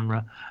with the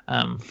camera,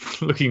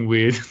 looking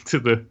weird to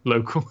the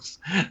locals,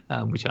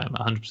 which I'm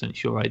 100%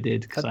 sure I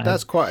did.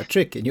 That's quite a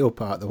trick in your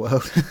part of the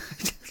world.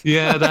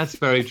 Yeah, that's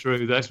very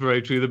true. That's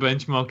very true. The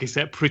benchmark is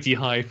set pretty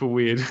high for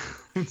weird.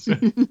 So,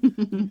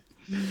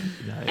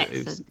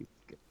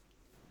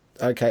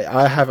 Okay,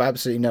 I have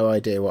absolutely no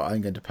idea what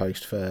I'm going to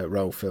post for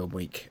Roll Film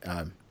Week.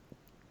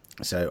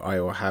 So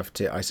I will have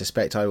to. I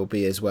suspect I will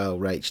be as well,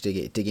 Rach,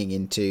 digging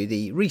into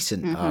the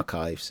recent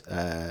archives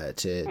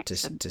to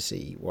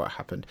see what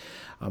happened.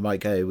 I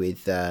might go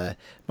with a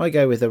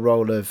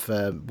roll of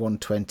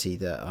 120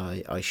 that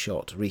I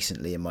shot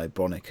recently in my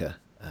Bronica,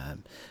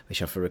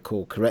 which, if I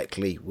recall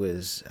correctly,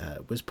 was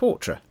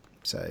Portrait.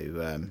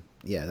 So.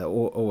 Yeah,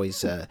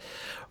 always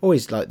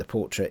like the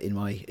Portrait in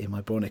my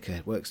Bronica.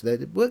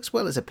 It works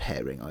well as a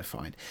pairing, I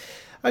find.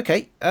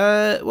 Okay,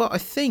 well, I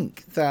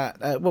think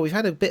that we've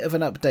had a bit of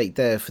an update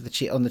there for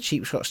on the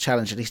Cheap Shots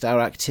Challenge, at least our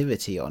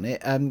activity on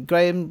it.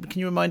 Graham, can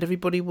you remind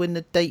everybody when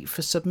the date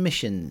for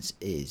submissions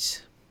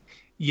is?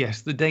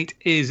 Yes, the date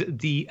is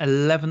the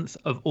 11th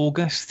of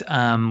August,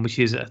 which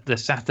is the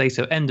Saturday,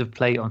 so end of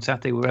play on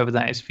Saturday, wherever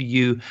that is for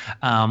you.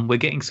 We're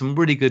getting some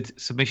really good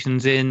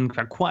submissions in,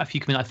 quite a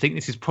few coming. I think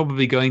this is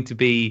probably going to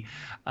be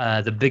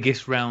the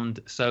biggest round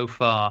so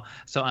far,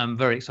 so I'm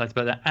very excited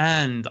about that.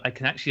 And I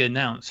can actually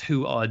announce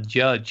who our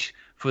judge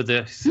for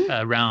this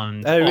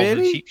round of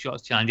the Cheap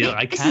Shots Challenge. Yeah,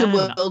 I can. This is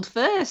a world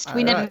first.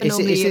 We never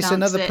normally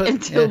announce it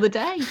until the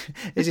day.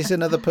 Is this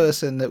another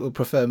person that will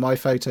prefer my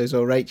photos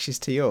or Rachel's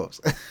to yours?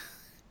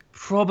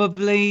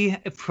 Probably.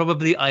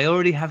 I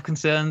already have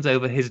concerns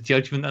over his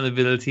judgment and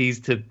abilities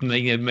to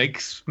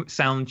make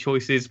sound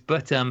choices.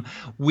 But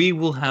we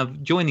will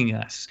have joining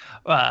us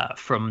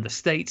from the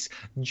States,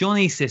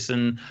 Johnny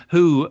Sisson,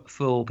 who,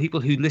 for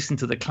people who listen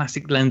to the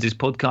Classic Lenses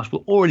podcast,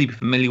 will already be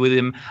familiar with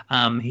him.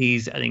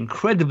 He's an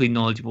incredibly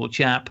knowledgeable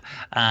chap.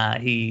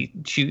 He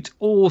shoots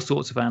all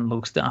sorts of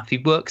analog stuff. He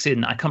works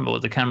in, I can't remember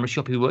what the camera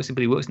shop he works in,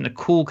 but he works in a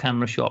cool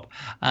camera shop.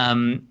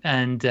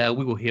 And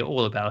we will hear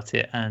all about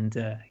it. And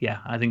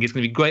I think it's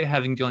going to be great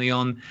having Johnny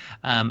on,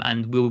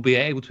 and we'll be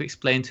able to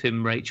explain to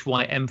him, Rach,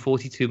 why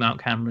M42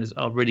 mount cameras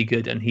are really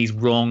good, and he's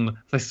wrong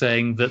for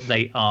saying that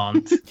they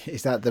aren't.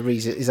 Is that the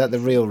reason? Is that the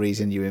real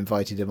reason you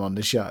invited him on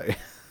the show?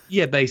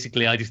 Yeah,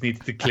 basically, I just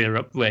needed to clear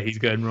up where he's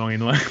going wrong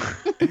in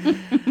life.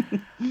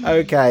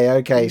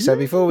 Okay. So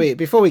before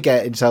we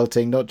get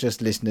insulting, not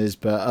just listeners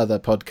but other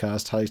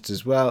podcast hosts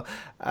as well,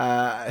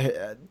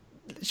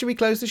 should we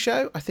close the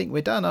show? I think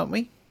we're done, aren't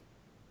we?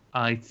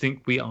 I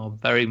think we are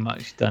very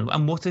much done.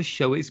 And what a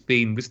show it's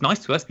been. It's nice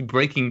to us be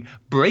breaking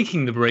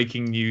the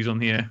breaking news on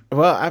here.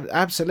 Well,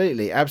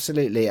 absolutely.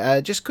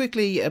 Just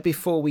quickly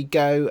before we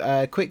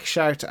go, quick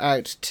shout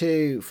out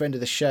to friend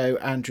of the show,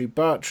 Andrew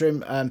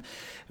Bartram.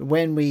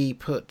 When we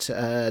put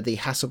the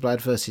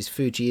Hasselblad versus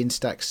Fuji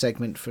Instax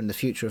segment from the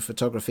Future of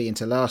Photography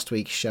into last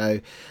week's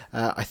show,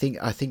 I think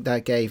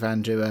that gave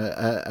Andrew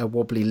a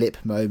wobbly lip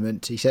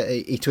moment. He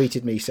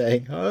tweeted me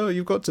saying, "Oh,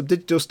 you've got some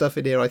digital stuff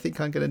in here. I think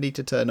I'm going to need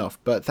to turn off."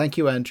 But thank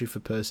you, Andrew, for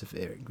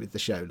persevering with the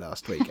show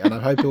last week, and I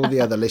hope all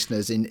the other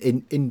listeners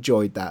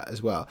enjoyed that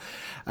as well.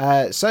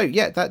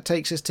 That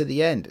takes us to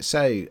the end.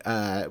 So,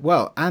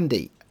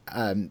 Andy,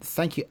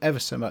 thank you ever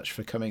so much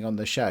for coming on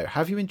the show.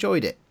 Have you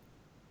enjoyed it?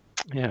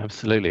 Yeah,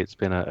 absolutely. It's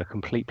been a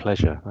complete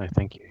pleasure.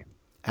 Thank you.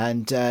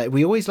 And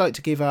we always like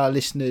to give our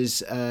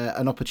listeners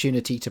an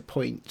opportunity to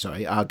point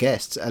our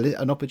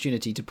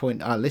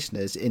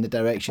listeners in the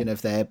direction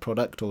of their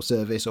product or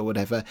service or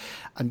whatever.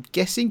 I'm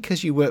guessing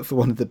because you work for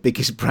one of the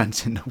biggest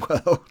brands in the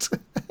world,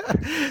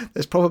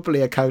 there's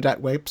probably a Kodak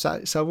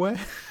website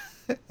somewhere.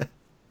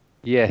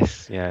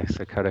 Yes, yeah.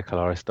 So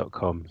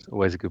codecalaris.com is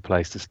always a good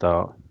place to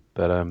start.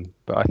 But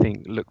I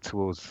think look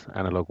towards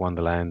Analog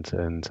Wonderland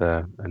and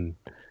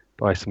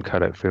buy some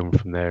codec film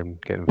from there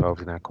and get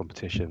involved in our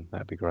competition.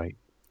 That'd be great.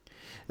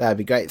 That'd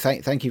be great.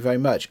 Thank you very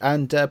much.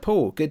 And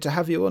Paul, good to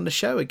have you on the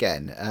show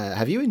again.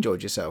 Have you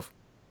enjoyed yourself?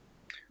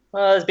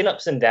 Well, there's been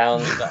ups and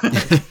downs. But...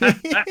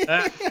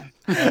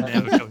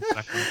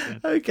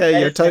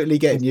 Okay, you're totally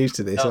getting used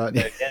to this, aren't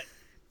you?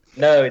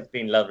 No, it's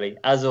been lovely.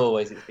 As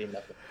always, it's been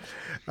lovely.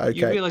 Okay.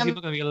 You realise you're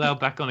not going to be allowed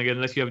back on again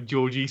unless you have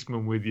George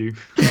Eastman with you.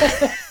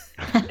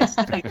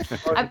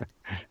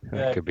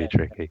 That could be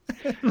tricky.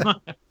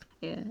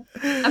 Yeah,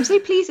 I'm so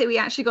pleased that we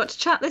actually got to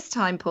chat this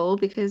time, Paul,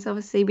 because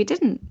obviously we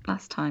didn't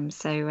last time.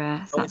 So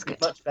that's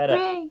good. Much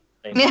better.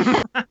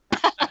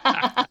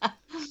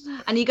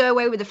 And you go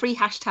away with a free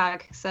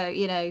hashtag, so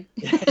you know.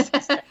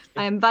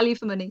 I am value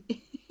for money.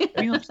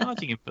 Are you not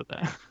charging him for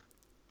that?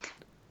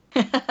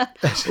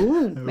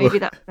 Ooh, maybe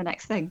that's the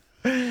next thing.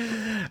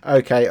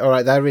 Okay, all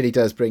right, that really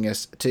does bring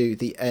us to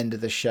the end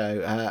of the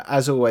show.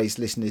 As always,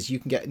 listeners, you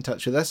can get in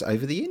touch with us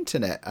over the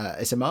internet.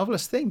 It's a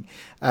marvellous thing.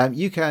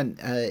 You can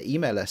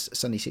email us,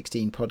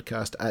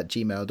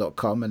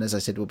 sunny16podcast@gmail.com, and as I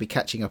said, we'll be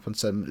catching up on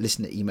some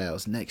listener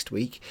emails next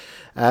week.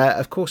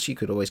 Of course, you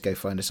could always go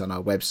find us on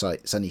our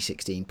website,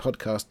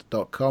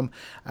 sunny16podcast.com,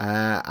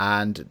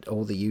 and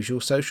all the usual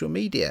social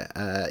media,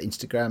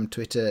 Instagram,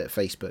 Twitter,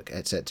 Facebook,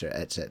 etc,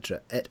 etc,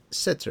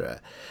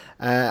 etc.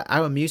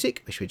 Our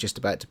music, which we're just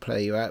about to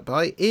play you out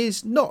by,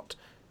 is not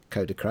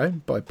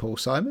Kodachrome by Paul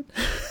Simon,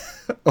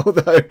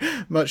 although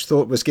much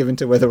thought was given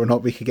to whether or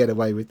not we could get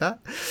away with that.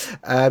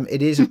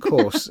 It is, of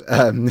course...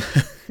 and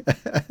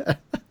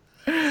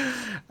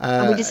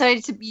we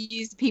decided to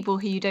use people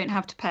who you don't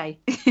have to pay.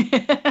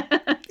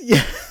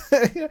 Yeah,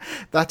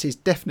 that is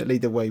definitely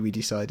the way we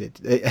decided.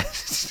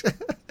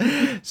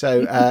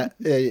 So,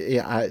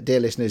 dear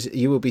listeners,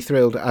 you will be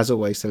thrilled, as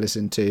always, to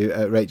listen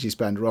to Rachel's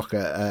band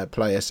Rocker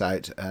play us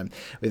out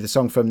with a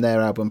song from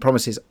their album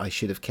Promises I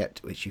Should Have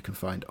Kept, which you can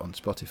find on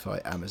Spotify,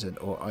 Amazon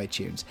or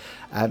iTunes.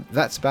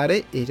 That's about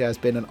it. It has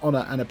been an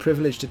honour and a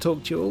privilege to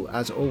talk to you all,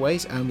 as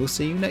always, and we'll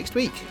see you next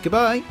week.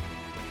 Goodbye.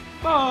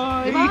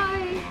 Bye.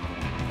 Goodbye.